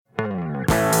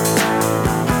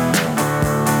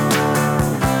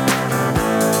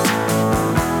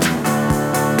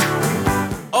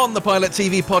the Pilot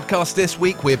TV podcast this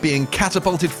week, we're being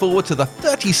catapulted forward to the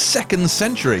 32nd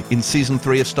century in Season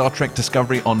 3 of Star Trek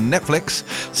Discovery on Netflix,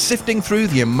 sifting through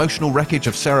the emotional wreckage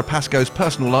of Sarah Pascoe's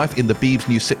personal life in the Beebs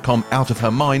new sitcom Out of Her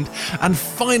Mind, and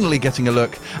finally getting a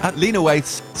look at Lena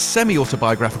Waithe's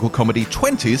semi-autobiographical comedy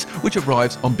 20s, which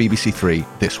arrives on BBC Three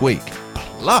this week.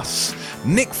 Plus,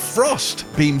 Nick Frost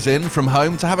beams in from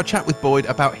home to have a chat with Boyd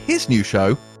about his new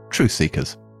show, Truth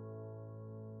Seekers.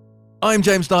 I'm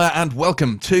James Dyer and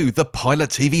welcome to the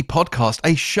Pilot TV podcast,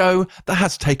 a show that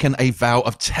has taken a vow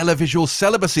of televisual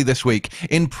celibacy this week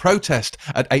in protest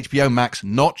at HBO Max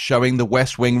not showing the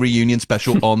West Wing reunion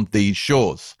special on these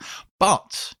shores.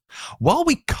 But while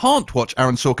we can't watch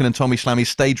Aaron Sorkin and Tommy Schlammy's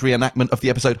stage reenactment of the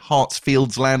episode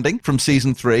Hartsfield's Landing from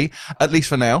Season 3, at least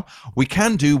for now, we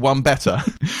can do one better.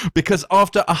 Because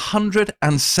after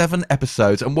 107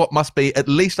 episodes and what must be at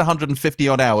least 150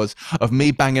 odd hours of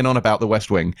me banging on about the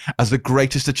West Wing as the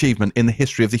greatest achievement in the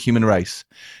history of the human race,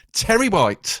 Terry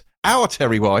White, our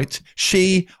Terry White,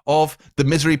 she of the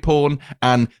misery porn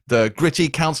and the gritty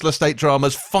council estate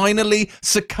dramas, finally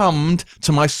succumbed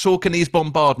to my Sorkinese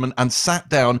bombardment and sat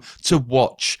down to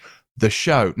watch the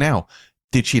show. Now,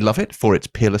 did she love it for its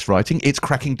peerless writing, its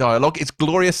cracking dialogue, its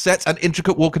glorious sets and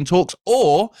intricate walk and talks,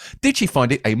 or did she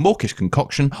find it a mawkish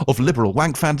concoction of liberal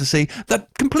wank fantasy that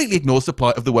completely ignores the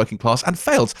plight of the working class and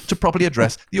fails to properly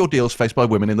address the ordeals faced by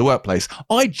women in the workplace?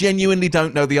 I genuinely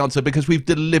don't know the answer because we've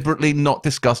deliberately not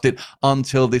discussed it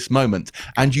until this moment.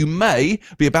 And you may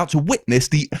be about to witness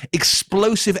the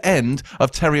explosive end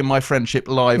of Terry and my friendship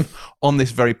live on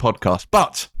this very podcast.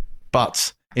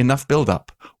 But enough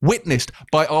build-up. Witnessed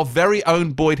by our very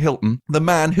own Boyd Hilton, the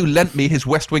man who lent me his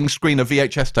West Wing screen of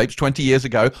VHS tapes 20 years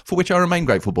ago, for which I remain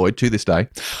grateful, Boyd, to this day.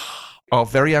 Our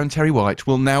very own Terry White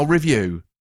will now review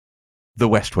The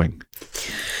West Wing.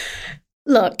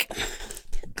 Look,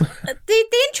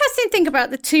 the interesting thing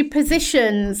about the two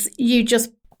positions you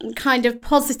just kind of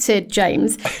posited,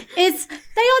 James, is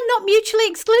they are not mutually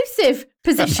exclusive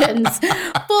positions.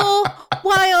 For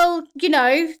while, you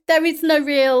know, there is no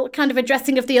real kind of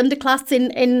addressing of the underclass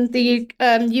in the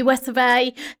US of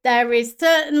A, there is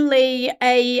certainly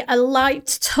a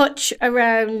light touch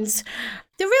around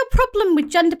the real problem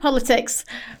with gender politics.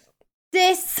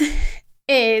 This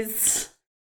is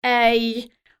a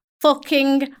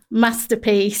fucking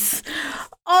masterpiece.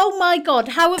 Oh my God,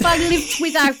 how have I lived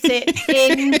without it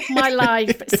in my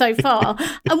life so far?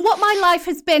 And what my life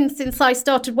has been since I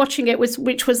started watching it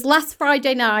which was last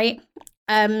Friday night.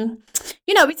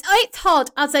 You know, it's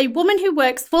hard as a woman who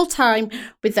works full time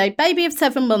with a baby of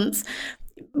 7 months.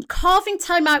 Carving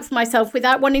time out for myself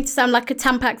without wanting to sound like a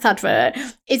Tampax advert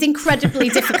is incredibly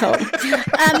difficult.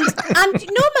 And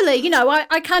normally, you know,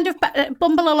 I kind of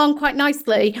bumble along quite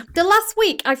nicely. The last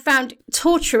week I found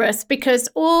torturous because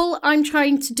all I'm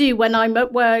trying to do when I'm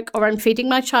at work or I'm feeding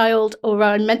my child or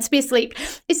I'm meant to be asleep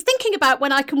is thinking about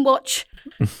when I can watch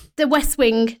The West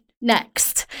Wing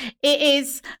next. It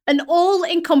is an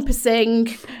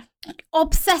all-encompassing,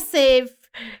 obsessive,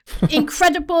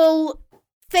 incredible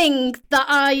thing that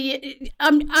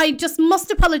I just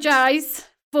must apologise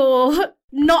for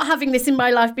not having this in my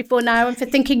life before now and for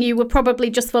thinking you were probably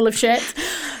just full of shit.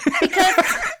 Because,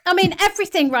 I mean,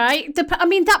 everything, right?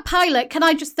 That pilot, can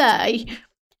I just say,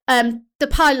 the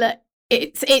pilot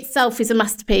itself is a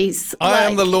masterpiece. I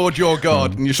am the Lord your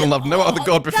God, and you shall love no other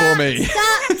God before me.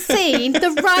 That scene,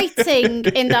 the writing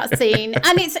in that scene,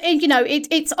 and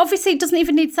it's obviously, it doesn't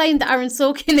even need saying that Aaron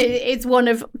Sorkin is one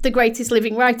of the greatest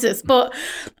living writers, but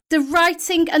the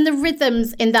writing and the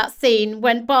rhythms in that scene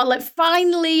when Bartlett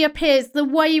finally appears, the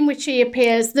way in which he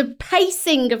appears, the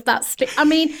pacing of that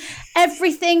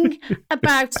everything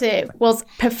about it was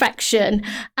perfection.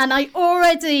 And I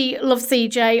already love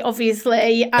CJ,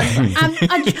 obviously, and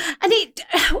it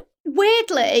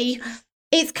weirdly,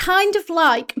 it's kind of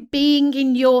like being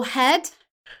in your head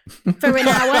for an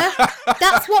hour.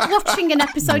 That's what watching an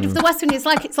episode of The West Wing is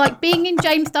like. It's like being in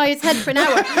James Dyer's head for an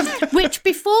hour, which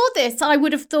before this I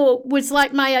would have thought was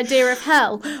like my idea of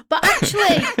hell. But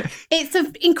actually, it's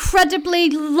an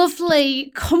incredibly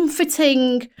lovely,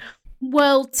 comforting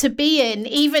world to be in,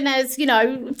 even as, you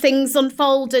know, things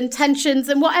unfold and tensions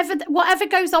and whatever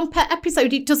goes on per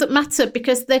episode, it doesn't matter,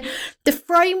 because the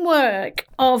framework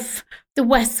of The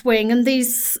West Wing and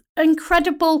these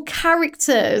incredible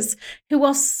characters who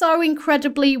are so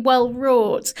incredibly well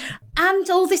wrought, and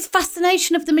all this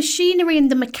fascination of the machinery and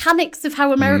the mechanics of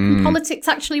how American politics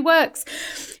actually works.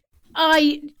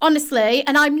 I honestly,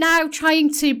 and I'm now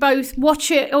trying to both watch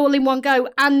it all in one go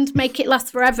and make it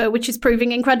last forever, which is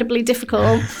proving incredibly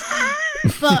difficult.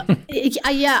 But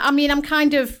yeah, I mean, I'm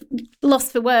kind of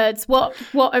lost for words. What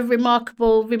a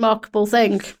remarkable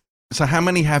thing. So how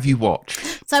many have you watched?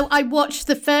 So I watched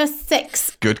the first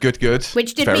 6. Good.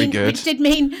 Which did Very mean, good. Which did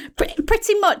mean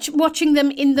pretty much watching them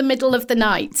in the middle of the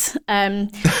night.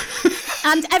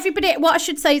 And everybody, what I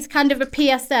should say is kind of a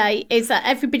PSA, is that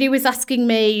everybody was asking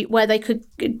me where they could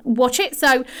watch it.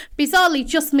 So bizarrely,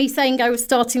 just me saying I was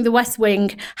starting The West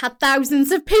Wing had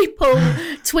thousands of people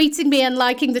tweeting me and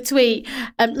liking the tweet,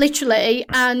 literally.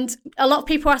 And a lot of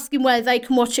people asking where they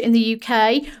can watch it in the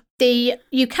UK.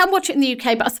 You can watch it in the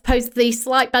UK, but I suppose the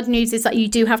slight bad news is that you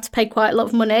do have to pay quite a lot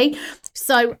of money.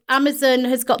 So Amazon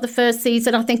has got the first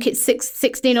season. I think it's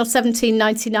 $16 or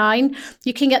 $17.99.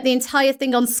 You can get the entire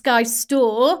thing on Sky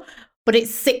Store, but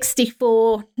it's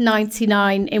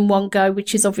 $64.99 in one go,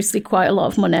 which is obviously quite a lot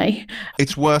of money.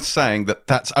 It's worth saying that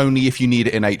that's only if you need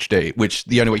it in HD, which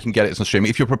the only way you can get it is on streaming.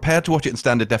 If you're prepared to watch it in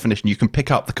standard definition, you can pick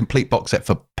up the complete box set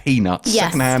for peanuts, Yes.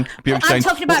 secondhand. I'm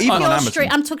talking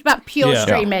about pure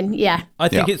streaming. Yeah. I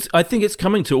think it's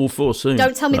coming to all 4 soon.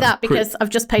 Don't tell me that because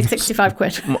I've just paid 65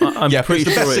 quid. I'm pretty it's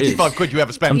the sure best it is. 65 quid you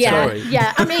ever spent. sorry.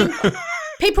 Yeah. I mean,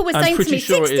 people were saying to me, pretty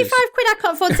sure it 65 is. quid, I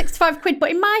can't afford 65 quid. But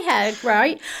in my head,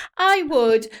 right, I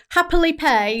would happily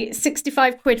pay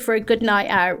 65 quid for a good night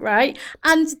out, right?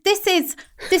 And this is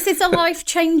a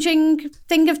life-changing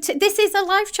thing this is a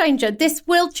life changer. This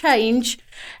will change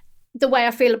the way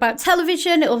I feel about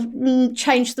television. It'll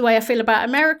change the way I feel about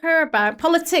America, about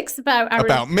politics, about Aaron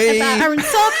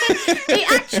Sorkin. It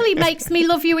actually makes me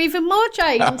love you even more,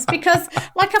 James, because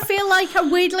I feel like I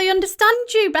weirdly understand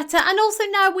you better. And also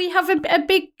now we have a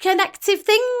big connective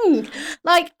thing.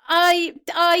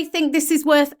 I think this is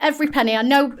worth every penny. I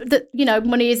know that,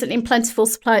 money isn't in plentiful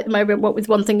supply at the moment, what with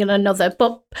one thing and another.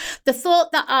 But the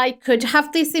thought that I could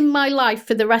have this in my life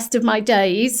for the rest of my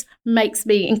days makes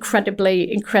me incredibly,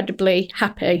 incredibly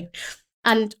happy.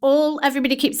 And all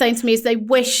everybody keeps saying to me is they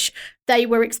wish they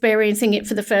were experiencing it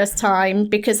for the first time,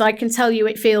 because I can tell you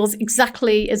it feels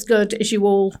exactly as good as you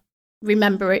all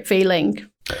remember it feeling.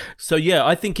 So, yeah,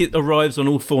 I think it arrives on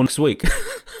all 4 next week.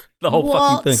 The whole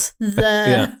fucking thing.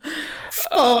 The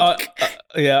fuck?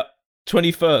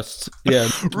 21st. Yeah.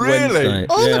 Really? Wednesday.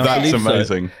 All of That's it?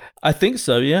 amazing. So. I think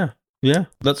so, yeah. Yeah,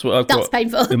 that's what I've That's got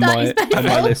painful. in That my, is painful. in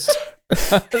my list.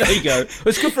 There you go.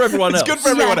 It's good for everyone else. It's good for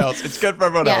everyone Yeah. else. It's good for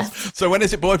everyone Yes. else. So when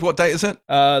is it, Boyd? What date is it?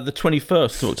 The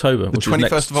 21st of October. The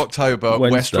 21st of October,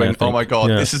 Wednesday, West Wing. I think. Oh my God.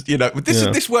 Yeah. This is,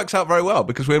 this works out very well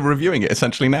because we're reviewing it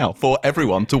essentially now for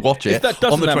everyone to watch it If that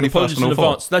on doesn't the happen, 21st apologies and in all 4.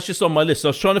 advance. That's just on my list. I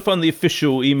was trying to find the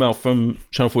official email from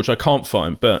Channel 4, which I can't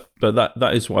find, but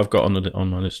that is what I've got on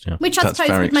my list, yeah. Which I That's suppose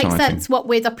very would make exciting. sense, what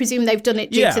with, I presume they've done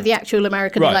it due Yeah. to the actual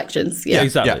American Right. elections. Yeah,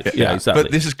 exactly. Yeah, exactly.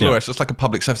 But this is glorious. It's like a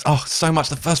public service. Oh, so much.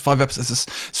 The first 5 episodes,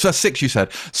 first 6 you said,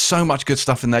 so much good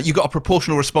stuff in there. You got a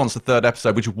proportional response, the 3rd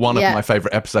episode, which is one of my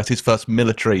favourite episodes, his first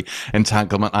military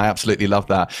entanglement. I absolutely love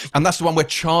that. And that's the one where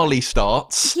Charlie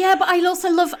starts. Yeah, but I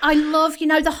also love,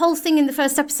 the whole thing in the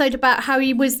first episode about how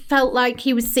he felt like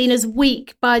he was seen as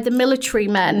weak by the military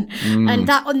men, and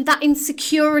that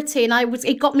insecurity. And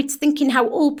it got me to thinking how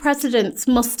all presidents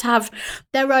must have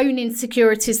their own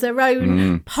insecurities, their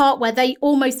own part where they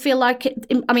almost feel like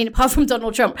apart from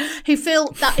Donald Trump, who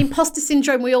feel that imposter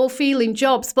syndrome we all feel in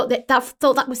jobs. But I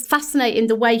thought that was fascinating,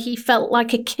 the way he felt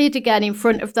like a kid again in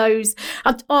front of those.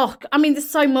 There's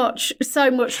so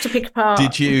much to pick apart.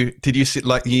 Did you see,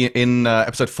 like in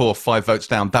episode 4, 5 votes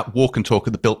down, that walk and talk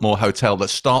at the Biltmore Hotel that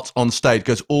starts on stage,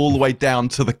 goes all the way down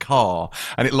to the car,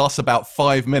 and it lasts about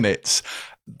 5 minutes.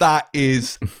 That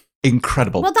is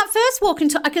incredible. Well, that first walk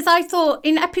and talk, because I thought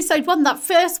in episode 1, that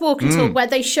first walk and talk where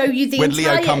they show you the When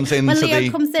entire... Leo comes in when to Leo the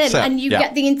comes in set, and you yeah.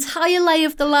 get the entire lay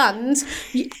of the land,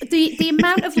 the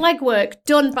amount of legwork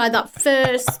done by that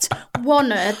first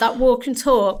oneer, that walk and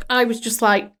talk, I was just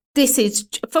like, this is,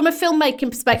 from a filmmaking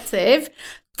perspective,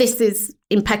 this is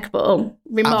impeccable,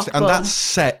 remarkable. And that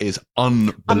set is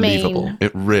unbelievable.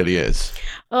 It really is.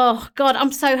 Oh God,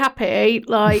 I'm so happy.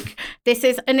 Like this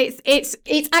is, and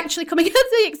it's actually coming at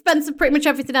the expense of pretty much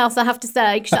everything else, I have to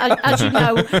say. 'Cause as you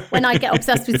know, when I get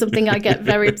obsessed with something, I get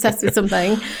very obsessed with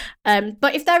something.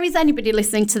 But if there is anybody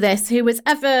listening to this who has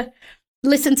ever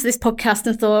listened to this podcast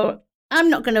and thought, I'm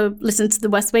not going to listen to The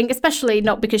West Wing, especially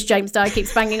not because James Dye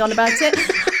keeps banging on about it,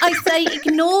 I say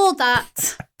ignore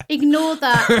that. Ignore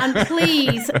that, and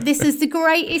please, this is the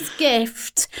greatest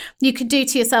gift you could do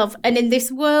to yourself. And in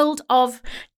this world of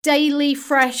daily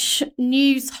fresh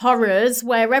news horrors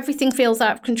where everything feels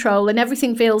out of control and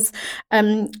everything feels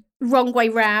wrong way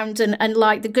round, and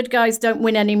like the good guys don't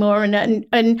win anymore,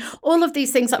 and all of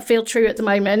these things that feel true at the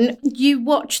moment, you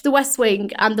watch The West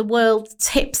Wing and the world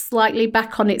tips slightly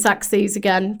back on its axes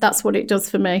again. That's what it does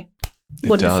for me.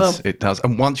 Wonderful. It does.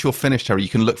 And once you're finished, Terry, you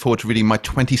can look forward to reading my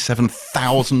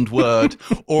 27,000 word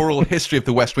oral history of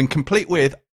the West Wing, complete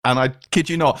with, and I kid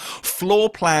you not, floor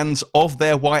plans of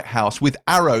their White House with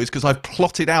arrows because I've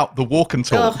plotted out the walk and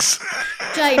talks.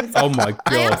 James. Oh my God.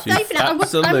 I am saving it. I'm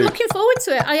looking forward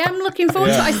to it. I am looking forward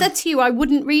to it. I said to you I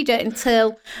wouldn't read it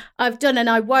until I've done, and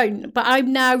I won't. But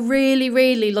I'm now really,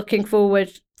 really looking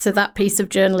forward to that piece of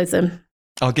journalism.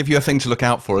 I'll give you a thing to look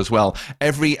out for as well.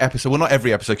 Every episode, well, not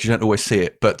every episode because you don't always see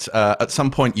it, but at some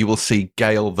point you will see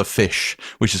Gail the fish,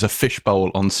 which is a fish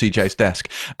bowl on CJ's desk.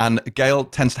 And Gail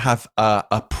tends to have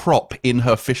a prop in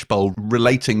her fish bowl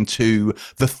relating to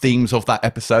the themes of that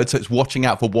episode. So it's watching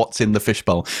out for what's in the fish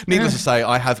bowl. Needless to say,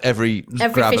 I have every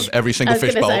grab of every single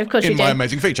fish bowl in my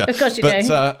amazing feature. Of course you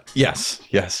do.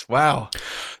 Yes. Wow.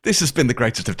 This has been the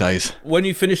greatest of days. When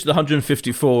you finish the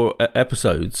 154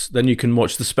 episodes, then you can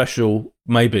watch the special.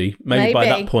 Maybe by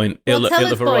that point it'll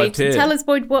have arrived here. Tell us,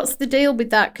 Boyd, what's the deal with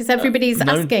that? Because everybody's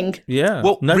asking. Yeah.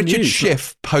 Well, Richard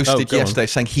Schiff posted yesterday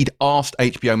saying he'd asked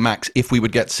HBO Max if we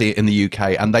would get to see it in the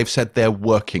UK, and they've said they're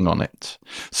working on it.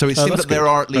 So it seems that there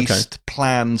are at least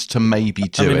plans to maybe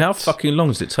do it. I mean, how fucking long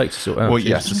does it take to sort out? Well,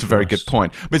 yes, that's a very good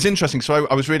point. But it's interesting. So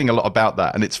I was reading a lot about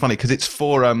that, and it's funny because it's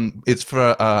for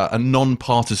a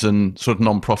non-partisan sort of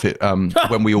non-profit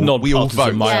when we all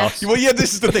vote. Well, yeah,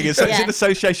 this is the thing. It's in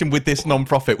association with this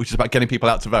non-profit, which is about getting people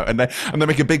out to vote, and they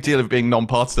make a big deal of being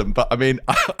non-partisan. But I mean,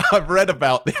 I've read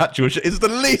about the actual. It's the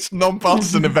least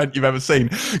non-partisan event you've ever seen,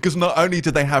 because not only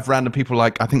did they have random people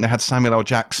like, I think they had Samuel L.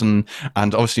 Jackson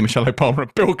and obviously Michelle Obama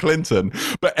and Bill Clinton,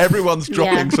 but everyone's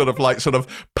dropping sort of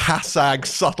PASAG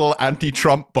subtle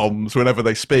anti-Trump bombs whenever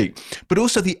they speak. But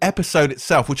also the episode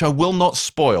itself, which I will not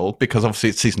spoil because obviously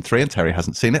it's season 3 and Terry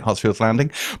hasn't seen it, Hartsfield's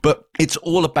Landing, but it's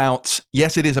all about,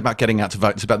 yes, it is about getting out to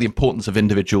vote. It's about the importance of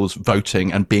individuals voting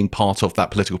and being part of that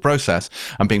political process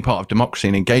and being part of democracy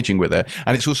and engaging with it.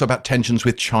 And it's also about tensions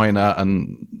with China,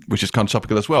 and which is kind of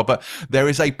topical as well. But there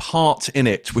is a part in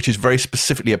it which is very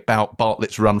specifically about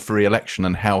Bartlett's run for re-election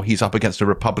and how he's up against a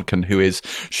Republican who is,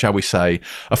 shall we say,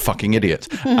 a fucking idiot.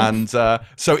 And so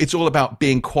it's all about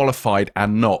being qualified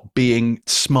and not, being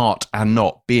smart and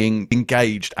not, being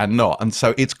engaged and not. And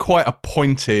so it's quite a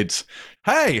pointed,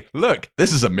 hey, look,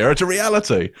 this is a mirror to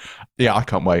reality. Yeah, I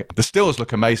can't wait. The stills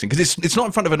look amazing because it's not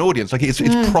in front of an audience. Like it's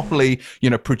properly,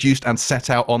 produced and set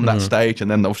out on that stage,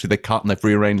 and then obviously they cut and they've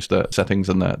rearranged the settings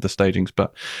and the stagings.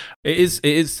 But it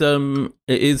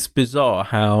is bizarre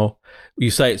how you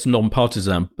say it's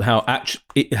non-partisan, how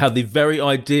the very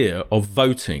idea of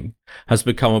voting has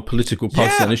become a political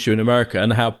partisan issue in America,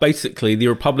 and how basically the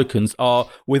Republicans are,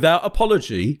 without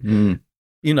apology,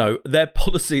 their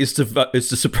policy is to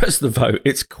suppress the vote.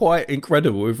 It's quite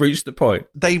incredible. We've reached the point.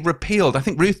 They repealed, I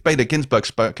think Ruth Bader Ginsburg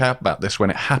spoke out about this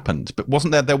when it happened, but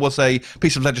wasn't there was a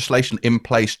piece of legislation in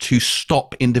place to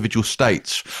stop individual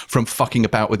states from fucking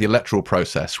about with the electoral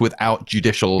process without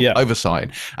judicial oversight.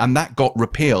 And that got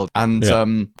repealed. And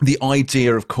the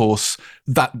idea, of course,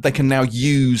 that they can now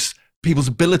use people's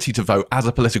ability to vote as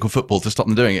a political football to stop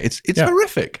them doing it. It's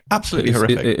horrific. Absolutely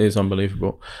horrific. It is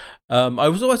unbelievable. I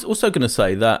was also going to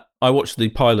say that I watched the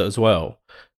pilot as well,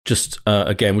 just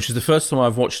again, which is the first time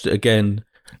I've watched it again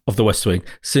of The West Wing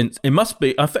since it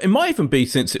might even be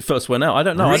since it first went out. I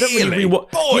don't know. Really? I don't really rewatch.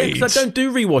 Yeah, because I don't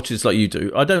do rewatches like you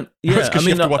do. I don't. Yeah, it's because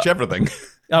you have to watch everything.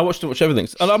 I watched everything,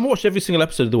 and I watched every single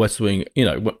episode of The West Wing.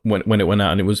 When it went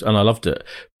out, and I loved it.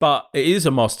 But it is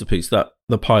a masterpiece, that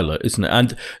the pilot, isn't it?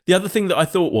 And the other thing that I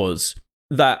thought was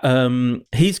that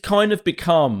he's kind of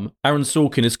become, Aaron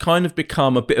Sorkin has kind of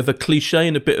become a bit of a cliche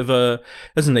and a bit of a,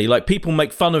 hasn't he? Like, people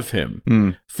make fun of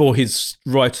him for his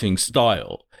writing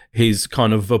style, his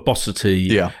kind of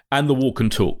verbosity, and the walk and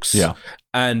talks,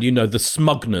 and the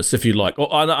smugness, if you like.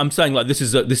 I'm saying, like, this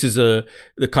is the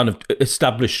kind of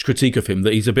established critique of him,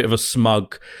 that he's a bit of a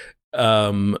smug,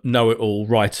 know-it-all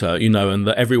writer, and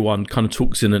that everyone kind of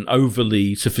talks in an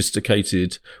overly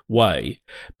sophisticated way.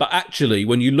 But actually,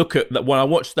 when you look at that, when I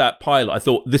watched that pilot, I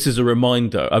thought this is a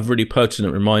really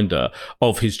pertinent reminder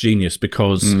of his genius,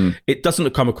 because it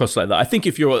doesn't come across like that. I think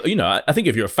if you're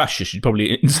a fascist, you'd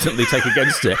probably instantly take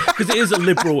against it, because it is a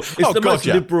liberal. It's most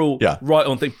liberal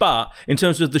right-on thing. But in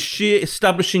terms of the sheer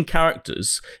establishing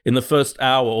characters in the first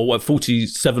hour or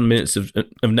 47 minutes of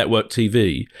network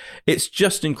TV, it's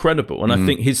just incredible. And I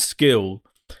think his skill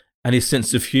and his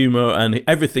sense of humor and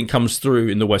everything comes through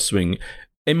in The West Wing.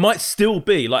 It might still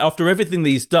be, like, after everything that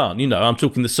he's done, I'm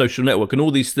talking The Social Network and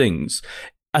all these things,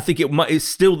 I think it's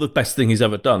still the best thing he's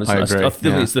ever done. Isn't I it? agree, I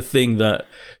think yeah. it's the thing that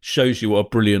shows you what a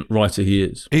brilliant writer he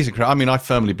is. He's incredible. I mean, I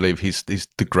firmly believe he's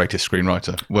the greatest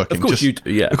screenwriter working. Of course you do,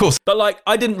 yeah. Of course. But like,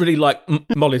 I didn't really like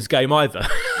Molly's Game either.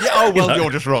 Yeah, oh, well, you're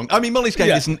just wrong. I mean, Molly's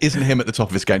Game isn't him at the top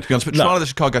of his game, to be honest. But Trial of the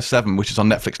Chicago 7, which is on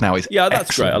Netflix now, is that's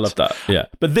excellent. great. I love that. Yeah.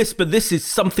 But this is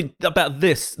something about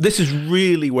this. This is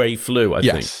really where he flew, I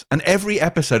think. Yes. And every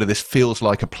episode of this feels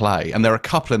like a play. And there are a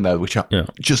couple in there which are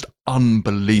just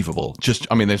unbelievable.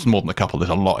 There's more than a couple. There's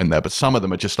a lot in there. But some of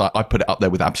them are just like, I put it up there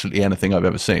with absolutely anything I've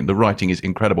ever seen. The writing is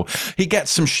incredible. He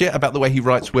gets some shit about the way he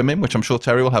writes women, which I'm sure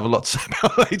Terry will have a lot to say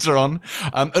about later on.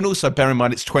 And also, bear in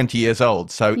mind, it's 20 years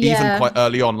old. So even quite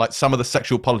early on, like some of the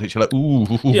sexual politics, you're like, ooh.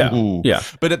 Yeah.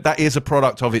 But that is a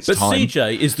product of its time. But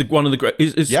CJ is one of the great,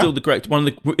 is still the great, one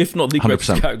of the, if not the greatest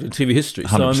 100%. character in TV history.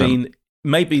 So, 100%. I mean,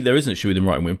 maybe there isn't she with him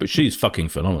writing women, but she's fucking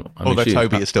phenomenal. Although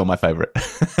Toby is still my favourite.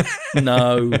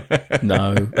 No.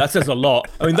 That says a lot.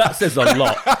 I mean, that says a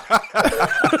lot.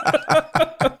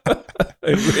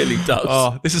 It really does.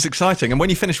 Oh, this is exciting. And when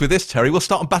you finish with this, Terry, we'll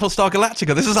start on Battlestar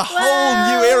Galactica. This is a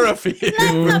whole new era for you.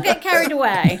 Let's not get carried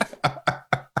away.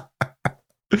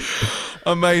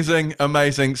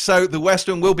 Amazing. So the West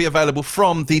Wing will be available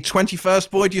from the 21st,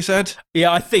 Boyd, you said?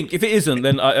 Yeah, I think if it isn't,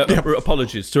 then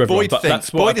apologies to everyone. Boyd but thinks.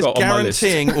 that's what Boyd I've got is on my list.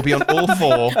 guaranteeing it will be on all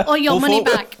four. Or your all money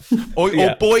four, back.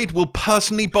 Or Boyd will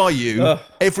personally buy you,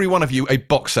 every one of you, a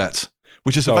box set,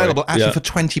 which is available actually for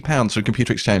 £20 through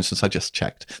Computer Exchange, since I just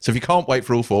checked. So if you can't wait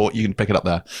for all four, you can pick it up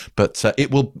there. But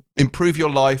it will improve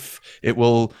your life. It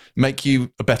will make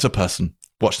you a better person.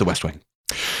 Watch The West Wing.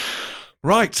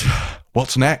 Right.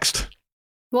 What's next?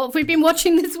 What have we been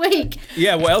watching this week?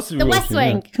 Yeah, what else have we The been West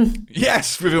watching? Wing.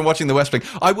 Yes, we've been watching The West Wing.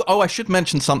 I should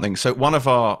mention something. So one of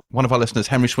our listeners,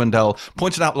 Henry Swindell,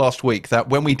 pointed out last week that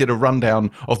when we did a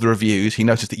rundown of the reviews, he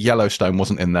noticed that Yellowstone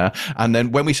wasn't in there. And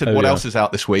then when we said what else is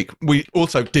out this week, we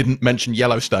also didn't mention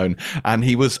Yellowstone. And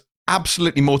he was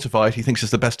absolutely mortified. He thinks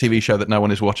it's the best TV show that no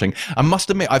one is watching. I must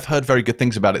admit, I've heard very good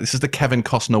things about it. This is the Kevin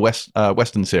Costner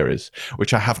Western series,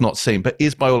 which I have not seen, but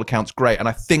is by all accounts great. And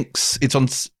I think it's on,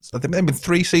 I think there have been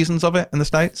 3 seasons of it in the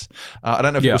States. I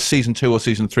don't know if it was season 2 or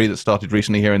season 3 that started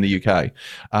recently here in the UK.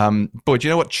 Boy, do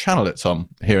you know what channel it's on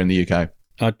here in the UK?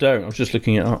 I don't. I was just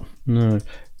looking it up. No.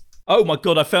 Oh my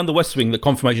God! I found the West Wing. The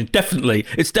confirmation. Definitely,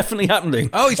 it's definitely happening.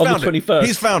 Oh, he's on found the 21st. it.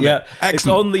 He's found it.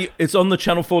 Excellent. It's on the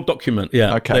Channel 4 document.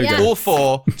 Yeah. Okay. Yes. All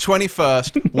 4,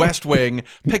 21st, West Wing,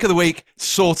 pick of the week,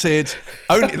 sorted.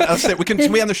 Only that's it. We can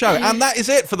end the show, and that is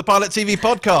it for the Pilot TV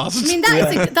podcast. I mean,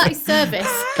 that is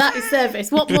service. That is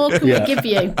service. What more can we give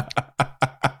you?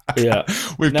 Yeah,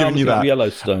 we've given you that.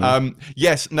 Yellowstone.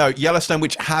 Yellowstone,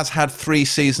 which has had 3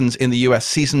 seasons in the US.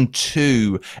 Season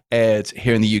 2 aired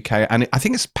here in the UK, and I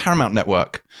think it's Paramount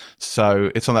Network, so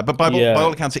it's on that. But by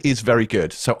all accounts, it is very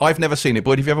good. So I've never seen it.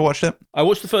 Boyd, have you ever watched it? I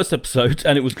watched the first episode,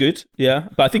 and it was good. Yeah,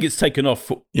 but I think it's taken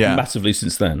off massively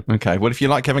since then. Okay, well, if you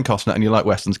like Kevin Costner and you like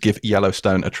westerns, give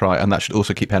Yellowstone a try, and that should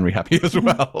also keep Henry happy as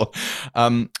well.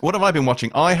 What have I been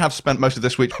watching? I have spent most of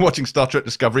this week watching Star Trek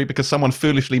Discovery because someone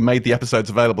foolishly made the episodes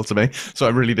available to me, so I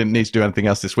really didn't need to do anything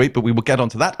else this week, but we will get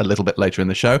onto that a little bit later in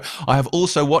the show. I have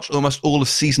also watched almost all of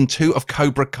season 2 of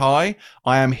Cobra Kai.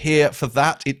 I am here for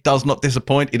that. It does not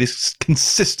disappoint. It is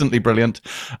consistently brilliant,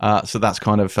 so that's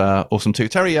kind of awesome too.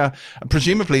 Terry,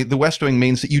 presumably the West Wing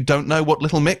means that you don't know what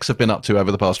Little Mix have been up to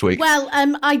over the past week. Well,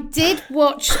 I did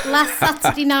watch last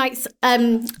Saturday night's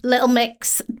Little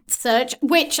Mix search,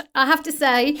 which I have to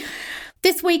say,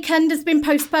 this weekend has been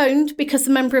postponed because a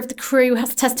member of the crew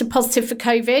has tested positive for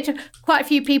COVID. Quite a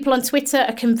few people on Twitter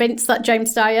are convinced that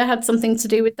James Dyer had something to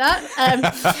do with that.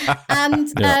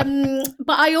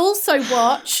 But I also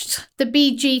watched the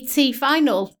BGT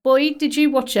final. Boyd, did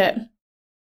you watch it?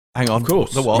 Hang on, of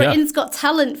course. The what? Britain's Got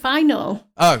Talent final.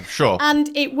 Oh, sure. And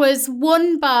it was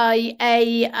won by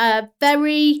a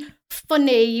very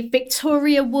funny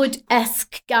Victoria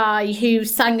Wood-esque guy who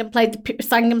sang and played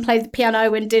the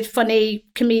piano and did funny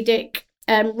comedic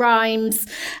rhymes,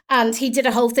 and he did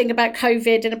a whole thing about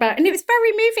COVID and it was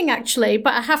very moving actually.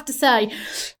 But I have to say,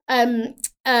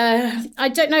 I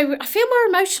don't know, I feel more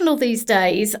emotional these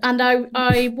days, and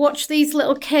I watch these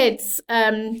little kids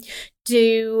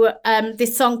do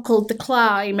this song called The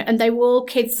Climb, and they were all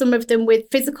kids, some of them with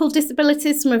physical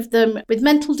disabilities, some of them with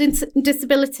mental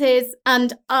disabilities,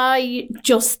 and I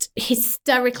just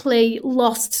hysterically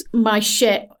lost my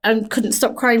shit and couldn't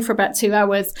stop crying for about 2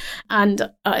 hours, and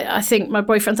I think my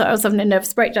boyfriend thought I was having a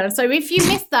nervous breakdown. So if you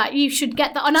missed that, you should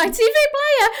get that on ITV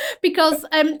Player, because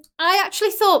I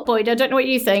actually thought, Boyd, I don't know what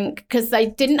you think, because they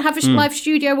didn't have a live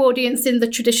studio audience in the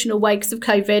traditional way because of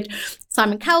COVID.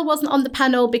 Simon Cowell wasn't on the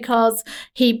panel because because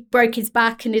he broke his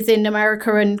back and is in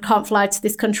America and can't fly to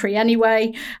this country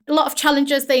anyway. A lot of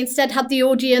challengers, they instead had the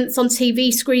audience on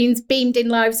TV screens beamed in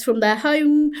lives from their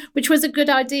home, which was a good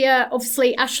idea.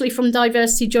 Obviously, Ashley from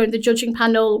Diversity joined the judging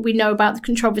panel. We know about the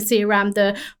controversy around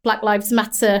the Black Lives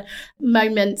Matter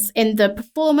moments in the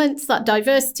performance that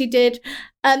Diversity did.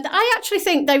 And I actually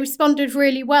think they responded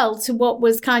really well to what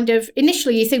was kind of,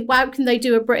 initially you think, wow, can they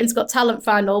do a Britain's Got Talent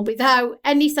final without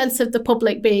any sense of the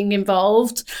public being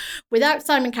involved, without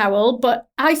Simon Cowell? But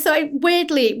I thought,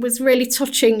 weirdly, it was really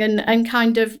touching and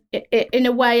kind of, in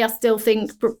a way, I still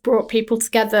think brought people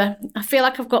together. I feel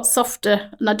like I've got softer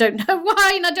and I don't know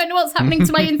why, and I don't know what's happening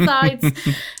to my insides.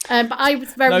 But I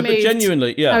was very moved. But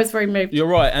genuinely, yeah. I was very moved. You're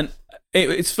right. And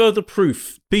it's further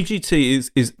proof. BGT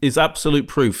is absolute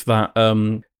proof that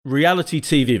reality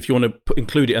TV, if you want to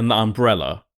include it in that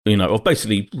umbrella, of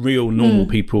basically real normal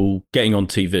people getting on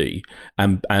TV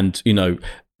and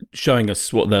showing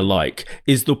us what they're like,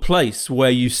 is the place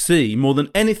where you see, more than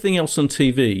anything else on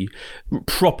TV,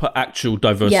 proper actual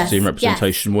diversity and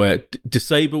representation, where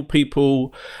disabled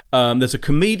people, there's a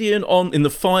comedian in the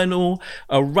final,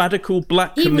 a radical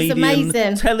black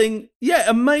comedian telling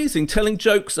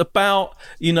jokes about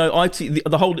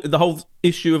the whole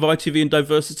issue of ITV and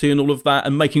diversity and all of that,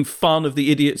 and making fun of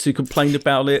the idiots who complained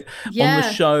about it on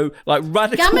the show, like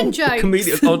radical gammon jokes.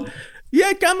 Comedians on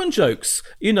gammon jokes,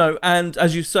 and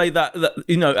as you say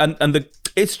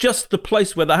it's just the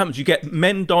place where that happens. You get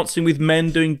men dancing with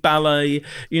men doing ballet,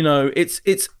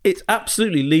 it's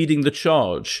absolutely leading the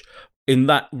charge in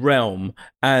that realm.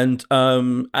 And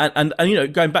going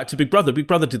back to Big Brother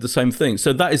did the same thing.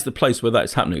 So that is the place where that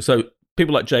is happening. So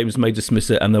people like James may dismiss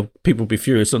it, and people will be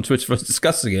furious on Twitter for us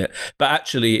discussing it, but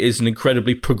actually it is an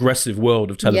incredibly progressive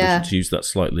world of television, to use that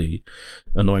slightly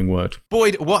annoying word.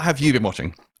 Boyd, what have you been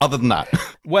watching other than that?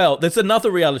 Well, there's another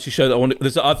reality show that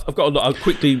I'll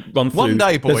quickly run through. One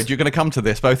day, Boyd, you're going to come to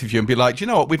this, both of you, and be like, do you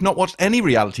know what? We've not watched any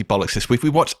reality bollocks this week. We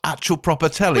watched actual proper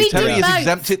telly. Terry is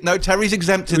exempted. No, Terry's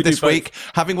exempted this week.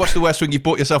 Having watched The West Wing, you've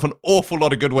bought yourself an awful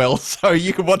lot of goodwill, so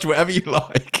you can watch whatever you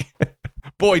like.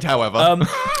 Boyd, however.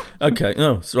 Okay,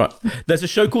 that's right. There's a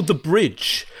show called The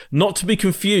Bridge, not to be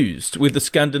confused with the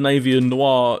Scandinavian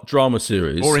noir drama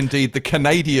series. Or indeed the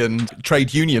Canadian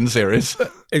trade union series.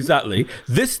 Exactly.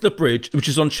 This, The Bridge, which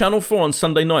is on Channel 4 on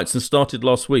Sunday nights and started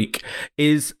last week,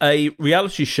 is a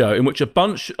reality show in which a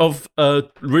bunch of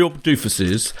real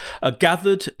doofuses are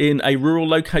gathered in a rural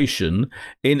location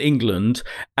in England,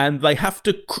 and they have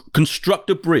to construct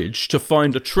a bridge to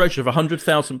find a treasure of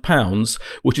 £100,000,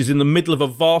 which is in the middle of a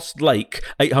vast lake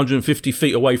 850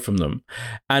 feet away from them.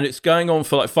 And it's going on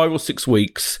for like 5 or 6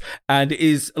 weeks, and it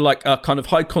is like a kind of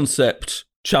high concept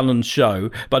challenge show,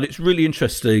 but it's really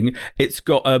interesting. It's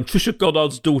got Trisha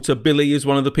Goddard's daughter Billy is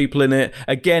one of the people in it.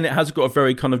 Again, it has got a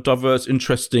very kind of diverse,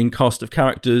 interesting cast of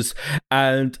characters,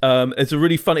 and it's a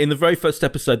really fun. In the very first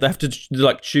episode, they have to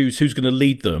like choose who's going to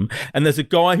lead them, and there's a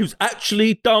guy who's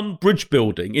actually done bridge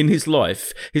building in his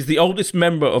life. He's the oldest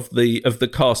member of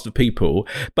the cast of people,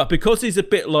 but because he's a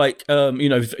bit like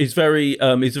he's a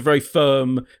very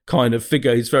firm kind of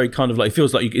figure. He's very kind of like, he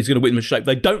feels like he's going to whip them in shape.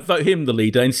 They don't vote him the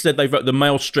leader. Instead, they vote the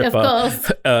male stripper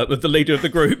with the leader of the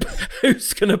group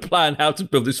who's going to plan how to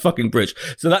build this fucking bridge.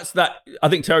 So that's that. I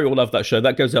think Terry will love that show.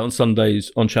 That goes out on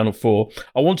Sundays on Channel 4.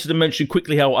 I wanted to mention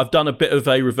quickly how I've done a bit of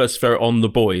a reverse ferret on The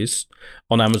Boys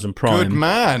on Amazon Prime. Good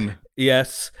man.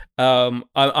 Yes. I'm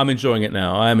enjoying it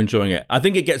now. I am enjoying it. I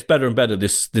think it gets better and better,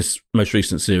 this most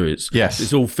recent series. Yes.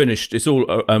 It's all finished. It's all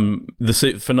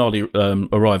the finale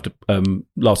arrived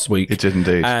last week. It did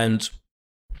indeed.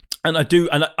 And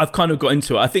I've kind of got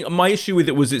into it. I think my issue with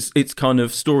it was its kind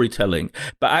of storytelling,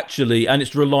 but actually, and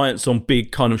its reliance on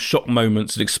big kind of shock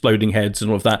moments and exploding heads and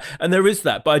all of that. And there is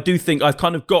that, but I do think I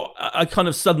kind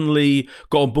of suddenly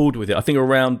got on board with it. I think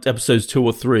around episodes 2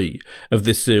 or 3 of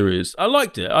this series, I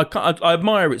liked it. I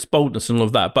admire its boldness and all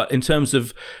of that, but in terms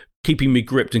of keeping me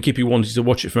gripped and keeping me wanting to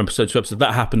watch it from episode to episode,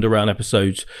 that happened around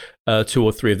episodes 2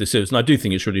 or 3 of the series, and I do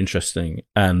think it's really interesting.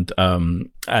 And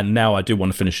now I do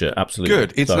want to finish it. Absolutely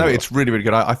good. It's really, really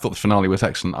good. I thought the finale was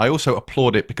excellent. I also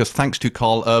applaud it because thanks to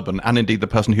Carl Urban and indeed the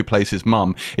person who plays his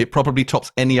mum, it probably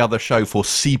tops any other show for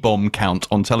C-bomb count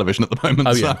on television at the moment.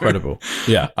 Oh yeah, incredible.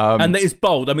 Yeah, and it's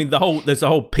bold. I mean, there's a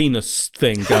whole penis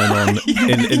thing going on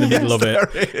in the middle of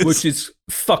it, which is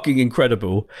fucking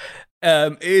incredible.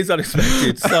 It is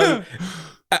unexpected. So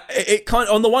it kind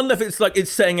of, on the one level, it's like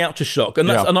it's setting out to shock,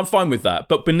 and I'm fine with that.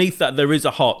 But beneath that, there is a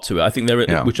heart to it. I think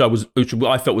which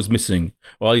I felt was missing,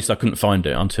 or at least I couldn't find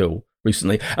it until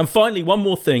recently. And finally, one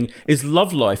more thing is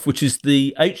Love Life, which is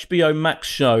the HBO Max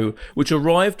show, which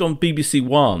arrived on BBC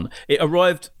One. It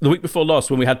arrived the week before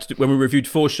last when we reviewed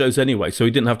 4 shows anyway, so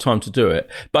we didn't have time to do it.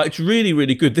 But it's really,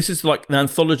 really good. This is like an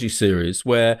anthology series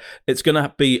where it's going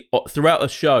to be throughout a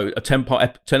show, a 10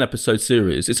 episode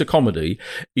series. It's a comedy.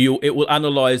 It will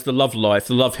analyse the love life,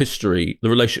 the love history, the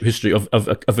relationship history of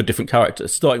a different character,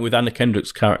 starting with Anna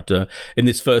Kendrick's character in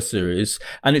this first series.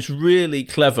 And it's really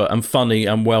clever and funny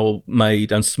and well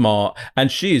made and smart, and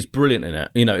she is brilliant in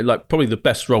it. Like probably the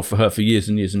best role for her for years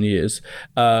and years and years.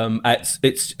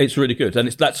 It's really good, and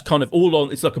that's kind of all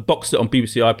on. It's like a box set on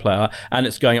BBC iPlayer, and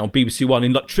it's going on BBC One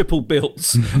in like triple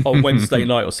bills on Wednesday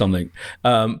night or something,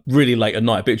 really late at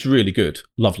night. But it's really good.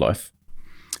 Love Life.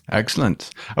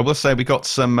 Excellent. I will say we got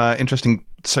some interesting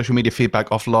social media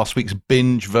feedback off last week's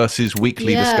binge versus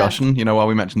weekly discussion. While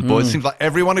we mentioned boys, it seems like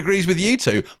everyone agrees with you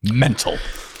two. Mental.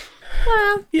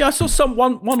 Well, yeah, I saw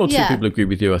one or two people agree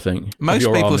with you. I think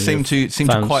most people seem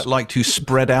to quite like to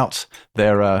spread out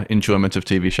their enjoyment of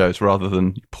TV shows rather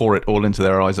than pour it all into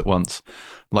their eyes at once,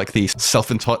 like the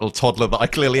self-entitled toddler that I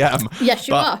clearly am. Yes,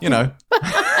 you are.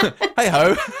 Hey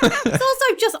ho. It's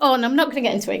also just on. I'm not going to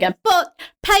get into it again. But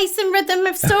pace and rhythm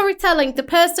of storytelling. The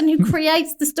person who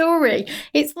creates the story.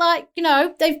 It's like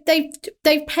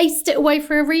they've paced it away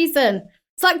for a reason.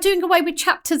 It's like doing away with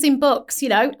chapters in books,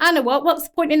 Anna, what's the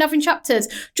point in having chapters?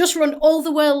 Just run all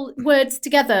the words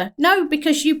together. No,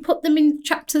 because you put them in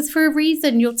chapters for a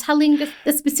reason. You're telling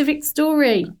a specific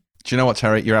story. Do you know what,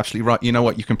 Terry? You're absolutely right. You know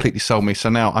what? You completely sold me. So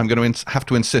now I'm going to have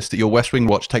to insist that your West Wing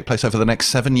watch take place over the next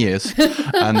 7 years.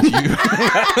 And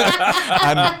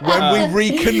and when we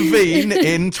reconvene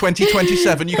in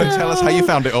 2027, you can tell us how you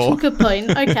found it all. Good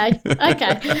point. Okay.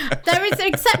 There is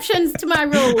exceptions to my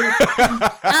rule,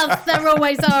 as there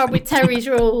always are with Terry's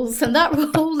rules. And that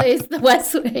rule is the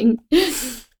West Wing.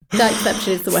 That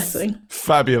exception is the West Wing.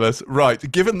 Fabulous. Right.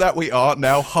 Given that we are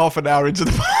now half an hour into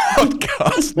the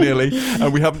podcast nearly,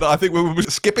 and we haven't, I think we were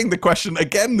skipping the question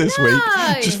again this week,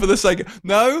 just for the sake of,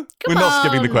 we're not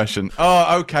skipping the question.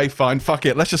 Oh, okay, fine. Fuck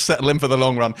it. Let's just settle in for the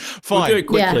long run. Fine. We'll do it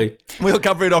quickly. Yeah. We'll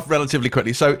cover it off relatively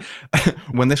quickly. So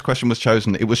when this question was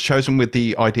chosen, it was chosen with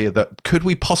the idea that could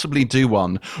we possibly do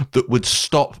one that would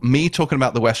stop me talking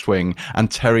about the West Wing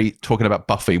and Terry talking about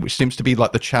Buffy, which seems to be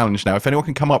like the challenge now. If anyone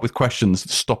can come up with questions that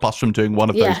stop us from doing one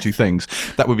of those two things,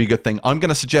 that would be a good thing. I'm going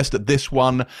to suggest that this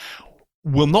one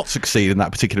will not succeed in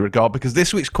that particular regard, because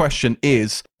this week's question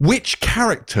is, which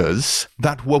characters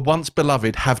that were once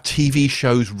beloved have TV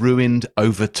shows ruined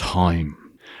over time?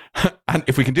 And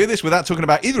if we can do this without talking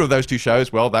about either of those two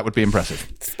shows, well, that would be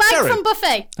impressive. Spike from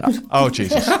Buffy. Oh,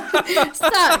 Jesus.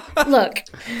 So, look,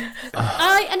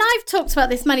 I've talked about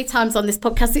this many times on this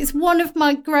podcast. It's one of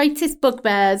my greatest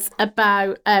bugbears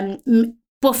about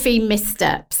Buffy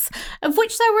missteps, of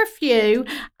which there were a few.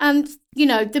 And,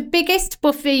 the biggest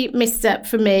Buffy misstep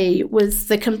for me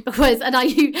was and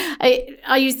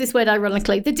I use this word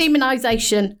ironically, the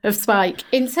demonization of Spike,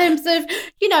 in terms of,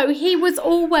 he was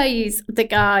always the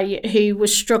guy who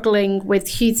was struggling with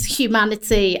his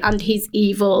humanity and his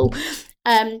evil.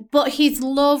 But his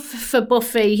love for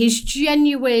Buffy, his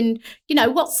genuine,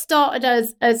 what started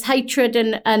as hatred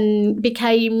and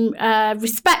became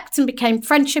respect and became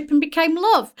friendship and became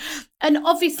love. And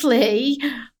obviously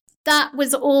that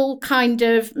was all kind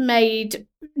of made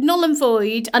null and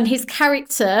void, and his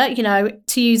character,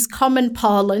 to use common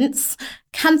parlance,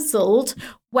 cancelled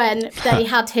when they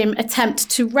had him attempt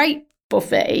to rape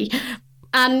Buffy.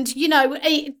 And,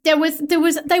 they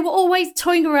were always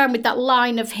toying around with that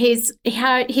line of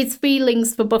how his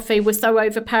feelings for Buffy were so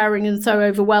overpowering and so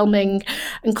overwhelming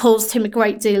and caused him a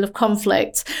great deal of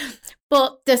conflict.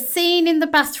 But the scene in the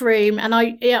bathroom, and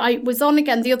I was on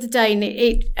again the other day, and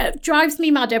it drives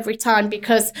me mad every time,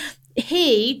 because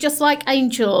he, just like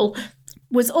Angel,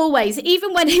 was always,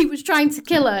 even when he was trying to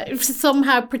kill her,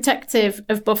 somehow protective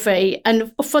of Buffy,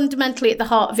 and fundamentally at the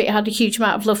heart of it had a huge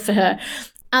amount of love for her.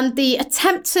 And the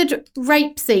attempted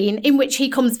rape scene, in which he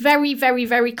comes very, very,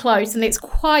 very close, and it's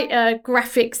quite a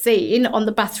graphic scene on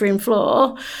the bathroom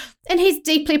floor, and he's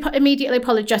immediately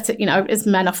apologetic, as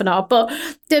men often are. But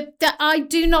I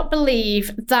do not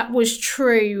believe that was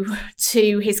true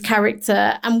to his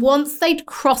character. And once they'd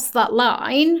crossed that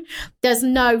line,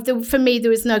 for me, there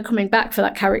was no coming back for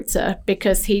that character,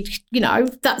 because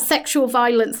that sexual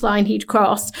violence line he'd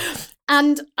crossed.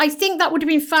 And I think that would have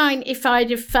been fine if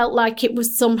I'd have felt like it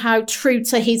was somehow true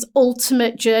to his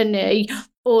ultimate journey,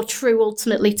 or true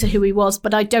ultimately to who he was.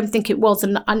 But I don't think it was.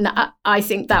 And I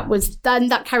think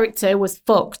that character was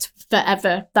fucked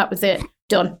forever. That was it.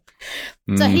 Done.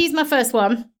 So he's my first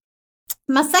one.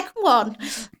 My second one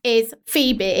is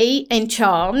Phoebe in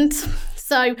Charmed.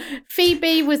 So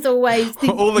Phoebe was always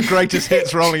all the greatest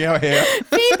hits rolling out here.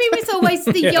 Phoebe was always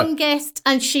the youngest,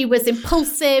 and she was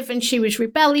impulsive and she was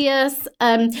rebellious.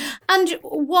 And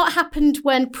what happened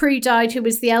when Prue died, who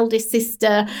was the eldest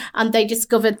sister, and they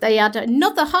discovered they had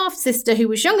another half sister who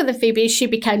was younger than Phoebe, she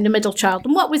became the middle child.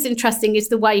 And what was interesting is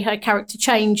the way her character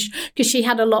changed, because she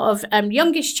had a lot of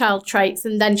youngest child traits,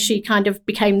 and then she kind of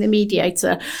became the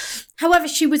mediator. However,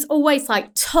 she was always like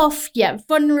tough yet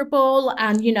vulnerable,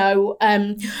 and, you know,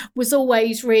 was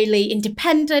always really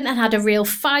independent and had a real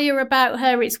fire about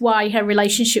her. It's why her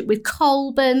relationship with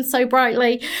Cole burned so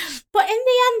brightly. But in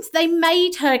the end, they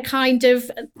made her kind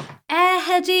of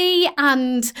airheady,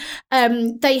 and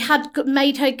they had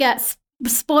made her get...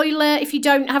 Spoiler, if you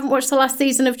haven't watched the last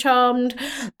season of Charmed,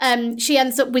 she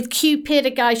ends up with Cupid,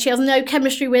 a guy she has no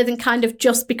chemistry with, and kind of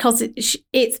just because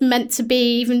it's meant to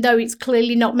be, even though it's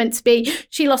clearly not meant to be,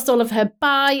 she lost all of her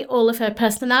bite, all of her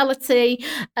personality,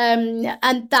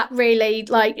 and that really,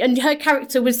 like, and her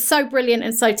character was so brilliant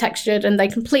and so textured, and they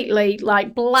completely, like,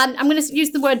 I'm going to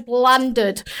use the word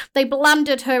blanded. They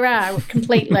blanded her out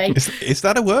completely. Is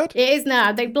that a word? It is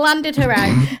now. They blanded her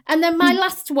out. And then my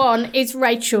last one is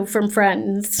Rachel from Friends.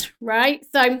 Right?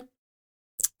 So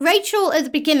Rachel at the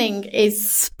beginning is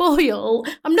spoiled.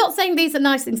 I'm not saying these are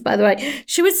nice things, by the way.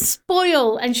 She was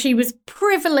spoiled and she was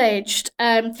privileged,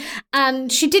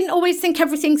 and she didn't always think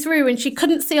everything through, and she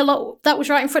couldn't see a lot that was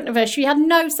right in front of her. She had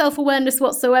no self-awareness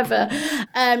whatsoever.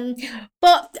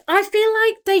 But I feel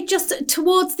like they just,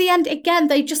 towards the end, again,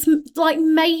 they just like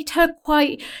made her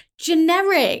quite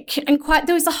generic and quite,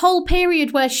 there was a whole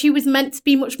period where she was meant to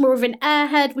be much more of an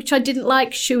airhead, which I didn't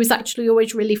like. She was actually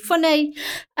always really funny.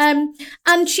 And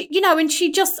she, you know, and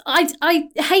she just, I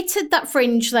hated that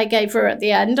fringe they gave her at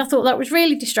the end. I thought that was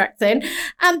really distracting.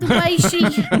 And the way she,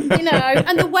 you know,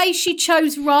 and the way she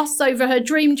chose Ross over her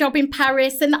dream job in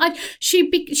Paris. And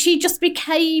she just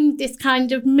became this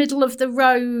kind of middle of the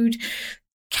road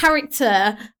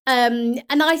character, and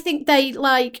I think they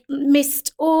like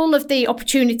missed all of the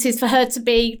opportunities for her to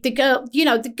be the girl, you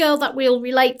know, the girl that we'll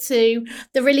relate to,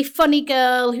 the really funny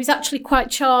girl who's actually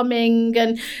quite charming.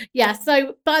 And yeah,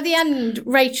 so by the end,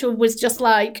 Rachel was just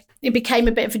like, it became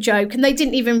a bit of a joke, and they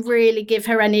didn't even really give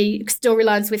her any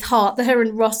storylines with heart. The her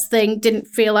and Ross thing didn't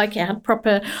feel like it had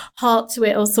proper heart to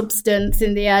it or substance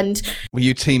in the end. Were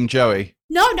you team Joey?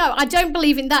 No, I don't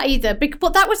believe in that either.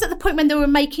 But that was at the point when they were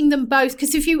making them both.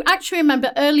 Because if you actually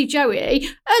remember early Joey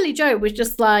was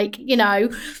just like, you know,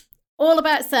 all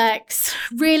about sex,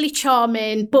 really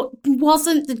charming, but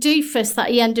wasn't the doofus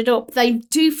that he ended up. They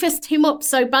doofused him up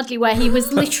so badly where he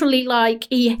was literally like,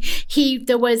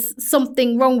 there was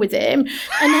something wrong with him.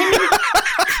 And him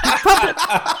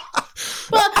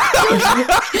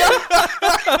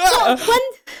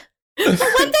but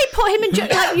when they put him in,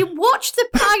 like, you watch the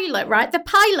pilot, right? The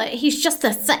pilot, he's just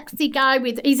a sexy guy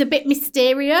he's a bit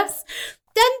mysterious.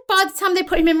 Then by the time they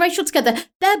put him and Rachel together,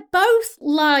 they're both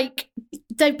like,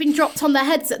 they've been dropped on their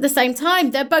heads at the same time.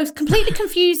 They're both completely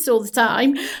confused all the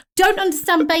time, don't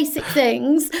understand basic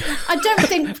things. I don't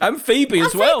think... And Phoebe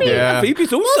as well. Phoebe. Yeah.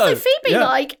 Phoebe's also Phoebe,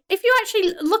 like, if you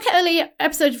actually look at early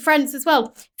episodes of Friends as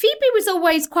well, Phoebe was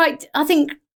always quite, I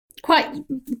think, quite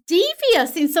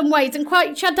devious in some ways, and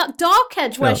she had that dark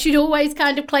edge where she'd always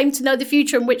kind of claim to know the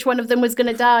future and which one of them was going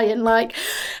to die, and like,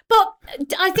 but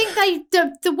I think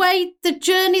the way the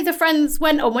journey the Friends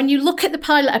went on, when you look at the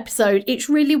pilot episode, it's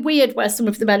really weird where some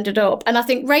of them ended up. And I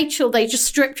think Rachel, they just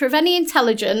stripped her of any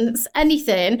intelligence,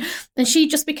 anything, and she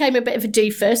just became a bit of a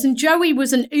doofus, and Joey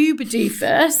was an uber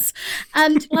doofus,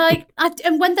 and like,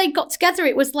 and when they got together,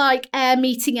 it was like air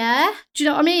meeting air. Do you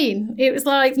know what I mean? It was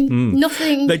like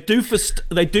nothing. They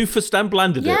doofused and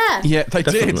blanded it. Yeah, they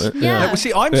did. Yeah.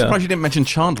 See, I'm surprised you didn't mention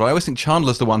Chandler. I always think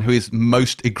Chandler's the one who is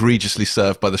most egregiously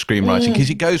served by the screenwriting, because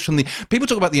he goes from people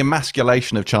talk about the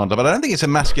emasculation of Chandler, but I don't think it's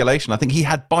emasculation. I think he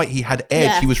had bite, he had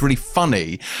edge, he was really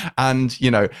funny and,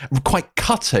 you know, quite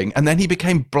cutting, and then he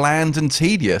became bland and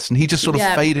tedious, and he just sort of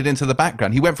faded into the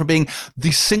background. He went from being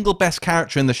the single best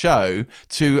character in the show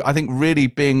to, I think, really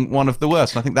being one of the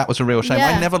worst, and I think that was a real shame.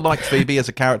 I never liked Phoebe as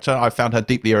a character. I found her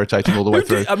deeply irritating all the way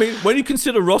through. I mean, when you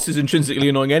consider Ross is intrinsically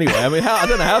annoying anyway, I mean, I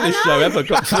don't know how this show ever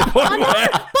got to the point where...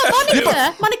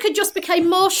 But Monica just became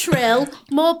more shrill,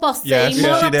 more bossy,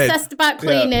 more obsessed about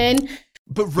cleaning.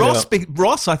 But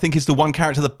Ross, I think, is the one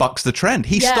character that bucks the trend.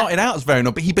 He started out as very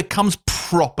annoying, but he becomes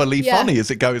properly funny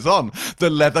as it goes on. The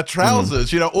leather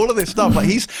trousers, you know, all of this stuff. Like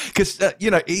he's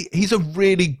a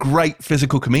really great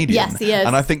physical comedian. Yes, he is.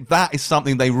 And I think that is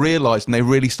something they realised and they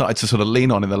really started to sort of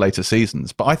lean on in the later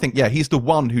seasons. But I think, he's the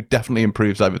one who definitely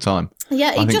improves over time.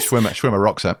 Yeah, I think Schwimmer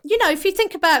rocks it. You know, if you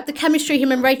think about the chemistry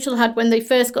him and Rachel had when they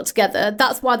first got together,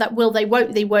 that's why that will they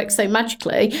won't they work so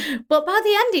magically. But by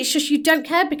the end, it's just you don't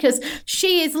care because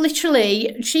she is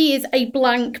a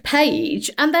blank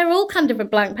page, and they're all kind of a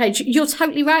blank page. You're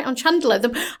totally right on Chandler.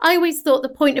 I always thought the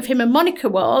point of him and Monica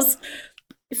was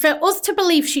for us to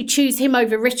believe she'd choose him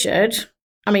over Richard.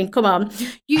 I mean, come on.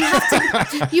 You have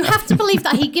to believe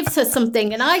that he gives her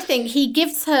something. And I think he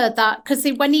gives her that because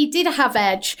when he did have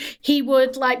Edge, he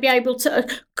would be able to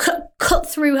cut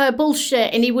through her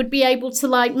bullshit, and he would be able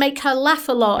to make her laugh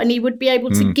a lot, and he would be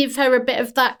able to give her a bit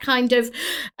of that kind of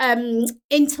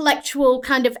intellectual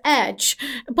kind of edge.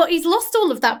 But he's lost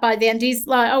all of that by the end. He's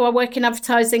like, oh, I work in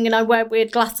advertising and I wear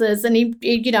weird glasses, and he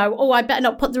I better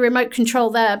not put the remote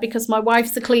control there because my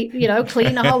wife's a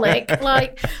cleanaholic.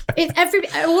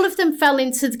 All of them fell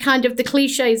into the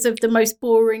cliches of the most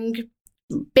boring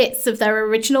bits of their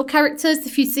original characters,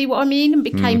 if you see what I mean, and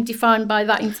became defined by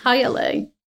that entirely.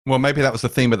 Well, maybe that was the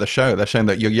theme of the show. They're showing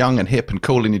that you're young and hip and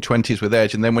cool in your 20s with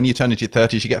edge, and then when you turn into your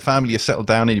 30s, you get family, you settle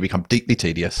down, and you become deeply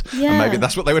tedious. Yeah. And maybe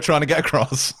that's what they were trying to get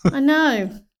across. I know.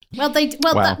 Well,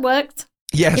 that worked.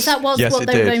 Yes, if that was what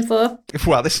they were going for.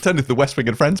 Well, this turned into the West Wing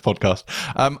and Friends podcast.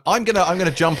 I'm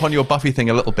gonna jump on your Buffy thing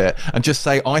a little bit and just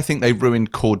say I think they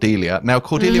ruined Cordelia. Now,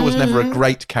 Cordelia was never a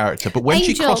great character, but when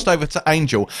she crossed over to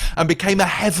Angel and became a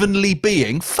heavenly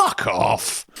being, fuck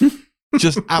off.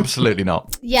 Just absolutely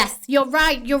not. Yes, you're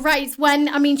right. It's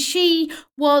when, she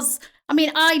was...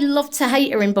 I loved to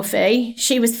hate her in Buffy.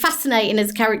 She was fascinating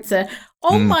as a character.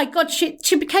 Oh my God, she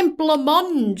became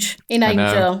blancmange in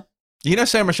Angel. You know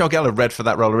Sarah Michelle Gellar read for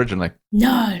that role originally?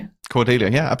 No. Cordelia,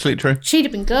 yeah, absolutely true. She'd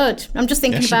have been good. I'm just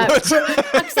thinking about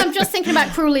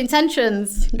Cruel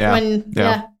Intentions.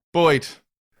 Yeah. Boyd.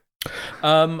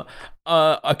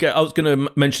 Okay, I was going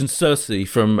to mention Cersei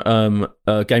from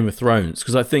Game of Thrones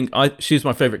because I think she's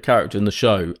my favourite character in the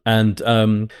show. And,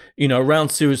 around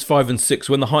series 5 and 6,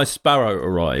 when the High Sparrow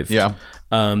arrived,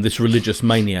 this religious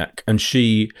maniac, and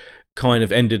she kind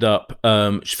of ended up,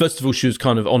 first of all, she was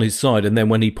kind of on his side, and then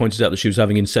when he pointed out that she was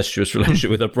having incestuous relationship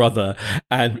with her brother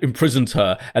and imprisoned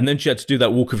her, and then she had to do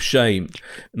that walk of shame.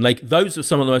 And those are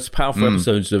some of the most powerful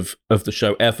episodes of the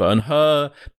show ever, and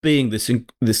her being this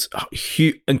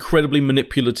incredibly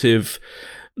manipulative,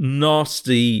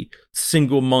 nasty,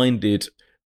 single-minded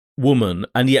woman,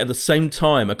 and yet at the same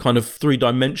time a kind of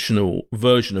three-dimensional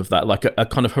version of that, like a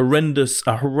kind of horrendous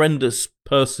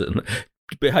person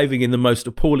behaving in the most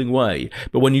appalling way.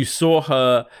 But when you saw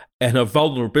her and her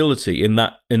vulnerability in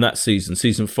that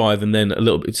season 5, and then a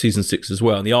little bit season 6 as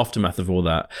well, and the aftermath of all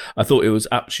that, I thought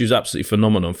she was absolutely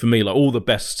phenomenal. For me, all the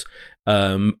best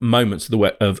moments of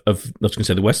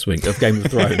the West Wing, of Game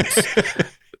of Thrones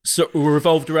so were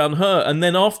revolved around her. And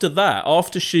then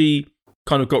after she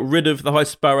kind of got rid of the High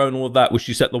Sparrow and all of that, which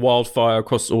she set the wildfire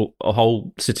across a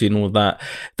whole city and all of that,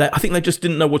 I think they just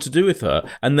didn't know what to do with her.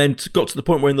 And then got to the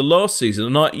point where in the last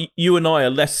season, and you and I are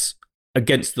less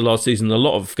against the last season than a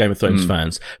lot of Game of Thrones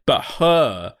fans, but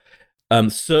her,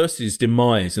 Cersei's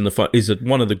demise in is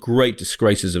one of the great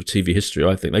disgraces of TV history,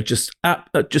 I think. They just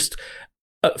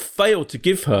failed to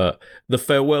give her the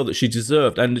farewell that she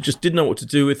deserved, and just didn't know what to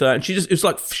do with her. And she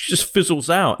just fizzles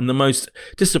out in the most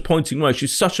disappointing way.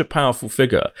 She's such a powerful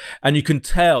figure, and you can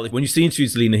tell when you see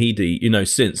interviews with Lena Headey,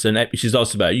 since, and she's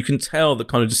asked about it, you can tell the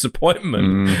kind of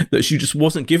disappointment that she just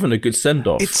wasn't given a good send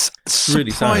off. It's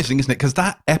really surprising, isn't it? Because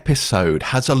that episode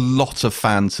has a lot of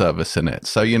fan service in it.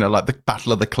 So like the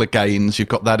Battle of the Cleganes, you've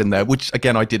got that in there, which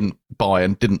again I didn't buy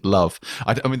and didn't love.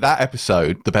 I mean that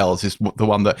episode, The Bells, is the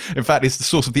one that, in fact, is the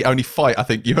source of the only fight I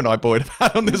think you and I, Boyd, have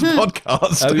had on this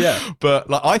podcast. Oh yeah, but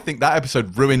I think that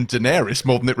episode ruined Daenerys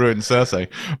more than it ruined Cersei.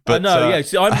 But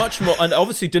See, I'm much more, and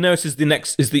obviously Daenerys is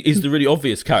the really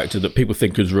obvious character that people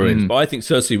think is ruined. But I think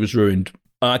Cersei was ruined.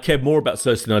 I cared more about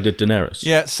Cersei than I did Daenerys.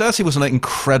 Yeah, Cersei was an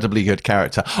incredibly good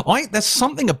character. There's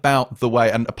something about the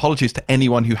way, and apologies to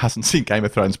anyone who hasn't seen Game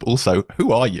of Thrones, but also,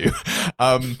 who are you?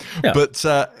 But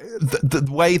the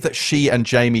way that she and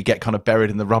Jaime get kind of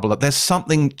buried in the rubble, there's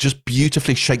something just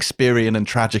beautifully Shakespearean and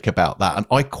tragic about that. And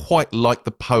I quite like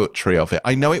the poetry of it.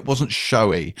 I know it wasn't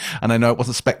showy, and I know it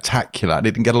wasn't spectacular, and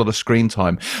it didn't get a lot of screen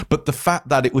time. But the fact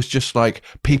that it was just like,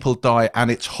 people die and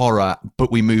it's horror,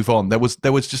 but we move on. There was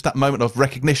just that moment of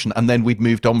recognition, and then we'd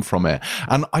moved on from it.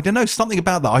 And I don't know, something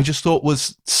about that I just thought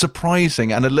was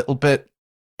surprising and a little bit,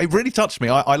 it really touched me.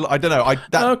 I don't know,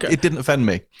 It didn't offend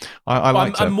me. I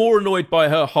liked it. I'm more annoyed by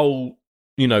her whole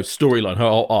storyline, her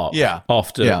whole arc. Yeah.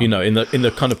 After in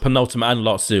the kind of penultimate and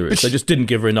last series, they just didn't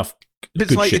give her enough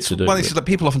It's like, it's one of these that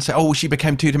people often say, "Oh, she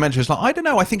became two-dimensional." It's like, I don't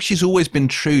know. I think she's always been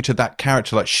true to that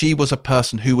character. Like, she was a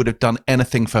person who would have done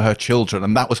anything for her children,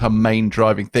 and that was her main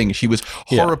driving thing. She was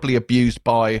horribly abused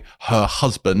by her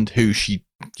husband, who she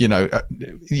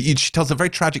she tells a very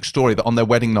tragic story that on their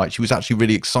wedding night she was actually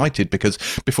really excited because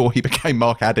before he became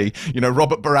Mark Addy,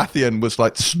 Robert Baratheon was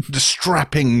like the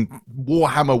strapping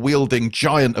warhammer wielding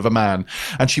giant of a man,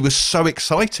 and she was so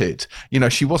excited.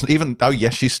 She wasn't even, oh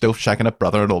yes, she's still shagging her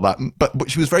brother and all that, but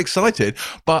she was very excited.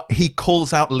 But he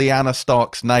calls out Lyanna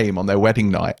Stark's name on their wedding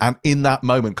night, and in that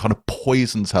moment kind of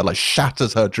poisons her, like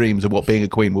shatters her dreams of what being a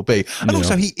queen will be. And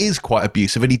also he is quite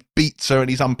abusive, and he beats her, and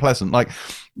he's unpleasant. Like,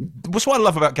 what's what I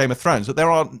love about Game of Thrones, that there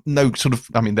are no sort of,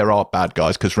 there are bad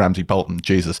guys because Ramsay Bolton,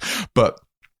 Jesus, but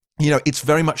it's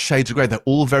very much shades of grey. They're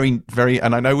all very, very,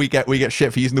 and I know we get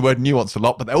shit for using the word nuance a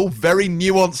lot, but they're all very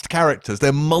nuanced characters.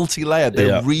 They're multi-layered.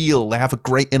 They're real. They have a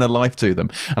great inner life to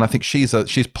them, and I think she's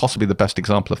possibly the best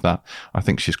example of that. I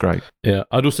think she's great. Yeah,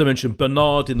 I'd also mention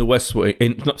Bernard in the West Wing.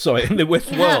 In the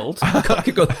Westworld.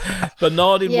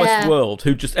 Bernard in Westworld,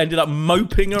 who just ended up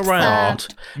moping around.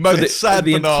 Sad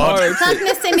Bernard.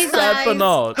 Sadness in his eyes.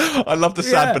 Bernard. I love the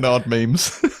sad Bernard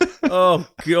memes. Oh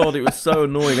God, it was so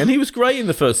annoying, and he was great in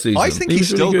the first season. I think he's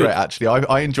still really great, actually.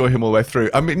 I enjoy him all the way through.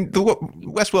 I mean,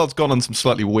 Westworld's gone on some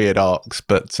slightly weird arcs,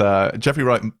 but Jeffrey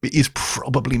Wright is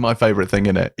probably my favourite thing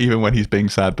in it, even when he's being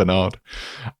sad Bernard.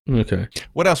 Okay.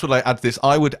 What else would I add to this?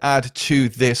 I would add to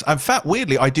this. In fact,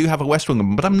 weirdly, I do have a West Wing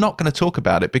one, but I'm not going to talk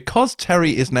about it because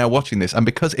Terry is now watching this, and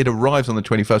because it arrives on the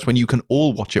 21st, when you can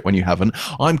all watch it when you haven't,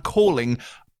 I'm calling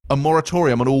a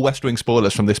moratorium on all West Wing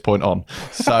spoilers from this point on.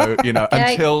 So,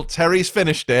 until Terry's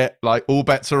finished it, like, all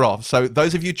bets are off. So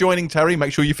those of you joining Terry,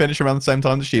 make sure you finish around the same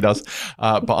time that she does.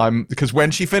 Because when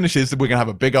she finishes, we're going to have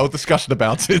a big old discussion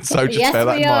about it. So just bear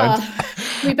that in mind.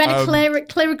 We better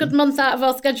clear a good month out of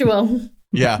our schedule.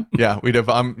 Yeah, we'd have.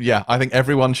 I think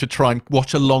everyone should try and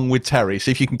watch along with Terry.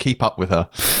 See if you can keep up with her.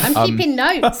 I'm keeping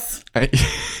notes.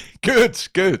 Good.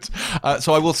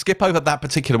 So I will skip over that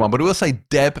particular one, but I will say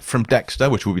Deb from Dexter,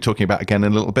 which we'll be talking about again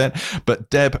in a little bit. But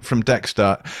Deb from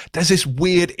Dexter, there's this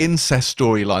weird incest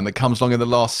storyline that comes along in the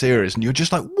last series, and you're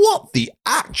just like, what the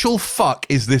actual fuck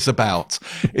is this about?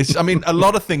 A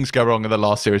lot of things go wrong in the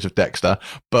last series of Dexter,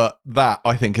 but that,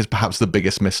 I think, is perhaps the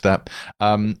biggest misstep.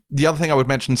 The other thing I would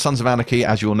mention, Sons of Anarchy,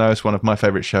 as you all know, is one of my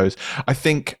favourite shows. I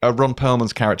think Ron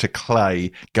Perlman's character,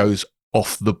 Clay, goes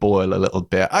off the boil a little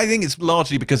bit. I think it's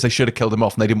largely because they should have killed him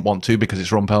off and they didn't want to because it's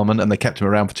Ron Perlman and they kept him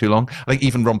around for too long. I think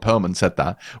even Ron Perlman said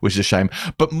that, which is a shame.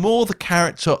 But more the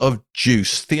character of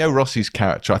Juice, Theo Rossi's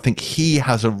character, I think he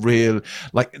has a real,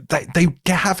 like, they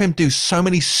have him do so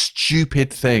many stupid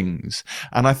things.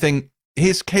 And I think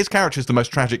his character is the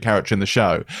most tragic character in the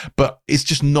show, but it's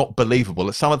just not believable.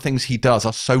 Some of the things he does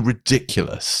are so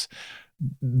ridiculous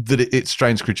that it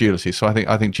strains credulity. So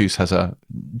I think Juice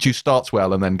starts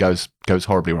well and then goes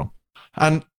horribly wrong.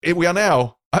 And we are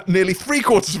now at nearly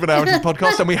 3/4 of an hour into the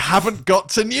podcast, and we haven't got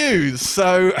to news.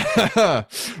 So,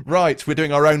 right, we're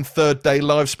doing our own third day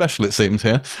live special, it seems,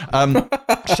 here.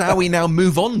 Shall we now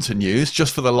move on to news,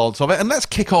 just for the lods of it? And let's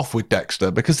kick off with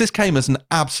Dexter, because this came as an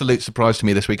absolute surprise to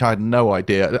me this week. I had no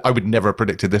idea. I would never have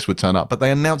predicted this would turn up. But they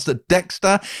announced that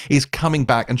Dexter is coming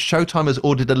back, and Showtime has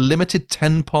ordered a limited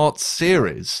 10-part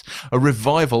series, a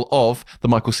revival of the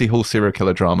Michael C. Hall serial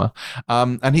killer drama.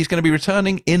 And he's going to be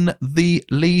returning in the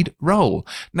lead role.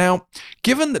 Now,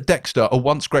 given that Dexter, a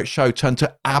once great show, turned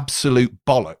to absolute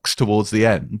bollocks towards the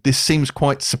end, this seems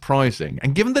quite surprising.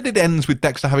 And given that it ends with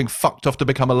Dexter having fucked off to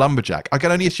become a lumberjack, I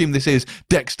can only assume this is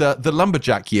Dexter the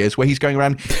Lumberjack years, where he's going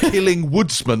around killing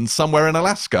woodsmen somewhere in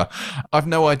Alaska. I've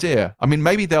no idea. I mean,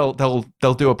 maybe they'll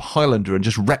do a Highlander and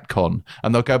just retcon,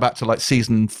 and they'll go back to like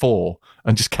season 4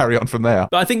 and just carry on from there.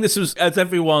 But I think this was, as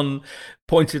everyone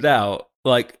pointed out,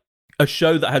 like, a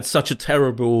show that had such a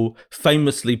terrible,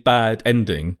 famously bad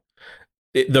ending.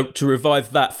 To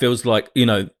revive that feels like,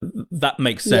 that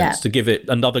makes sense, to give it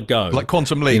another go. Like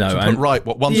Quantum Leap, to put right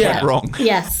what once went wrong.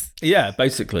 Yes. Yeah,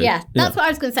 basically. Yeah, that's what I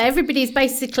was going to say. Everybody's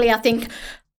basically, I think,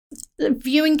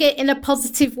 viewing it in a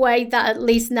positive way, that at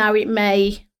least now it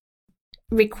may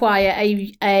require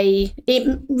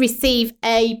receive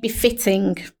a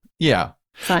befitting. Yeah.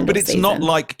 But it's not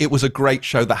like it was a great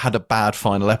show that had a bad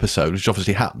final episode, which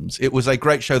obviously happens. It was a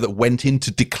great show that went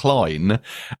into decline,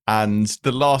 and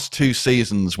the last 2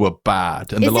 seasons were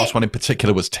bad, and the last one in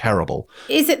particular was terrible.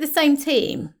 Is it the same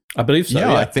team? I believe so.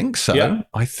 Yeah, I think so. Yeah.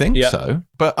 I think so.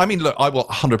 But I mean, look, I will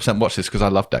 100% watch this because I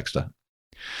love Dexter.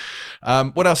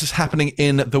 What else is happening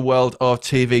in the world of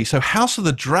TV? So House of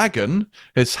the Dragon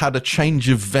has had a change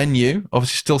of venue,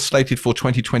 obviously still slated for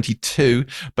 2022,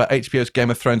 but HBO's Game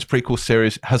of Thrones prequel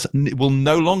series will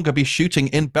no longer be shooting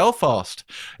in Belfast.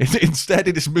 Instead,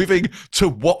 it is moving to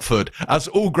Watford, as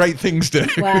all great things do.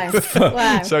 Wow.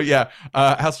 Wow. So yeah,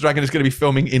 House of the Dragon is going to be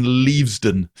filming in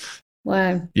Leavesden.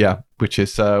 Wow. Yeah, which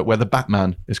is where the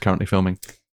Batman is currently filming.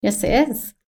 Yes, it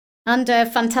is. And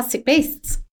Fantastic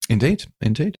Beasts. Indeed.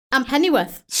 And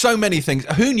Pennyworth. So many things.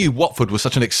 Who knew Watford was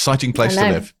such an exciting place to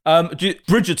live?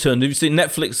 Bridgerton, have you seen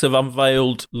Netflix have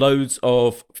unveiled loads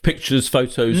of pictures,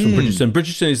 photos from Bridgerton.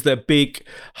 Bridgerton is their big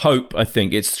hope, I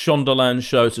think. It's Shonda Land's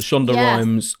show. It's a Shonda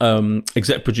Rhimes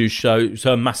exec produced show. It's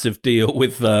her massive deal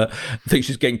with, I think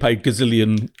she's getting paid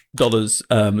gazillion dollars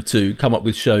to come up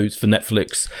with shows for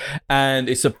Netflix. And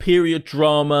it's a period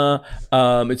drama.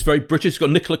 It's very British. It's got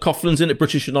Nicola Coughlan's in it,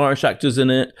 British and Irish actors in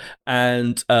it,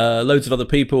 and loads of other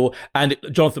people, and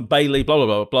Jonathan Bailey, blah, blah,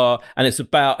 blah, blah. And it's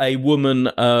about a woman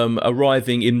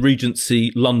arriving in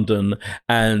Regency, London,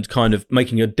 and kind of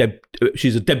making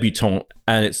she's a debutante,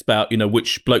 and it's about,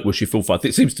 which bloke will she fall for. I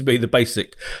think it seems to be the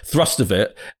basic thrust of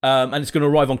it. And it's going to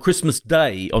arrive on Christmas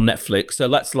Day on Netflix. So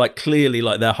that's clearly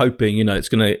they're hoping, it's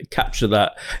going to capture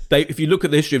that. If you look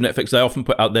at the history of Netflix, they often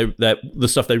put out the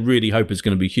stuff they really hope is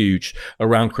going to be huge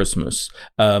around Christmas.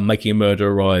 Making a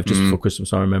Murder arrive just before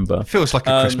Christmas, I remember. It feels like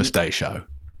a Christmas Day show.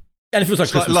 And it feels like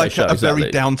a Christmas Day show. A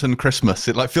very Downton Christmas.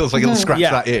 It feels like it'll scratch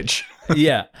that itch.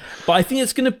 Yeah, but I think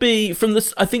it's going to be from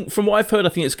what I've heard. I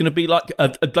think it's going to be like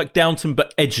Downton,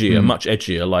 but edgier, much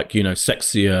edgier,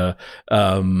 sexier.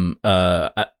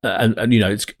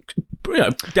 It's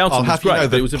Downton was great.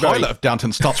 The pilot of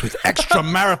Downton starts with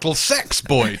extramarital sex,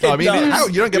 boy. I mean,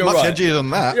 you don't get much edgier than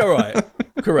that. You're right.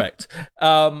 Correct.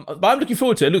 But I'm looking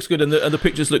forward to it. It looks good, and the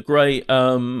pictures look great.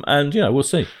 And we'll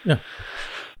see. Yeah.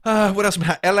 What else?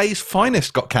 LA's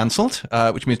Finest got cancelled,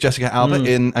 which means Jessica Alba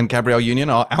and Gabrielle Union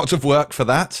are out of work for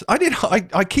that.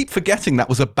 I keep forgetting that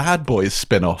was a Bad Boys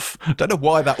spin-off. Don't know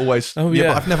why that always. But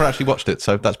I've never actually watched it,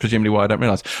 so that's presumably why I don't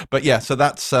realise. But yeah, so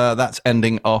that's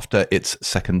ending after its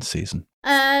second season.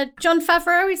 Jon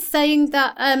Favreau is saying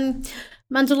that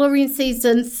Mandalorian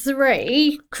season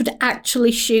 3 could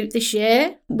actually shoot this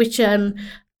year, which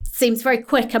seems very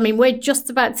quick. I mean, we're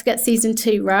just about to get season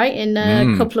 2, right, in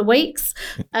a couple of weeks.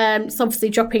 It's obviously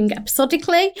dropping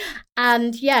episodically.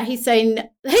 And yeah, he's saying,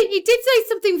 he did say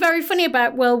something very funny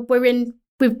about,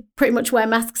 we pretty much wear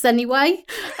masks anyway,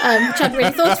 which I'd really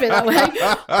thought of it that way.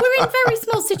 We're in very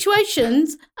small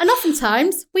situations, and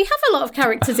oftentimes we have a lot of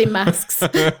characters in masks. So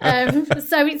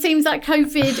it seems like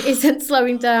COVID isn't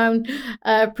slowing down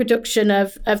production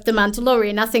of The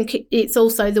Mandalorian. I think it's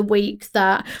also the week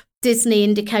that Disney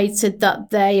indicated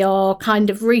that they are kind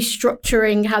of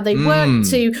restructuring how they work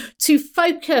to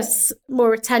focus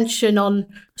more attention on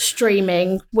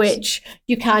streaming, which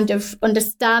you kind of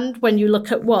understand when you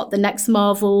look at what the next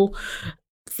Marvel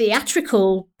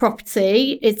theatrical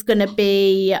property is going to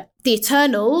be, The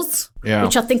Eternals,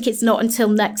 which I think it's not until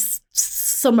next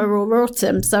summer or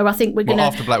autumn. So I think we're going to...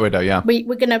 after Black Widow, yeah.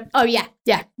 We're going to... Oh, yeah.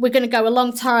 We're going to go a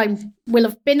long time. We'll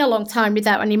have been a long time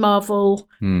without any Marvel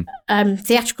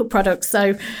theatrical products.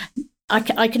 So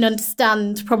I can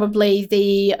understand probably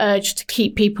the urge to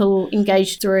keep people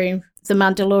engaged through The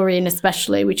Mandalorian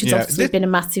especially, which has obviously been a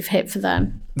massive hit for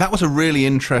them. That was a really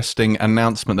interesting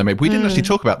announcement they made. We didn't actually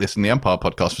talk about this in the Empire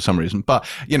podcast for some reason, but,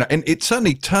 and it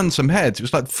certainly turned some heads. It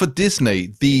was like, for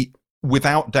Disney,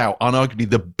 without doubt, unarguably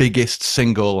the biggest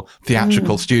single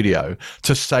theatrical studio,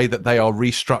 to say that they are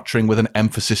restructuring with an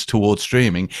emphasis towards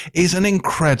streaming is an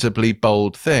incredibly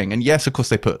bold thing. And yes, of course,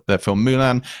 they put their film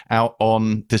Mulan out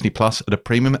on Disney Plus at a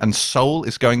premium, and Soul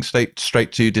is going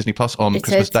straight to Disney Plus on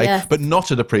Christmas Day, but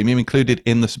not at a premium, included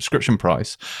in the subscription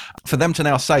price. For them to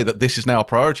now say that this is now a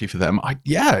priority for them,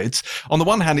 it's on the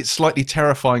one hand, it's slightly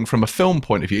terrifying from a film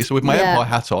point of view. So with my Empire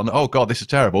hat on, oh God, this is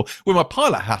terrible. With my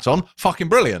pilot hat on, fucking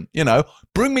brilliant.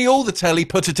 Bring me all the telly,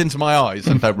 put it into my eyes,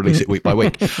 and don't release it week by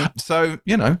week. So,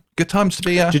 good times to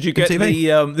be. Did you get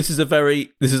TV. This is a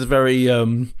very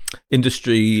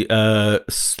industry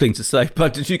thing to say,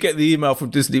 but did you get the email from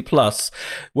Disney Plus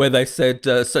where they said,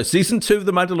 so season 2 of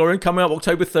The Mandalorian coming up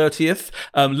October 30th.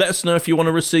 Let us know if you want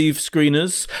to receive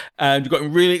screeners. And you got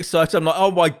really excited. I'm like,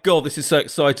 oh my God, this is so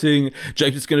exciting.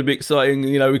 James, it's going to be exciting.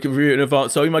 We can review it in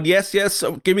advance. So I'm like, yes,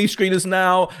 give me screeners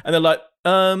now. And they're like,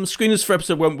 screeners for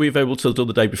episode won't be available till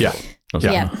the day before.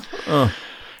 Yeah.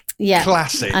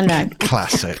 Classic. I know.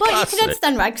 Classic. Well, you can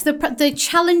understand, right? Because the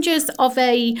challenges of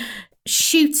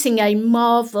shooting a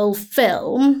Marvel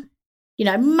film,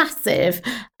 massive.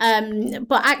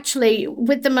 But actually,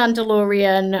 with The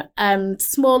Mandalorian,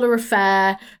 smaller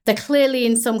affair, they're clearly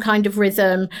in some kind of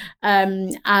rhythm,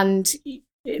 and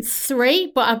it's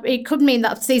 3, but it could mean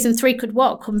that season 3 could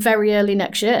come very early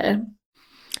next year.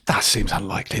 That seems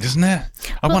unlikely, doesn't it?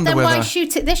 I but wonder then whether... why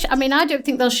shoot it this year? I mean, I don't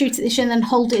think they'll shoot it this year and then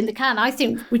hold it in the can. I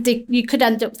think you could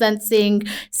end up then seeing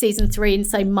season 3 in,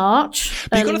 say, March,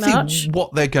 but early you've got to March. think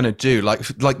what they're going to do.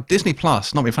 Like Disney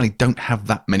Plus, not being funny, don't have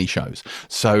that many shows.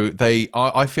 So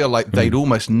I feel like they'd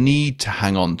almost need to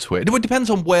hang on to it. It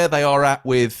depends on where they are at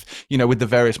with the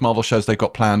various Marvel shows they've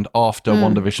got planned after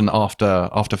WandaVision,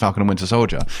 after Falcon and Winter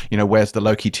Soldier. Where's the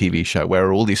Loki TV show? Where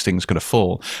are all these things going to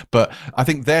fall? But I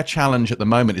think their challenge at the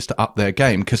moment is to up their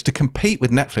game, because to compete with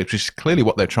Netflix, which is clearly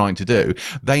what they're trying to do,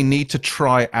 they need to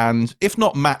try and, if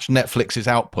not match Netflix's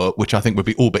output, which I think would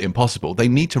be all but impossible, they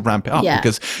need to ramp it up.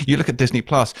 Because you look at Disney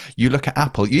Plus, you look at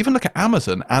Apple, you even look at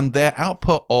Amazon, and their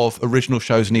output of original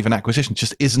shows and even acquisition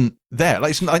just isn't there.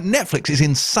 Like Netflix is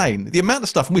insane. The amount of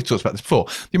stuff, and we've talked about this before,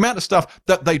 the amount of stuff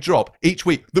that they drop each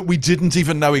week that we didn't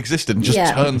even know existed and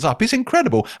just turns up is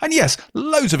incredible. And yes,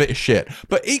 loads of it is shit,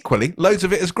 but equally loads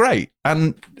of it is great.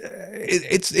 And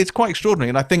it's quite extraordinary.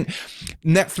 And I think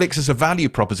Netflix as a value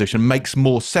proposition makes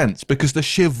more sense because the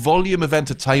sheer volume of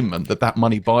entertainment that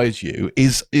money buys you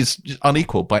is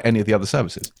unequaled by any of the other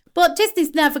services. But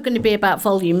Disney's never going to be about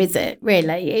volume, is it,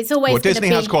 really? It's always Disney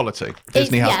has quality.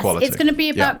 Disney has quality. It's going to be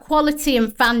about quality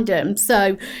and fandom.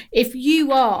 So if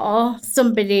you are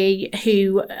somebody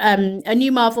who a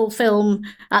new Marvel film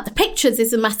at the Pictures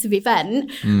is a massive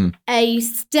event, a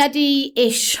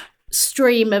steady-ish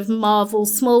stream of Marvel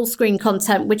small screen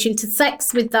content which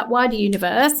intersects with that wider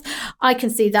universe, I can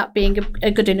see that being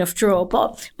a good enough draw.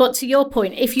 But to your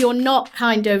point, if you're not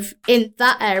kind of in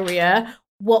that area,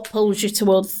 what pulls you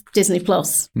towards Disney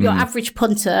Plus? Your average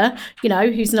punter,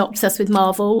 who's not obsessed with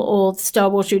Marvel or the Star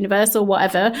Wars universe or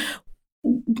whatever,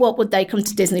 what would they come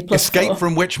to Disney Plus Escape for?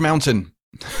 from Witch Mountain.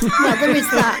 Well, there is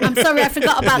that. I'm sorry, I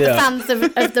forgot about the fans of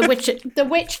the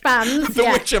Witch fans. The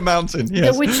Witcher Mountain,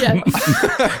 yes. The Witcher.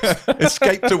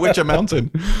 Escape to Witcher Mountain.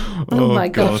 Oh my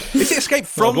God. Is it Escape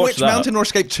from Witch Mountain or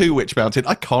Escape to Witch Mountain?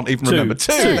 I can't even remember.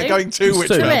 Two. They're going to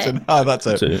Witch Mountain. Oh, that's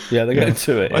it. Yeah, they're going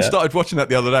to it. I started watching that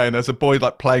the other day, and there's a boy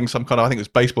playing some kind of, I think it was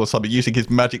baseball or something, using his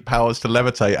magic powers to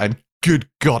levitate, and good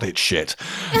God, it's shit.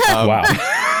 Wow.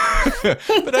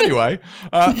 But anyway,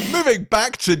 moving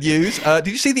back to news, did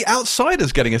you see The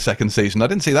Outsiders getting a second season? I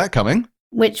didn't see that coming.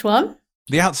 Which one?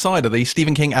 The Outsider, the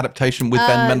Stephen King adaptation with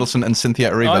Ben Mendelsohn and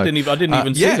Cynthia Erivo. I didn't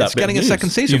even see that. Yeah, it's getting a second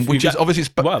season, which is obviously...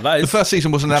 the first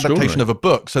season was an adaptation of a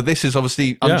book, so this is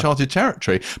obviously uncharted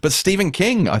territory. But Stephen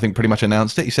King, I think, pretty much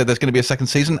announced it. He said there's going to be a second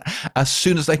season as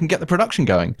soon as they can get the production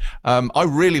going. I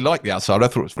really like The Outsider. I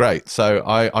thought it was great. So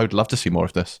I would love to see more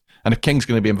of this. And if King's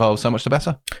going to be involved, so much the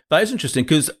better. That is interesting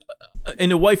because,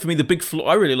 in a way, for me, the big flaw,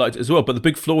 I really liked it as well, but the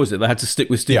big flaw is that they had to stick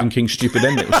with Stephen King's stupid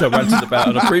ending, which I ranted about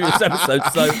on a previous episode.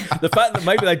 So the fact that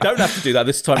maybe they don't have to do that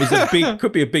this time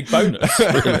could be a big bonus,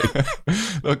 really.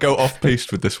 They'll go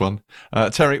off-piste with this one.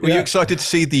 Terry, were you excited to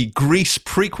see the Grease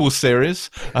prequel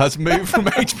series has moved from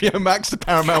HBO Max to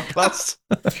Paramount Plus?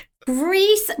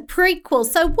 Grease prequel.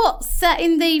 So what? Set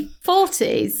in the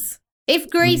 40s?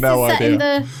 If Grease is set in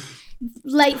the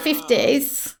late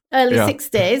 50s, early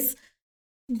 60s,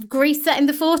 Grease set in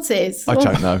the 40s. I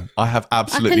don't know. I have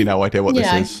absolutely no idea what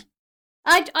this is.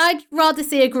 I'd rather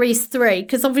see a Grease 3,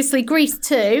 because obviously Grease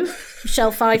 2,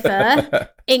 Michelle Pfeiffer,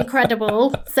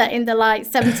 incredible, set in the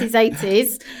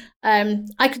 70s, 80s.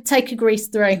 I could take a Grease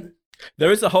 3.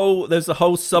 There's a whole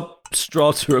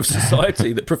substrata of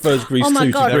society that prefers Grease 2 to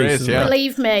Grease. Oh my God, Grease,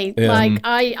 believe me.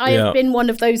 I have been one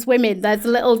of those women. There's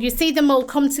you see them all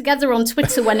come together on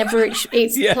Twitter whenever it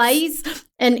plays.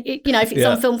 And, if it's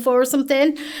on Film 4 or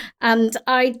something. And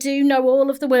I do know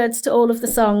all of the words to all of the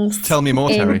songs. Tell me more,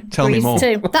 Terry. Tell me more.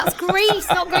 2. That's Grease,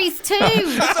 not Grease 2.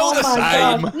 It's all the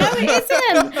same. God. No, it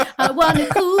isn't. I want a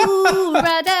cool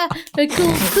rider. A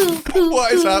cool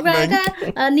What is happening?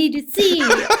 Rider. I need to see.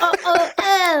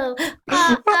 OOLRIDER.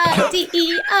 I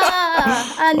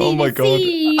need to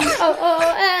see.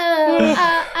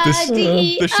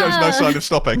 OOLRIDER. This shows no sign of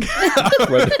stopping.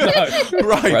 Right.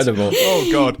 Incredible. Oh,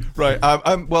 God. Right.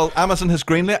 Well, Amazon has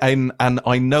greenlit and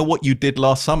I Know What You Did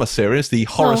Last Summer series, the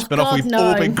horror spin-off we've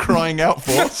all been crying out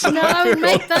for. So no,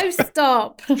 make those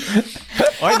stop.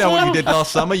 I Know What You Did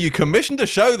Last Summer. You commissioned a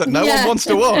show that no one wants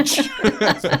to watch.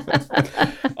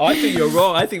 I think you're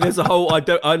wrong. I think there's a whole I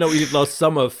Know What You Did Last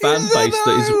Summer fan base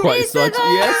that is quite excited.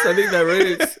 Yes, I think there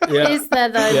is. Yeah. Is there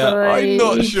though, boys? I'm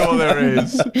not sure there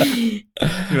is.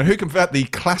 Who can forget the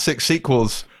classic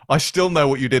sequels? I still know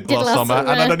what you did last summer, and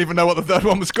I don't even know what the third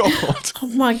one was called. Oh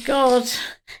my God.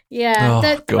 Yeah,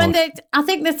 Oh, God. I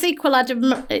think the sequel had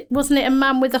wasn't it a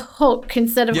man with a hook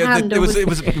instead of hand? It was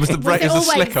the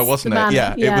slicker, wasn't it?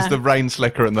 Yeah, it was the rain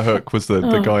slicker and the hook was the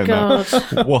guy in there.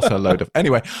 What a load of...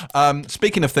 Anyway,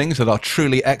 speaking of things that are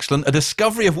truly excellent, A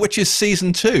Discovery of Witches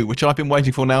Season 2, which I've been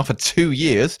waiting for now for 2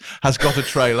 years, has got a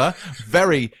trailer.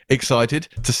 Very excited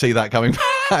to see that coming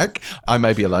back. I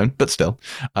may be alone, but still.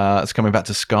 It's coming back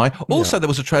to Sky. Also, there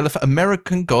was a trailer for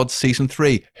American Gods Season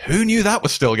 3. Who knew that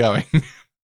was still going?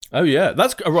 Oh yeah,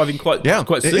 that's arriving quite soon.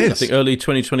 I think early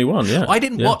 2021. Yeah, I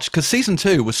didn't watch because Season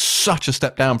 2 was such a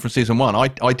step down from Season 1.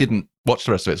 I didn't watch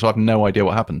the rest of it, so I have no idea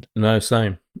what happened. No,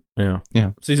 same.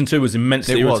 Yeah. Season 2 was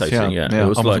immensely irritating. It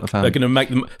was like they're going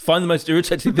to find the most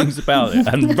irritating things about it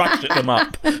and ratchet them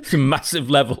up to massive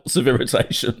levels of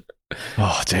irritation.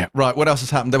 Oh dear. Right, what else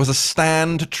has happened? There was a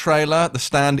Stand trailer. The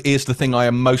Stand is the thing I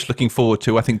am most looking forward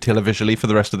to, I think, televisually for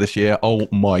the rest of this year. Oh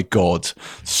my God.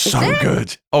 So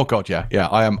good. Oh God, yeah.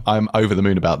 I'm over the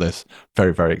moon about this.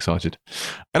 Very, very excited.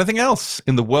 Anything else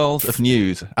in the world of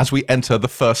news as we enter the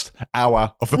first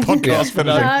hour of the podcast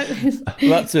finishing?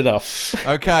 That's enough.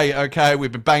 Okay.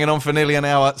 We've been banging on for nearly an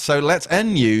hour, so let's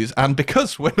end news. And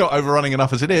because we're not overrunning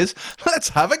enough as it is, let's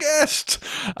have a guest.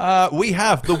 We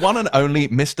have the one and only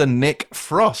Mr. Nick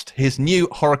Frost. His new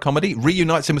horror comedy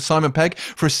reunites him with Simon Pegg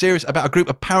for a series about a group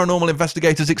of paranormal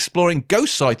investigators exploring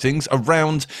ghost sightings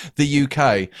around the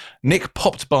UK. Nick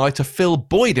popped by to fill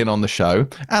Boyd in on the show,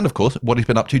 and of course, what he's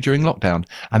been up to during lockdown.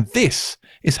 And this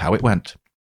is how it went.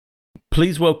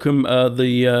 Please welcome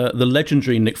the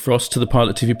legendary Nick Frost to the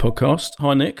Pilot TV podcast.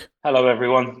 Hi, Nick. Hello,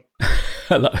 everyone.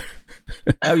 Hello.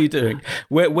 How are you doing?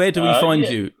 Where do we find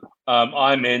you?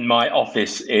 I'm in my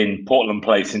office in Portland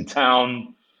Place in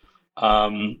town.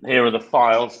 Here are the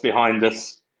files behind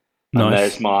us. And Nice.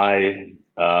 there's my,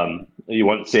 you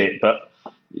won't see it, but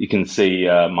you can see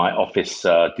my office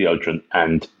deodorant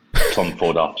and Tom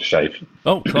Ford aftershave.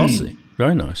 Oh, classy.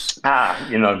 Very nice.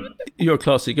 You're a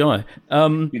classy guy.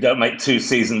 You don't make 2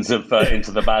 seasons of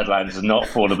Into the Badlands and not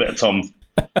afford a bit of Tom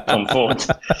Ford.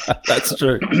 That's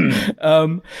true.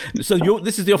 So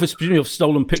this is the office of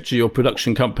Stolen Picture, your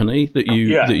production company that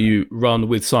you run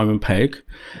with Simon Pegg,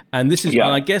 and this is, and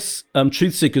I guess,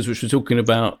 Truth Seekers, which we're talking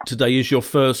about today, is your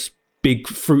first big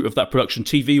fruit of that production,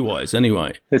 TV-wise,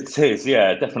 anyway. It is,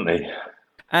 yeah, definitely.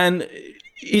 And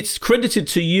it's credited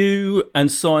to you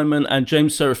and Simon and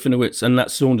James Serafinowicz and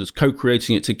Nat Saunders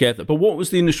co-creating it together. But what was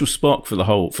the initial spark for the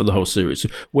whole series?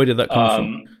 Where did that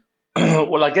come from?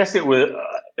 Well, I guess it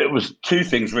was 2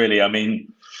 things, really. I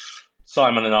mean,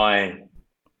 Simon and I,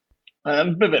 a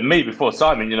bit me before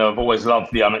Simon, I've always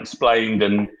loved the unexplained,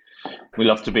 and we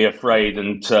love to be afraid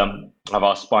and have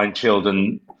our spine chilled.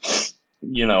 And,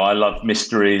 I love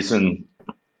mysteries and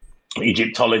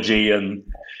Egyptology and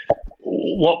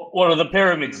what do the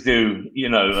pyramids do,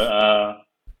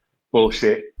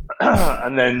 bullshit.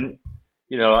 And then,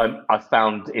 I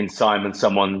found in Simon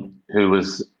someone who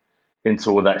was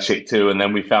into all that shit too, and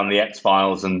then we found the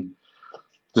X-Files and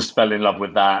just fell in love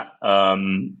with that.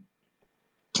 And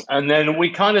then we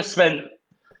kind of spent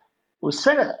I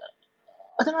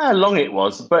don't know how long it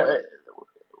was, but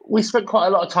we spent quite a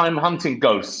lot of time hunting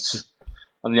ghosts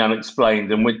and the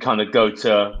unexplained, and we'd kind of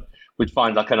we'd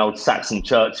find like an old Saxon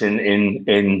church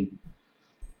in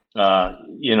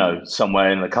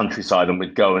somewhere in the countryside, and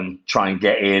we'd go and try and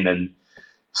get in and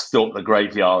stalk the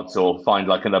graveyards, or find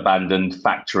like an abandoned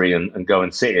factory and go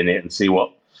and sit in it and see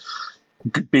what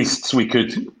beasts we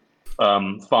could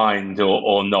find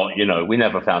or not. We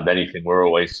never found anything.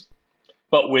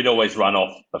 But we'd always run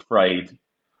off afraid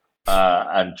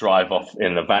and drive off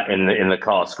in the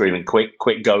car screaming, quick,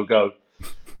 go.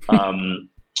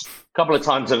 A couple of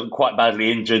times I got quite badly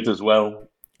injured as well.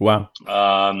 Wow.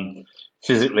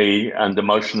 Physically and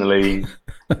emotionally.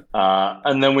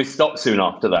 And then we stopped soon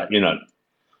after that,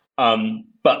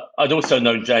 But I'd also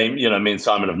known James, me and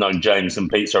Simon have known James and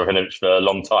Pete Serafinowicz for a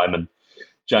long time. And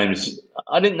James,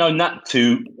 I didn't know Nat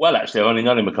too well, actually. I've only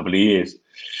known him a couple of years.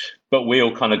 But we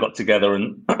all kind of got together,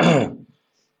 and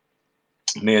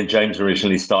me and James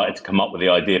originally started to come up with the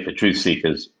idea for Truth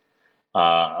Seekers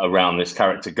around this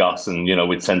character Gus. And,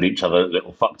 we'd send each other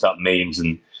little fucked up memes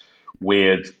and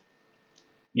weird,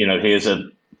 here's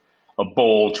a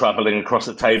ball traveling across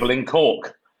a table in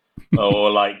Cork.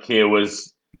 Or like here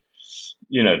was,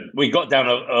 we got down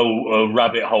a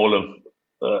rabbit hole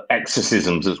of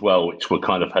exorcisms as well, which were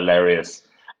kind of hilarious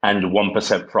and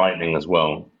 1% frightening as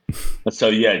well. And so,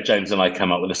 James and I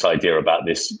came up with this idea about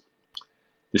this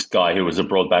guy who was a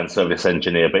broadband service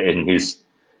engineer, but in his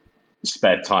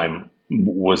spare time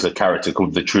was a character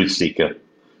called the Truth Seeker,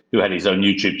 who had his own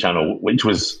YouTube channel, which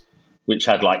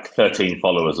had like 13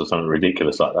 followers or something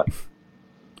ridiculous like that.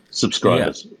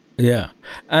 subscribers. Yeah.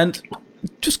 And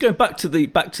just going back to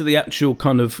the actual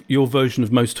kind of your version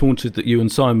of Most Haunted that you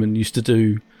and Simon used to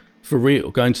do for real,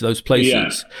 going to those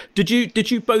places. Did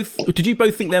you both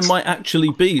think there might actually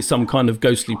be some kind of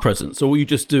ghostly presence, or were you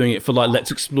just doing it for like,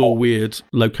 let's explore weird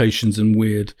locations and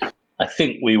weird? I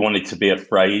think we wanted to be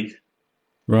afraid.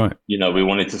 Right. You know, we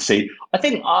wanted to see. I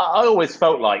think I always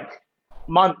felt like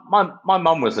my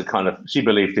mum was she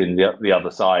believed in the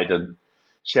other side, and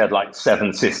she had like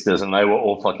 7 sisters, and they were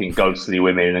all fucking ghostly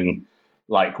women and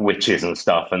like witches and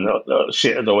stuff, and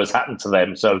shit had always happened to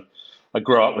them. So I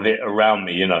grew up with it around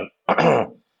me, you know.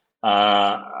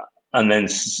 And then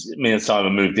me and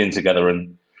Simon moved in together,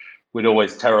 and we'd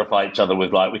always terrify each other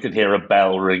with, like, we could hear a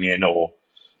bell ringing, or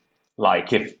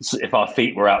like if our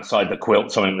feet were outside the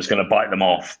quilt, something was going to bite them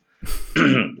off.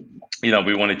 You know,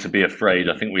 we wanted to be afraid.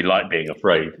 I think we like being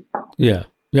afraid. Yeah,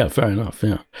 fair enough.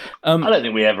 Yeah, I don't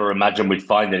think we ever imagined we'd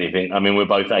find anything. I mean, we're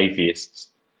both atheists.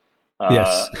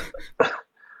 Yes,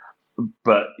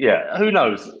 but yeah, who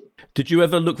knows? Did you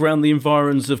ever look around the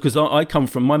environs of? Because I come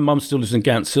from, my mum still lives in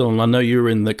Gants Hill, and I know you were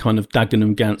in the kind of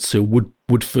Dagenham, Gants Hill,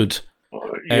 Woodford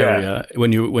area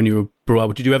when you were brought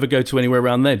up. Did you ever go to anywhere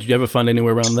around there? Did you ever find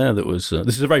anywhere around there that was?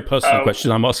 This is a very personal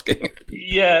question I'm asking.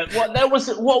 Yeah, what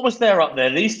was there up there?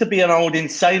 There used to be an old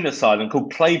insane asylum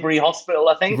called Claybury Hospital,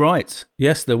 I think. Right.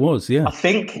 Yes, there was. Yeah. I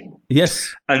think.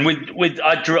 Yes. And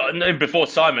before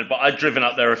Simon, but I'd driven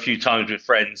up there a few times with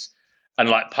friends, and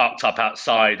like parked up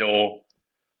outside, or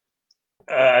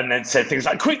and then said things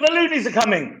like, "Quick, the loonies are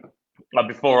coming!" Like,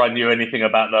 before I knew anything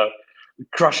about the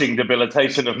crushing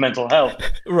debilitation of mental health.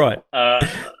 Right.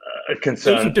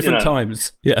 Concern. Those were different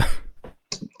times. Yeah.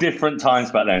 Different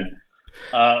times back then.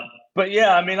 But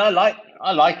yeah, I mean, I like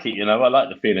it. You know, I like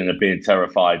the feeling of being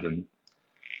terrified and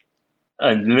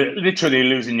literally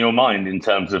losing your mind in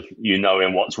terms of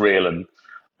knowing what's real, and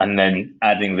then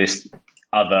adding this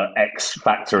other X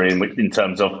factor in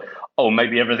terms of, oh,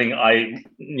 maybe everything I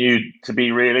knew to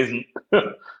be real isn't.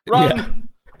 Run.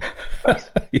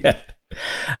 Yeah.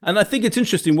 And I think it's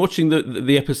interesting watching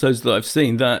the episodes that I've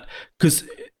seen, that because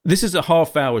this is a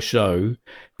half-hour show,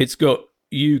 it's got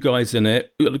you guys in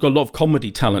it. It's got a lot of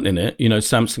comedy talent in it. You know,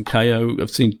 Samson Kayo,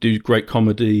 I've seen do great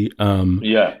comedy.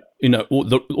 You know,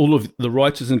 all of the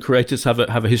writers and creators have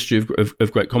a history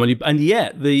of great comedy, and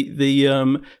yet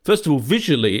the first of all,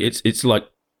 visually it's like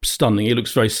stunning. It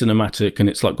looks very cinematic, and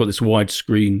it's like got this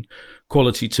widescreen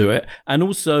quality to it. And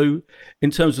also,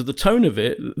 in terms of the tone of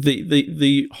it,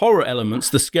 the horror elements,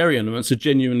 the scary elements, are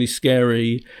genuinely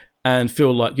scary and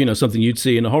feel like, you know, something you'd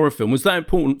see in a horror film. Was that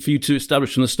important for you to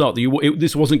establish from the start that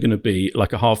this wasn't going to be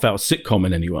like a half-hour sitcom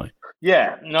in any way?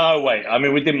 Yeah, no way. I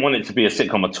mean, we didn't want it to be a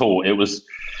sitcom at all. It was,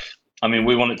 I mean,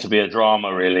 we want it to be a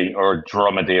drama, really, or a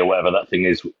dramedy, or whatever that thing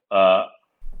is. About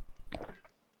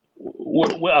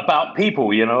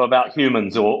people, you know, about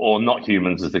humans or not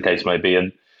humans, as the case may be,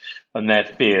 and their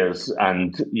fears,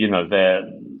 and, you know,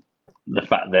 the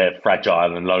fact they're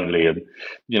fragile and lonely. And,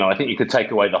 you know, I think you could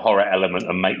take away the horror element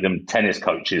and make them tennis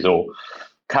coaches or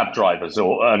cab drivers,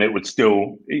 and it would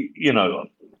still, you know,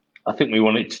 I think we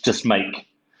wanted to just make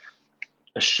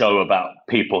a show about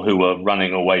people who were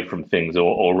running away from things,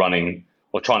 or running,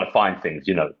 or trying to find things,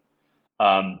 you know.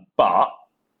 But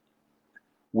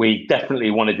we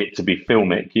definitely wanted it to be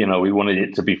filmic, you know. We wanted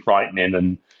it to be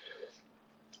frightening,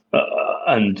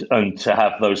 and to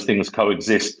have those things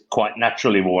coexist quite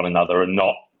naturally with one another, and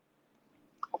not,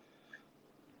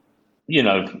 you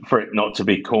know, for it not to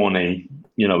be corny.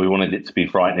 You know, we wanted it to be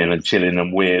frightening and chilling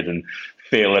and weird, and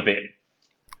feel a bit,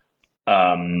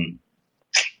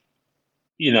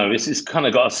 you know, it's kind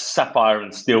of got a Sapphire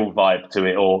and Steel vibe to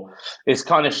it, or it's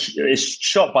kind of it's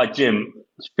shot by Jim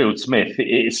Field-Smith.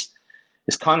 It's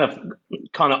kind of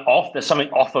off. There's something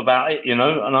off about it, you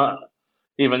know. And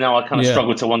even now I kind of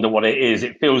struggle to wonder what it is.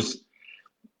 It feels.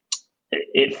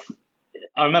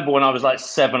 I remember when I was like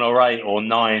 7 or 8 or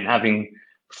 9, having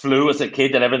flu as a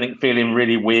kid, and everything feeling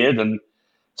really weird and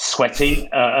sweaty,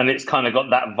 and it's kind of got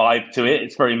that vibe to it.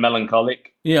 It's very melancholic.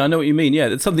 Yeah, I know what you mean. Yeah,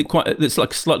 it's something that's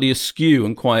like slightly askew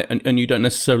and quite, and you don't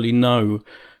necessarily know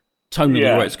tonally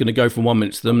where it's going to go from 1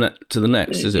 minute to the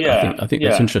next, is it? Yeah, I think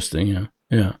that's interesting.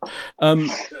 Yeah.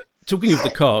 Talking of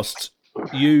the cast,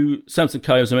 you, Samson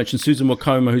Kayo, as I mentioned, Susan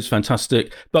Wokoma, who's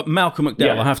fantastic, but Malcolm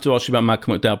McDowell. I have to ask you about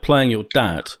Malcolm McDowell playing your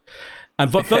dad.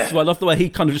 And first of all, I love the way he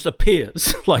kind of just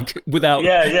appears, like, without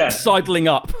sidling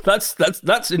up. That's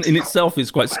in itself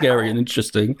is quite scary and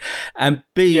interesting. And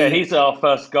B, he's our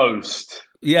first ghost.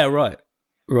 Yeah, right.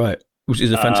 which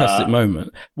is a fantastic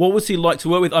moment. What was he like to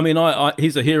work with? I mean,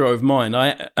 he's a hero of mine.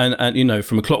 And you know,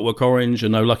 from A Clockwork Orange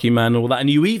and No Lucky Man and all that. And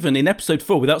you even, in episode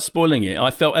 4, without spoiling it,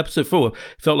 I felt episode 4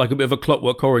 felt like a bit of a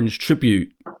Clockwork Orange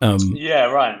tribute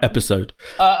episode.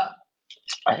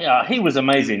 Yeah, he was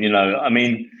amazing, you know. I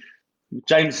mean,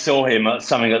 James saw him at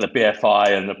something at the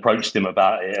BFI and approached him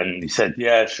about it, and he said,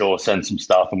 "Yeah, sure, send some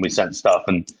stuff." And we sent stuff,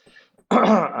 and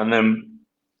and then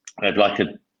we had like a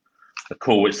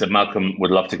call which said Malcolm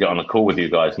would love to get on a call with you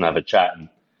guys and have a chat. And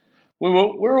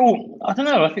we're all, I don't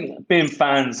know, I think being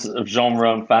fans of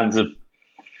genre and fans of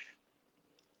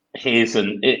his,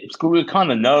 and we were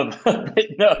kind of a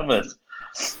bit nervous.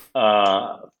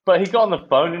 But he got on the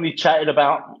phone and he chatted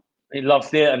about, he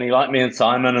loved it, and he liked me and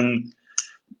Simon, and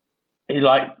he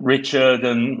liked Richard,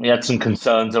 and he had some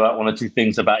concerns about one or two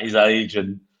things about his age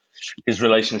and his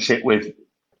relationship with,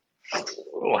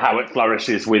 or how it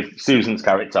flourishes with Susan's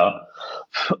character.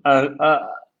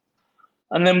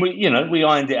 And then we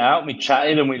ironed it out, and we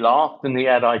chatted and we laughed, and he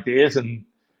had ideas, and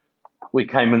we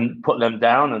came and put them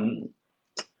down. And,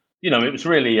 you know, it was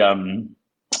really,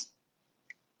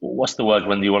 what's the word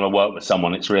when you want to work with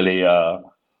someone? It's really, I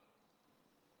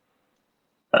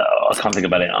can't think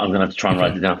about it. I'm going to have to try and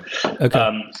write it down.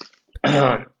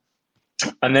 Okay.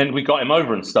 And then we got him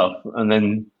over and stuff, and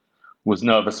then was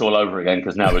nervous all over again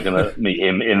because now we're going to meet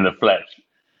him in the flesh.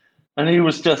 And he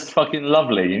was just fucking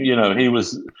lovely. You know, he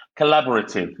was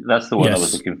collaborative. That's the word I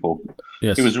was looking for.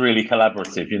 Yes. He was really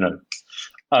collaborative, you know,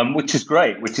 which is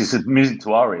great, which is music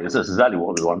to our ears. That's exactly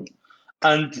what we want.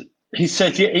 And he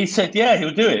said, yeah,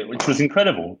 he'll do it, which was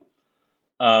incredible.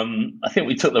 I think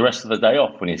we took the rest of the day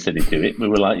off when he said he'd do it. We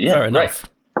were like, yeah,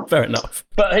 Fair enough.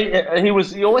 But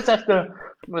he always have to,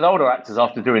 with older actors,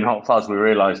 after doing Hot Fuzz, we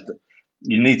realised that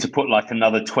you need to put like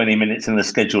another 20 minutes in the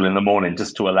schedule in the morning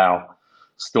just to allow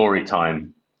story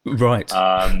time. Right.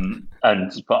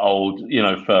 And for old, you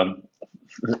know,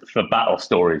 for battle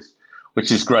stories,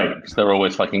 which is great because they're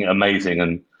always fucking amazing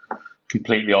and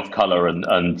completely off color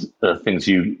and things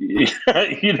you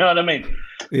know what I mean?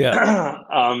 Yeah.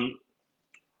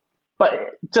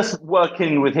 But just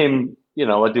working with him, you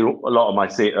know, I do a lot